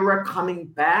and Vera coming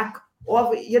back.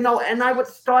 And I would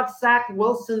start Zach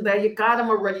Wilson there. You got him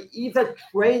already. Either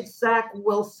trade Zach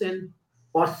Wilson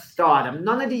or start him.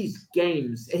 None of these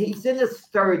games. He's in his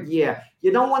 3rd year.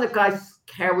 You don't want a guy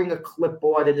carrying a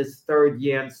clipboard in his 3rd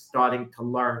year and starting to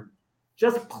learn.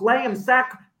 Just play him.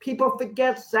 People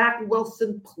forget Zach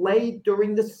Wilson played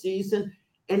during the season,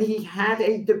 and he had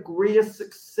a degree of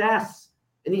success.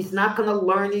 And he's not going to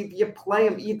learn either you play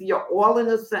him. Either you're all in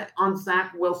on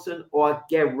Zach Wilson or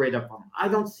get rid of him. I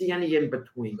don't see any in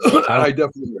between. I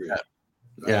definitely agree with that.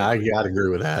 Yeah, I got to agree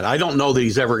with that. I don't know that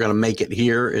he's ever going to make it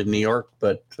here in New York,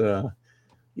 but I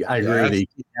agree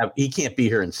that he can't be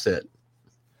here and sit.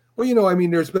 Well,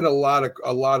 there's been a lot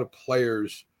of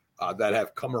players that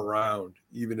have come around,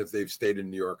 even if they've stayed in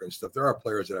New York and stuff. There are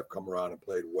players that have come around and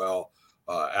played well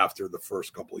after the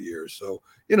first couple of years. So,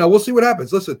 we'll see what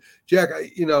happens. Listen, Jack,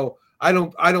 I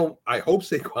hope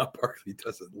Saquon Barkley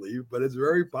doesn't leave, but it's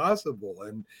very possible,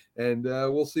 and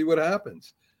we'll see what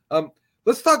happens.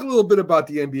 Let's talk a little bit about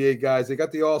the NBA guys. They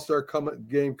got the All-Star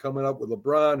game coming up with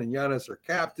LeBron and Giannis are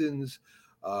captains.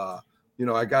 I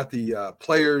got the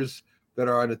players that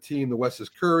are on the team. The West is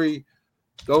Curry,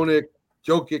 Doncic,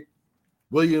 Jokic,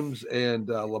 Williams, and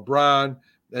LeBron.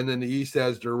 And then the East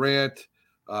has Durant,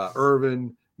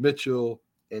 Irvin, Mitchell,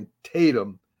 and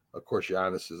Tatum. Of course,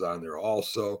 Giannis is on there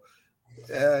also.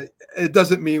 It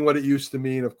doesn't mean what it used to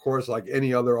mean, of course, like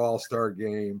any other All-Star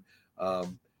game.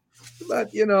 But,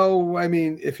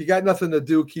 if you got nothing to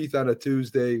do, Keith, on a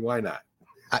Tuesday, why not?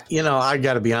 I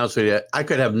got to be honest with you. I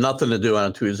could have nothing to do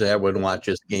on a Tuesday. I wouldn't watch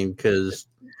this game because,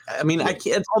 I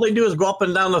can't. All they do is go up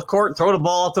and down the court, throw the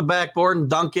ball at the backboard, and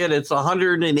dunk it. It's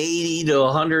 180 to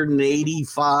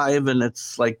 185, and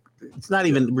it's like it's not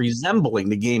even resembling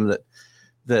the game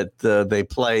that they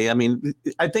play.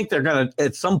 I think they're going to,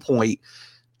 at some point,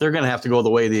 they're going to have to go the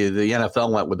way the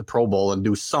NFL went with the Pro Bowl and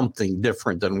do something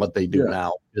different than what they do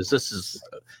now. Because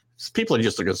people are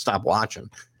just going to stop watching.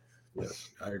 Yes,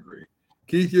 I agree.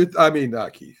 Keith,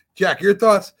 not Keith. Jack, your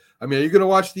thoughts? Are you going to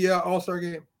watch the All-Star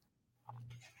game?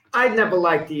 I never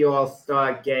liked the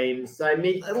All-Star games.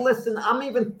 Listen, I'm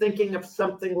even thinking of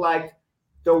something like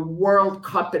the World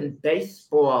Cup in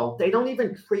baseball. They don't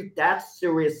even treat that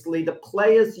seriously. The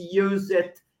players use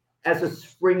it as a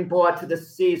springboard to the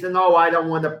season. Oh, I don't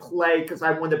want to play because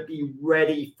I want to be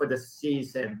ready for the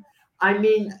season.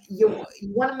 You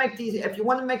want to make these, if you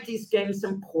want to make these games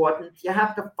important, you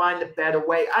have to find a better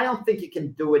way. I don't think you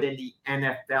can do it in the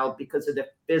NFL because of the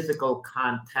physical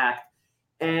contact.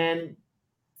 And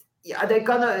they're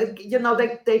gonna,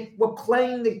 they were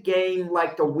playing the game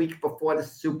like the week before the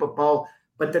Super Bowl,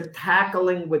 but the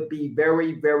tackling would be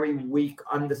very, very weak,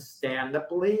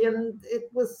 understandably. And it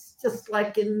was just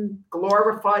like in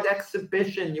glorified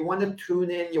exhibition. You want to tune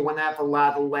in, you want to have a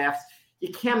lot of laughs.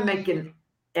 You can't make an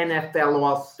NFL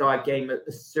All-Star game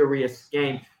a serious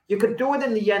game. You could do it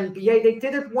in the NBA. They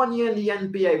did it one year in the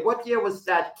NBA. What year was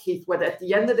that, Keith? Where at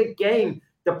the end of the game,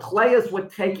 the players were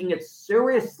taking it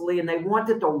seriously and they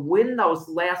wanted to win those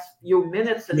last few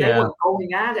minutes and they were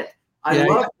going at it. I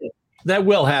loved it. That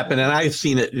will happen, and I've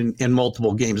seen it in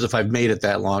multiple games if I've made it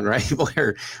that long, right?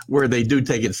 Where they do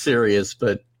take it serious,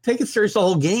 but take it serious the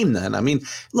whole game then.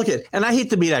 Look at, and I hate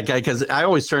to be that guy because I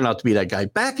always turn out to be that guy.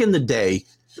 Back in the day,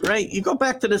 right? You go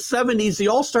back to the 70s, the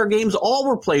All-Star games all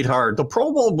were played hard. The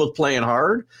Pro Bowl was playing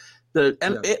hard.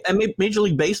 Major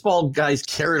League Baseball guys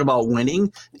cared about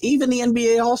winning. Even the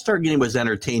NBA All-Star game was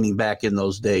entertaining back in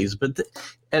those days. But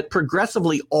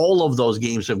progressively, all of those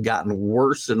games have gotten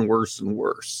worse and worse and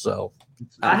worse. So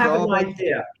I have an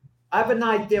idea. I have an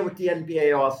idea with the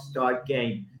NBA All-Star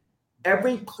game.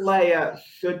 Every player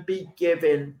should be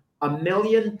given $1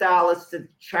 million to the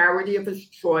charity of his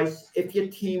choice if your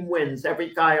team wins,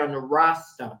 every guy on the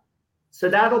roster. So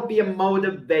that'll be a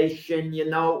motivation,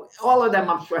 All of them,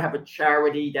 I'm sure, have a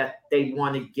charity that they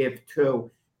want to give to.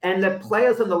 And the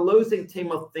players on the losing team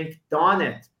will think, darn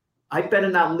it, I better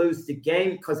not lose the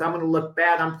game because I'm going to look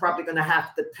bad. I'm probably going to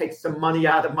have to take some money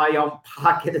out of my own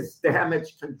pocket as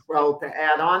damage control to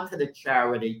add on to the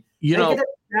charity. Make it a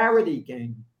charity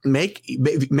game. Maybe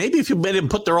if you made them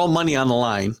put their own money on the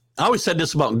line. I always said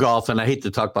this about golf, and I hate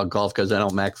to talk about golf because I know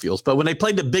Mac feels, but when they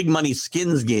played the big money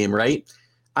skins game, right?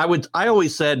 I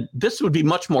always said this would be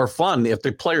much more fun if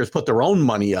the players put their own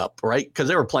money up, right? Because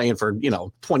they were playing for,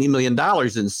 $20 million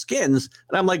in skins.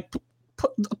 And I'm like,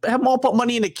 have them all put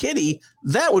money in a kitty.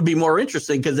 That would be more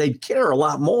interesting because they'd care a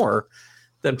lot more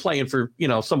than playing for,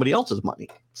 somebody else's money.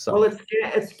 So, well,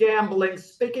 it's gambling.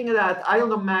 Speaking of that, I don't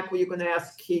know, Mac, were you going to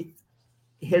ask Keith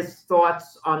his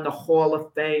thoughts on the Hall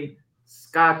of Fame,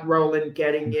 Scott Rowland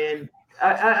getting in?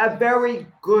 A very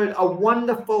good, a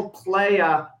wonderful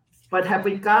player. But have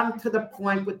we gotten to the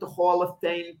point with the Hall of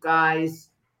Fame guys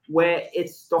where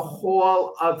it's the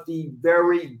hall of the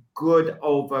very good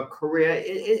over career?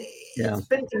 It's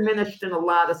been diminished in a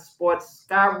lot of sports.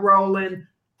 Scott Rowland,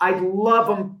 I'd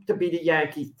love him to be the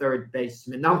Yankee third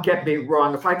baseman. Don't get me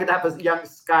wrong. If I could have a young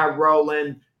Scott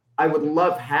Rowland, I would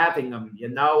love having him.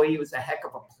 He was a heck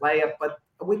of a player. But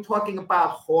are we talking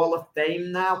about Hall of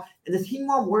Fame now? And is he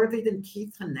more worthy than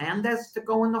Keith Hernandez to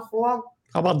go in the Hall?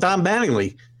 How about Don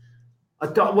Mattingly?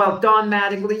 Don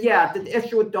Mattingly, the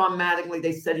issue with Don Mattingly,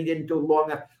 they said he didn't do long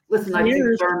enough. Listen, I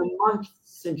think Thurman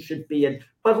Munson should be in.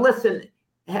 But listen,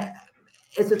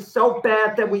 is it so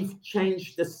bad that we've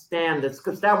changed the standards?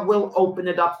 Because that will open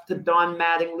it up to Don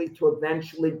Mattingly to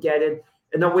eventually get it.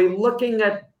 And are we looking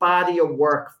at body of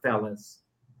work, fellas?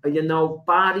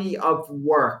 Body of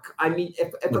work.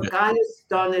 If a guy has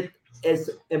done it as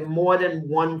in more than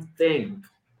one thing,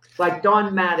 Like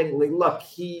Don Mattingly, look,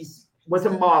 was a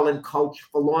Marlin coach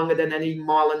for longer than any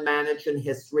Marlin manager in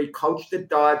history, coached the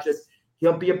Dodgers.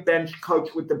 He'll be a bench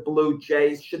coach with the Blue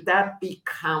Jays. Should that be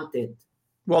counted?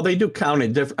 Well, they do count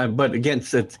it different, but again,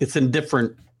 it's in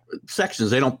different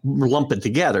sections. They don't lump it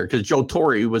together because Joe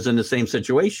Torre was in the same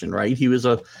situation, right? He was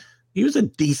a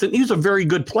very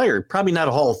good player, probably not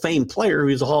a Hall of Fame player.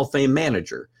 He was a Hall of Fame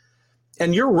manager.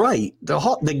 And you're right.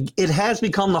 It has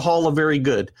become the Hall of Very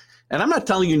Good. And I'm not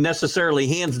telling you necessarily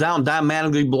hands down Don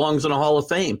Mattingly belongs in a Hall of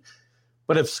Fame.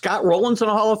 But if Scott Rowland's in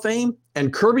a Hall of Fame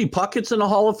and Kirby Puckett's in a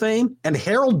Hall of Fame and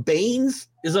Harold Baines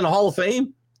is in a Hall of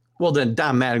Fame, well, then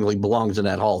Don Mattingly belongs in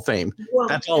that Hall of Fame. Well,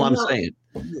 that's all I'm saying.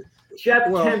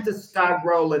 Jeff Kent or Scott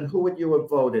Rowland, who would you have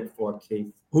voted for,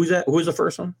 Keith? Who's that? Who's the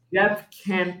first one? Jeff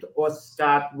Kent or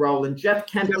Scott Rowland? Jeff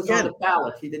Kent was on the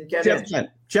ballot. He didn't get in.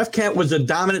 Jeff Kent was a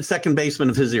dominant second baseman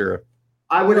of his era.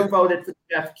 I would have voted for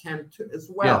Jeff Kent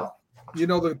as well. Yeah.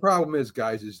 The problem is,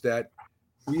 guys, is that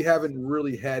we haven't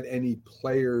really had any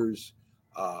players.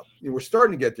 We're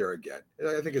starting to get there again.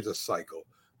 I think it's a cycle.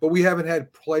 But we haven't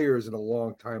had players in a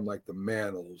long time like the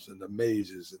Mantles and the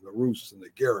Mazes and the Roos and the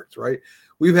Garricks, right?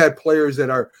 We've had players that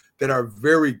are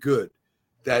very good.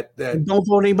 That don't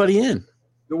vote anybody in.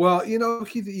 Well,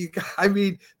 that would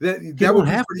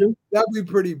be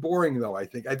pretty boring, though. I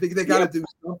think they got to do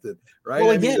something, right?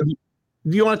 Well, again,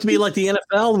 do you want it to be like the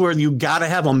NFL where you got to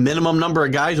have a minimum number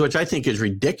of guys, which I think is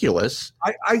ridiculous?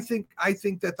 I think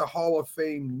that the Hall of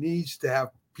Fame needs to have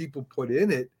people put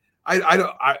in it.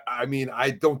 I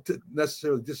don't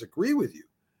necessarily disagree with you,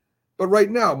 but right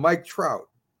now, Mike Trout,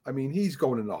 he's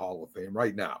going in the Hall of Fame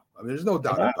right now. There's no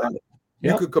doubt about it.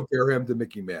 You could compare him to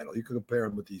Mickey Mantle. You could compare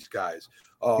him with these guys.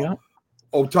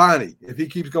 Ohtani, if he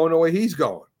keeps going the way he's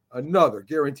going, another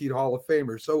guaranteed Hall of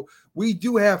Famer. So we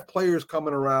do have players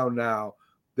coming around now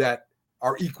that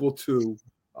are equal to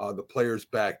the players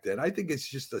back then. I think it's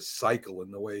just a cycle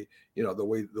in the way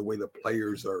the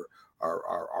players are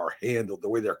handled, the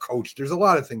way they're coached. There's a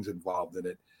lot of things involved in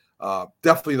it.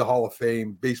 Definitely the Hall of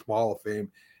Fame, Baseball Hall of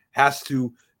Fame, has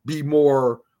to be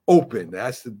more open. It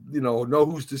has to, know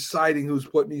who's deciding who's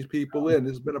putting these people in.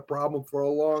 There's been a problem for a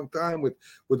long time with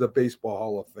the Baseball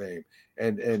Hall of Fame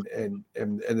and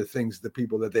the things, the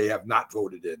people that they have not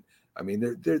voted in.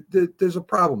 There's a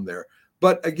problem there.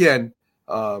 But again,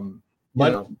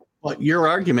 but your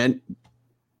argument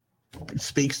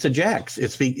speaks to Jack's.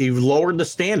 You've lowered the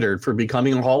standard for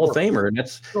becoming a Hall of Famer, and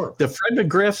that's the Fred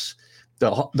McGriffs,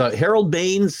 the Harold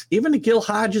Baines, even the Gil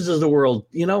Hodges of the world.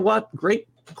 You know what? Great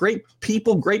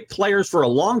people, great players for a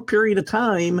long period of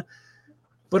time,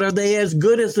 but are they as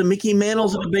good as the Mickey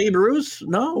Mantles and the Babe Ruths?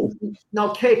 No.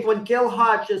 No, Kate, when Gil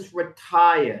Hodges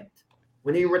retired,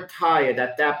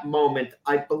 at that moment,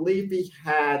 I believe he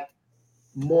had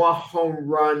more home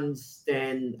runs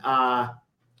than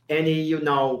any,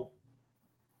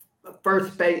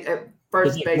 first base.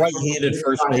 Right-handed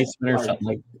first baseman or something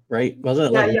like, right?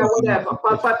 Wasn't it? Whatever.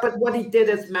 But what he did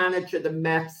as manager of the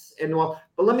Mets and all.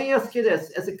 But let me ask you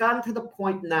this: has it gotten to the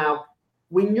point now?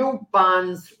 We knew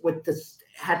Bonds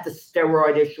had the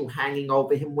steroid issue hanging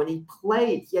over him when he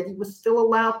played, yet he was still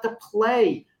allowed to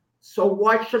play. So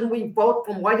why shouldn't we vote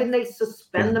for him? Why didn't they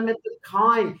suspend him at the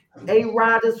time?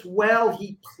 A-Rod as well.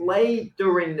 He played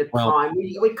during the time.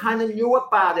 We kind of knew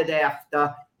about it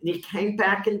after. And he came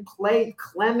back and played.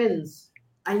 Clemens.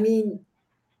 I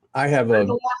have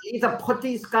either put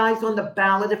these guys on the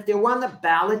ballot. If they're on the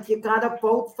ballot, you got to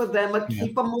vote for them or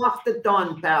keep them off the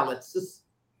darn ballots.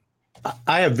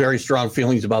 I have very strong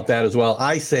feelings about that as well.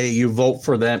 I say you vote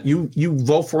for them. You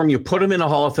vote for them. You put them in a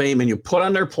Hall of Fame and you put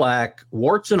on their plaque,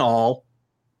 warts and all,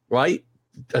 right?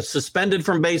 Suspended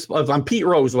from baseball. If I'm Pete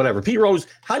Rose, whatever. Pete Rose,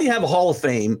 how do you have a Hall of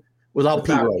Fame without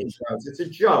Pete Rose? It's a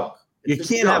joke. You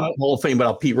can't have a Hall of Fame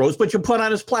without Pete Rose, but you put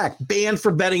on his plaque, banned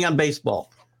for betting on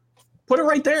baseball. Put it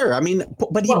right there. But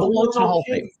he belongs in the Hall of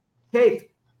Fame. Hey,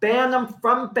 ban him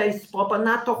from baseball, but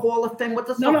not the Hall of Fame. What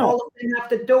does the Hall of Fame have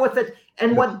to do with it?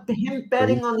 And what him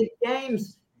betting on the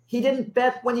games, he didn't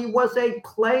bet when he was a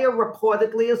player,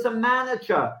 reportedly as a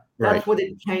manager. That's what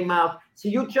it came out. So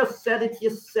you just said it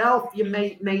yourself. You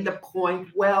made a point.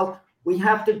 Well, we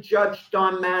have to judge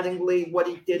Don Mattingly, what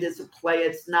he did as a player.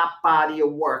 It's not body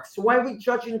of work. So why are we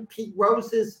judging Pete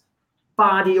Rose's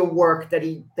body of work that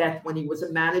he bet when he was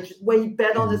a manager, where he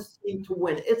bet on his team to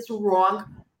win? It's wrong.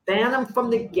 Ban him from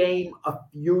the game a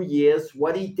few years,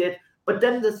 what he did. But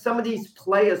then some of these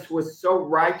players who are so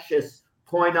righteous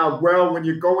point out, well, when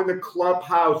you go in the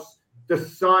clubhouse, the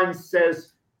sign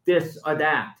says this or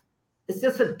that. Is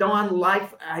this a darn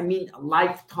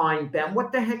lifetime ban?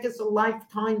 What the heck is a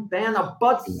lifetime ban? A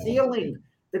Bud Selig,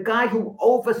 the guy who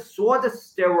oversaw the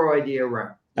steroid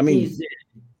era.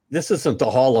 this isn't the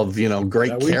hall of,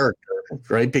 great character,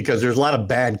 right? Because there's a lot of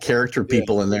bad character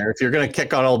people in there. If you're going to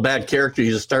kick out all bad characters,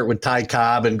 you just start with Ty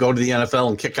Cobb and go to the NFL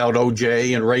and kick out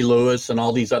OJ and Ray Lewis and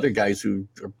all these other guys who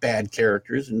are bad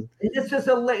characters. And this is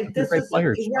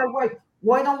players. Yeah, right.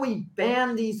 Why don't we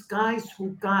ban these guys who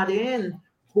got in,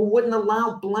 who wouldn't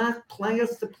allow black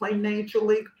players to play Major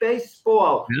League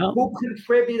Baseball? Yeah. Who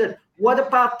contributed? What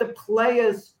about the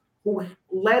players who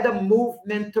led a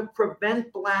movement to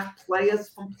prevent black players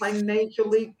from playing Major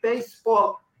League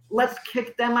Baseball? Let's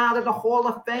kick them out of the Hall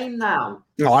of Fame now.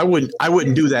 No, I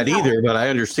wouldn't do that either, but I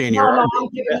understand your argument. I'm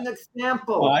giving an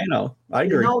example. I know. I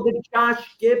agree. The Josh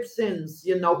Gibsons,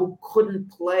 who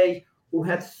couldn't play, who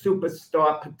had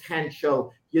superstar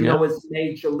potential, as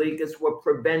major leaguers, were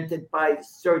prevented by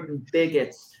certain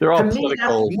bigots. They're all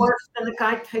political. Me, that's worse than the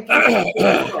guy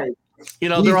taking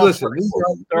they're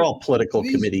all political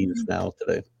committees now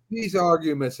today. These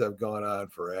arguments have gone on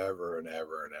forever and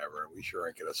ever and ever, and we sure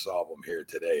ain't going to solve them here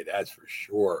today. That's for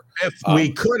sure.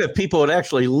 If people would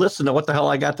actually listen to what the hell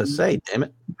I got to say, damn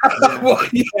it. Well,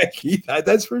 yeah, Keith,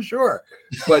 that's for sure.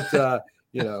 But,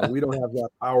 we don't have that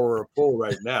power or pull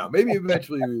right now. Maybe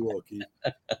eventually we will, Keith.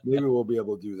 Maybe we'll be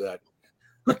able to do that.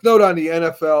 Quick note on the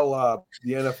NFL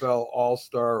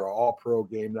All-Star or All-Pro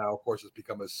game now. Of course, it's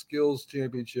become a skills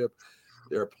championship.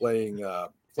 They're playing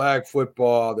flag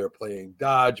football. They're playing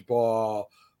dodgeball.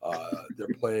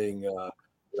 They're playing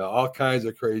all kinds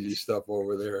of crazy stuff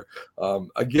over there.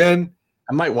 Again,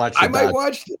 I might watch. I might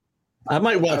watch it. I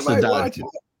might watch the dodgeball.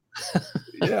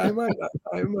 Yeah,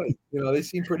 I might. They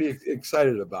seem pretty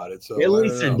excited about it. So at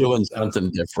least they're doing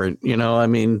something different.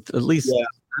 At least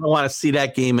I don't want to see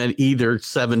that game at either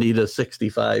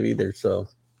 70-65 either. So,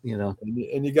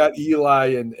 And you got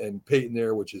Eli and Peyton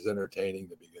there, which is entertaining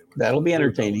to begin with. That'll be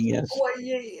entertaining, yes. Well,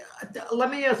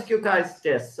 let me ask you guys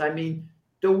this.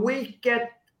 Do we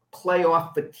get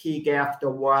playoff fatigue after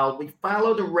a while? We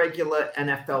follow the regular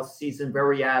NFL season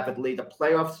very avidly. The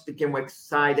playoffs begin, we're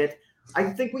excited. I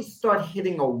think we start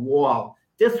hitting a wall.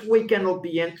 This weekend will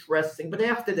be interesting, but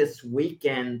after this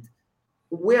weekend,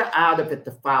 we're out of it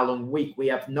the following week. We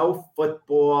have no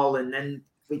football, and then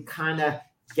we kind of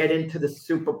get into the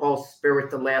Super Bowl spirit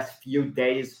the last few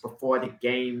days before the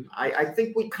game. I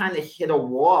think we kind of hit a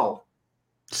wall.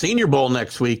 Senior Bowl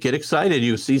next week. Get excited.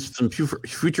 You see some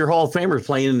future Hall of Famers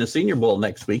playing in the Senior Bowl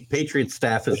next week. Patriots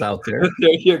staff is out there.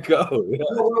 There you go. Yeah.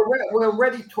 We're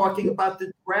already talking about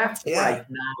the draft right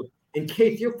now. And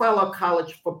Keith, you follow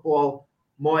college football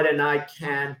more than I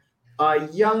can.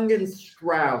 Young and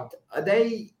Stroud, are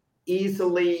they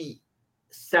easily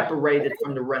separated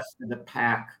from the rest of the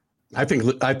pack? I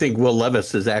think Will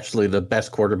Levis is actually the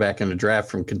best quarterback in the draft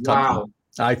from Kentucky. Wow.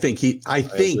 I think there's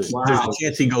a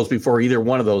chance he goes before either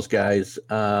one of those guys.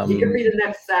 He could be the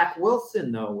next Zach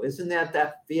Wilson, though. Isn't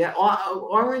that fear?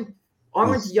 Aren't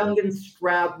Young and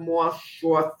Stroud more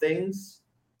sure things?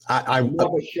 More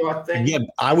of a sure thing. Again,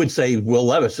 I would say Will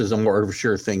Levis is a more of a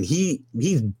sure thing. He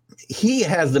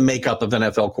has the makeup of an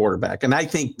NFL quarterback, and I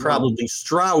think probably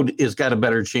Stroud has got a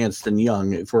better chance than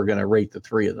Young if we're going to rate the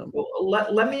three of them. Well,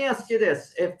 let me ask you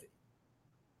this: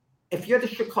 if you're the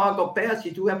Chicago Bears,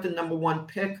 you do have the number one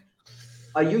pick.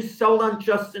 Are you sold on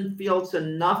Justin Fields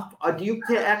enough, or do you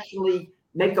actually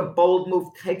make a bold move,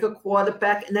 take a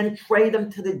quarterback, and then trade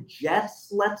him to the Jets?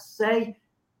 Let's say,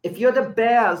 if you're the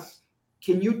Bears,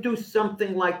 can you do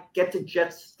something like get the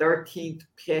Jets' 13th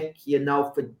pick,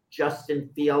 for Justin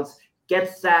Fields,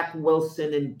 get Zach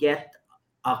Wilson, and get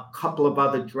a couple of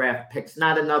other draft picks,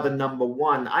 not another number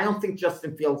one? I don't think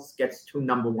Justin Fields gets 2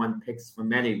 number one picks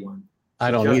from anyone.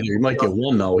 I don't either. He might get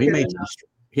one, though.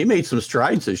 He made some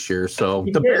strides this year, so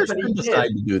the Bears could decide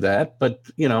to do that. But,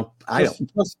 I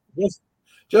don't.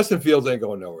 Justin Fields ain't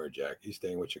going nowhere, Jack. He's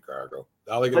staying with Chicago.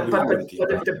 But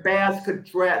if the Bears could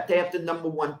draft, they have the number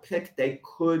one pick. They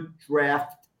could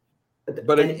draft.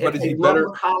 But is he better?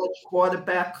 College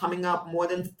quarterback coming up more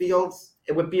than Fields,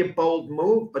 it would be a bold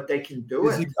move, but they can do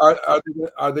it.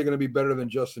 Are they going to be better than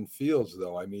Justin Fields,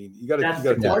 though? I mean, you got to. That's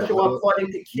the question.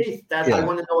 According to Keith, I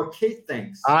want to know what Keith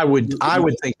thinks. I would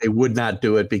think they would not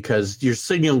do it because you're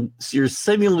signaling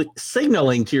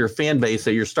to your fan base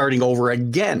that you're starting over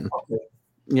again. Okay.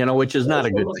 Which is not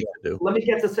a good thing to do. Let me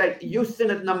get to say,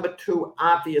 Houston at number 2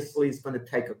 obviously is going to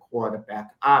take a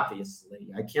quarterback. Obviously,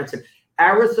 I can't say.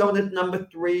 Arizona at number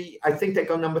 3, I think they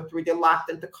go number 3. They're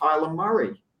locked into Kyler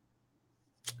Murray.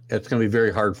 It's going to be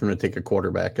very hard for them to take a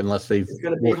quarterback unless they. It's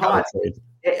going to be hard.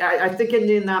 I think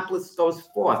Indianapolis goes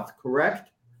 4th,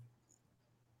 correct?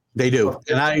 They do,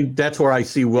 and that's where I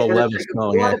see Will Levis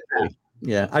going. Actually.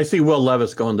 Yeah, I see Will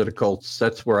Levis going to the Colts.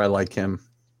 That's where I like him.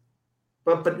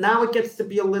 But now it gets to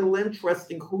be a little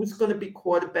interesting. Who's going to be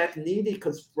quarterback needy?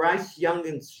 Because Bryce Young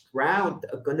and Stroud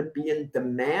are going to be in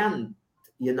demand,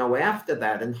 after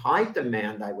that, in high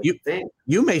demand, I would think.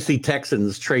 You may see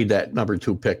Texans trade that number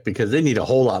 2 pick because they need a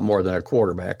whole lot more than a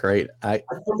quarterback, right?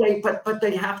 But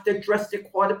they have to address their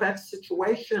quarterback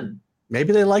situation.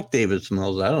 Maybe they like Davis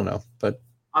Mills. I don't know, but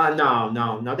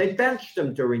no. They benched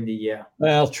him during the year.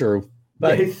 Well, true.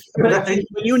 But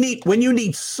when you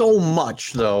need so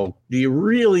much, though, do you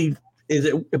really? Is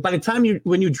it by the time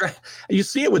when you draft? You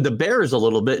see it with the Bears a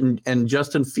little bit and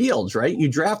Justin Fields, right? You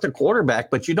draft a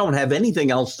quarterback, but you don't have anything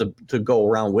else to go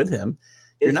around with him.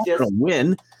 You're not going to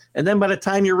win, and then by the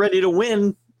time you're ready to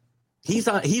win, he's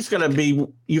going to be.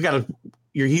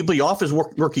 He'll be off his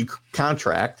rookie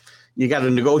contract. You got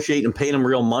to negotiate and pay him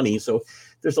real money. So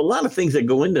there's a lot of things that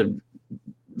go into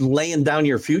laying down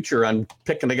your future on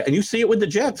picking a guy. And you see it with the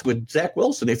Jets, with Zach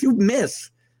Wilson. If you miss,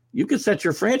 you could set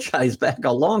your franchise back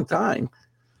a long time.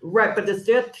 Right, but is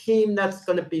there a team that's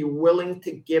going to be willing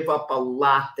to give up a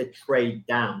lot to trade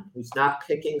down, who's not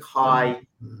picking high?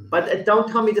 But don't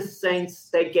tell me the Saints,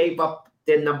 they gave up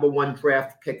their number 1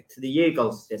 draft pick to the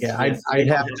Eagles. I'd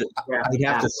have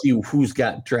to see who's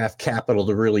got draft capital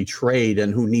to really trade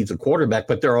and who needs a quarterback.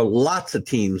 But there are lots of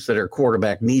teams that are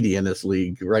quarterback needy in this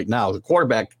league right now. The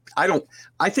quarterback, I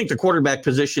think the quarterback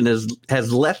position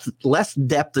has less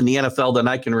depth in the NFL than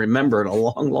I can remember in a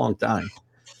long, long time.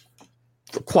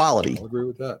 For quality, I'll agree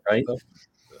with that. Right?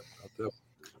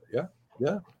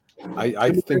 Yeah.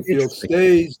 I think Fields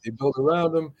stays. They build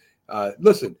around him.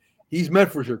 Listen. He's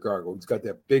meant for Chicago. He's got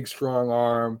that big, strong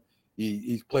arm.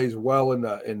 He plays well in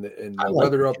the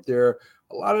weather up there.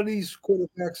 A lot of these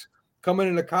quarterbacks coming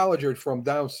into college are from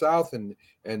down south, and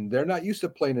they're not used to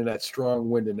playing in that strong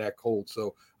wind and that cold.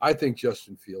 So I think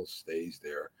Justin Fields stays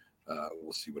there.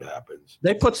 We'll see what happens.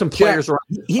 They put some players around.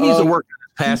 He needs to work on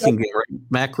his passing game, right?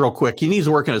 Mac, real quick. He needs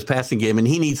to work on his passing game, and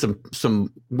he needs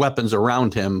some weapons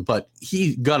around him. But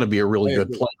he's gonna be a really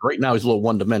good player. Right now, he's a little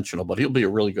one-dimensional, but he'll be a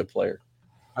really good player.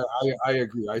 I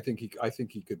agree. I think he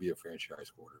could be a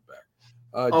franchise quarterback.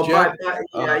 Jack,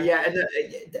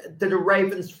 and the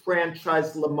Ravens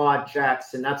franchise Lamar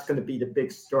Jackson. That's going to be the big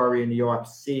story in the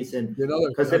offseason.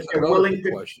 Because if they're willing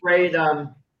to trade,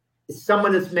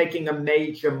 someone is making a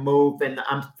major move, and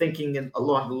I'm thinking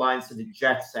along the lines of the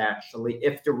Jets. Actually,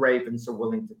 if the Ravens are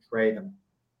willing to trade him,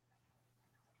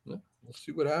 we'll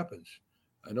see what happens.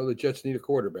 I know the Jets need a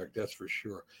quarterback. That's for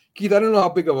sure. Keith, I don't know how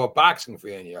big of a boxing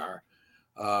fan you are.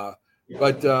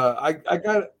 But I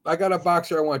got a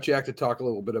boxer I want Jack to talk a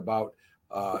little bit about.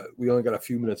 We only got a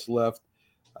few minutes left.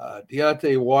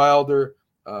 Deontay Wilder,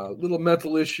 little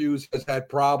mental issues, has had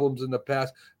problems in the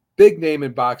past. Big name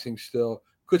in boxing still.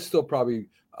 Could still probably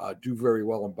do very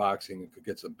well in boxing and could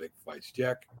get some big fights.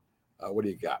 Jack, what do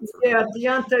you got?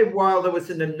 Deontay Wilder was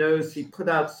in the news. He put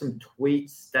out some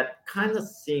tweets that kind of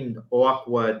seemed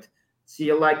awkward. So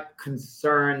you're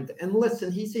concerned. And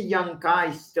listen, he's a young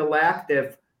guy, still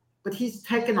active, but he's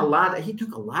taken he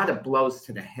took a lot of blows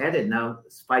to the head in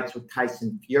those fights with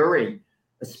Tyson Fury,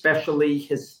 especially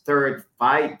his 3rd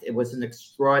fight. It was an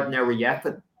extraordinary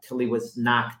effort till he was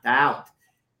knocked out.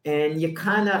 And you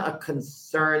kind of are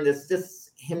concerned, is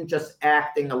this him just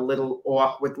acting a little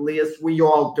awkwardly, as we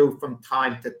all do from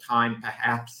time to time,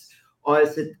 perhaps? Or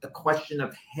is it a question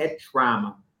of head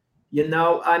trauma?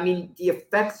 The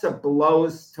effects of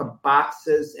blows to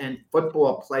boxers and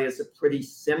football players are pretty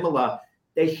similar.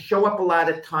 They show up a lot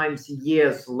of times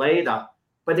years later,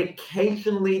 but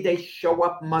occasionally they show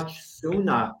up much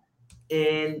sooner.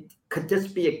 And could this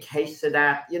be a case of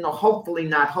that? Hopefully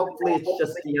not. Hopefully it's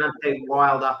just Deontay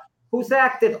Wilder, who's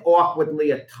acted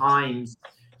awkwardly at times.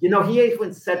 He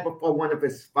even said before one of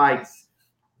his fights,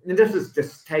 and this is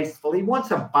distasteful, he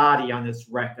wants a body on his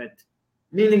record.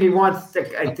 Meaning he wants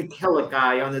to kill a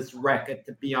guy on his record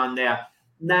to be on there.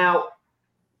 Now,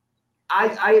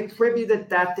 I attributed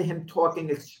that to him talking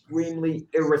extremely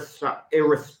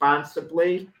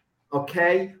irresponsibly,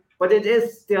 okay? But it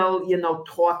is still,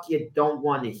 talk you don't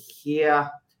want to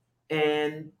hear.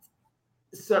 And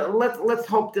so let's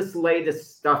hope this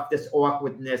latest stuff, this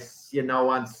awkwardness,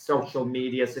 on social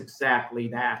media is exactly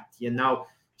that,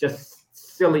 just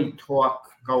silly talk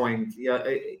going,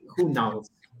 who knows?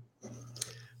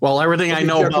 Well, everything I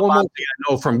know about boxing, I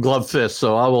know from Glove Fist,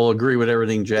 so I will agree with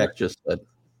everything Jack just said.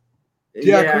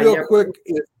 Jack,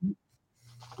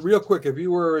 real quick, if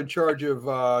you were in charge of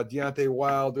Deontay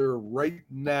Wilder right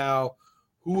now,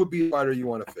 who would be the fighter you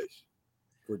want to face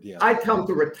for Deontay? I tell him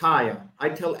to retire. I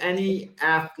tell any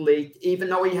athlete, even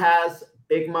though he has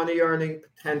big money earning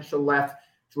potential left,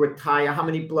 to retire. How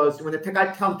many blows do you want to take?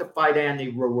 I tell him to fight Andy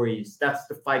Ruiz. That's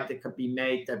the fight that could be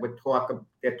made that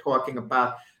they're talking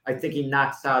about. I think he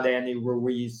knocks out Andy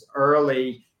Ruiz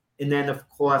early. And then, of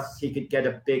course, he could get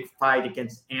a big fight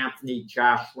against Anthony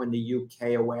Joshua in the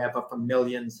UK or wherever for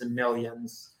millions and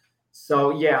millions.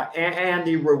 So, yeah,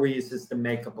 Andy Ruiz is the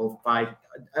makeable fight,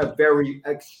 a very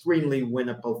extremely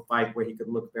winnable fight where he could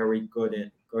look very good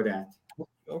at.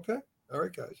 Okay. All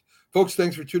right, guys. Folks,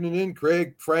 thanks for tuning in.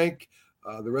 Craig, Frank,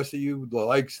 the rest of you, the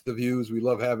likes, the views. We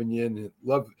love having you in. And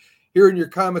love hearing your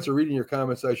comments or reading your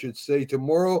comments, I should say.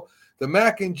 Tomorrow, the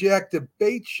Mac and Jack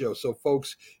debate show. So,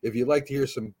 folks, if you'd like to hear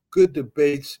some good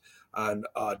debates on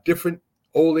different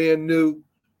old and new,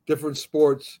 different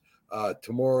sports,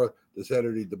 tomorrow, the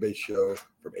Saturday debate show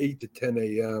from 8 to 10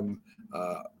 a.m.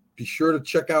 Be sure to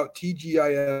check out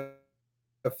TGIF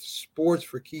Sports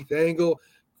for Keith Angle.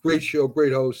 Great show,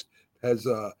 great host. Has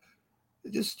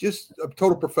just a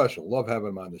total professional. Love having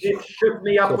him on the show. It shook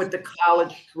me up with the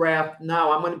college draft.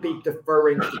 Now I'm going to be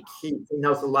deferring to Keith. He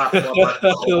knows a lot more about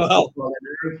football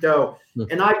than I do.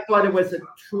 And I thought it was a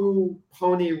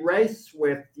two-pony race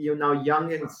with,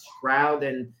 Young and Stroud,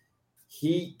 and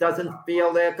he doesn't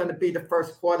feel they're going to be the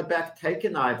first quarterback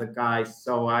taken either guy.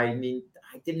 So, I mean,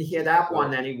 I didn't hear that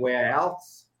one anywhere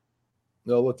else.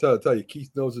 No, let's tell you,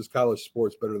 Keith knows his college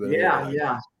sports better than anyone.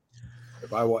 Yeah.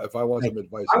 If I want some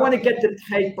advice, I want to get the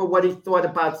tape of what he thought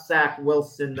about Zach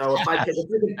Wilson, though. If I could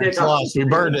dig up, you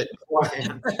burned it.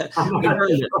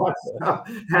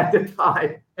 At the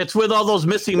time, it's with all those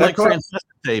missing Francisco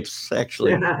tapes,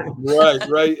 actually. Yeah.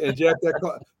 Right. And Jack,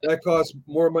 that costs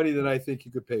more money than I think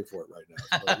you could pay for it right now.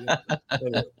 So,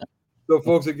 anyway. So,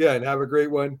 folks, again, have a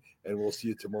great one, and we'll see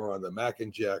you tomorrow on the Mac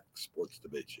and Jack Sports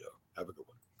Debate Show. Have a good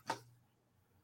one.